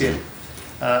landscape.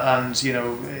 And,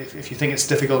 if you think it's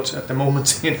difficult at the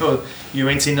moment, you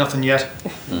ain't seen nothing yet.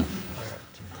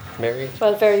 Mary?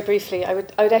 Well, very briefly, I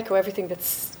would echo everything that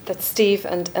Steve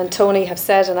and Tony have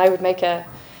said, and I would make a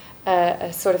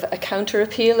sort of a counter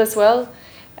appeal as well,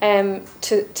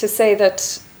 to say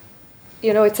that,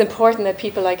 it's important that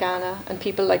people like Anna and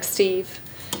people like Steve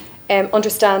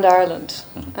understand Ireland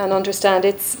and understand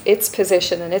its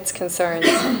position and its concerns.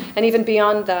 And even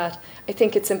beyond that, I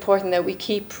think it's important that we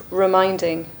keep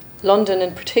reminding London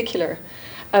in particular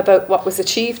about what was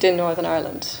achieved in Northern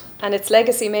Ireland. And its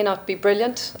legacy may not be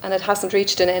brilliant, and it hasn't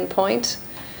reached an end point,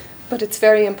 but it's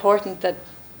very important that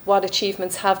what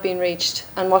achievements have been reached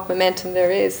and what momentum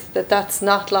there is, that's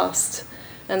not lost,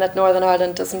 and that Northern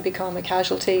Ireland doesn't become a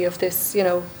casualty of this,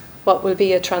 what will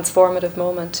be a transformative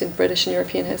moment in British and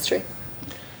European history.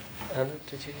 Anna,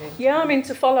 did you think? Yeah,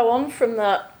 to follow on from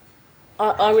that,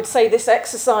 I would say this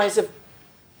exercise of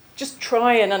just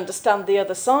try and understand the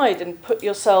other side and put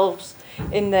yourselves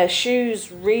in their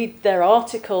shoes, read their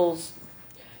articles,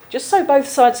 just so both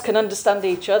sides can understand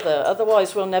each other.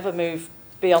 Otherwise, we'll never move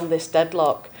beyond this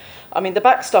deadlock. The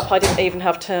backstop, I didn't even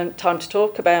have time to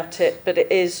talk about it, but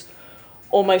it is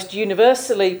almost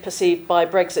universally perceived by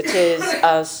Brexiteers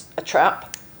as a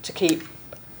trap to keep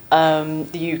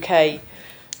the UK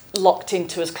locked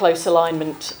into as close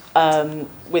alignment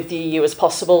with the EU as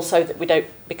possible so that we don't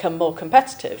become more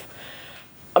competitive.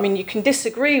 You can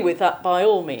disagree with that by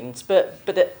all means, but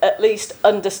at least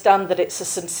understand that it's a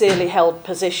sincerely held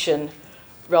position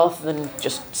rather than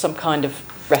just some kind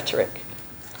of rhetoric.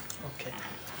 Okay.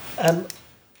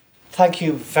 Thank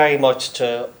you very much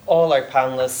to all our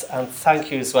panellists, and thank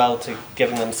you as well to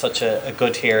giving them such a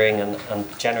good hearing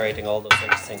and generating all those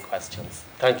interesting questions.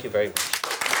 Thank you very much.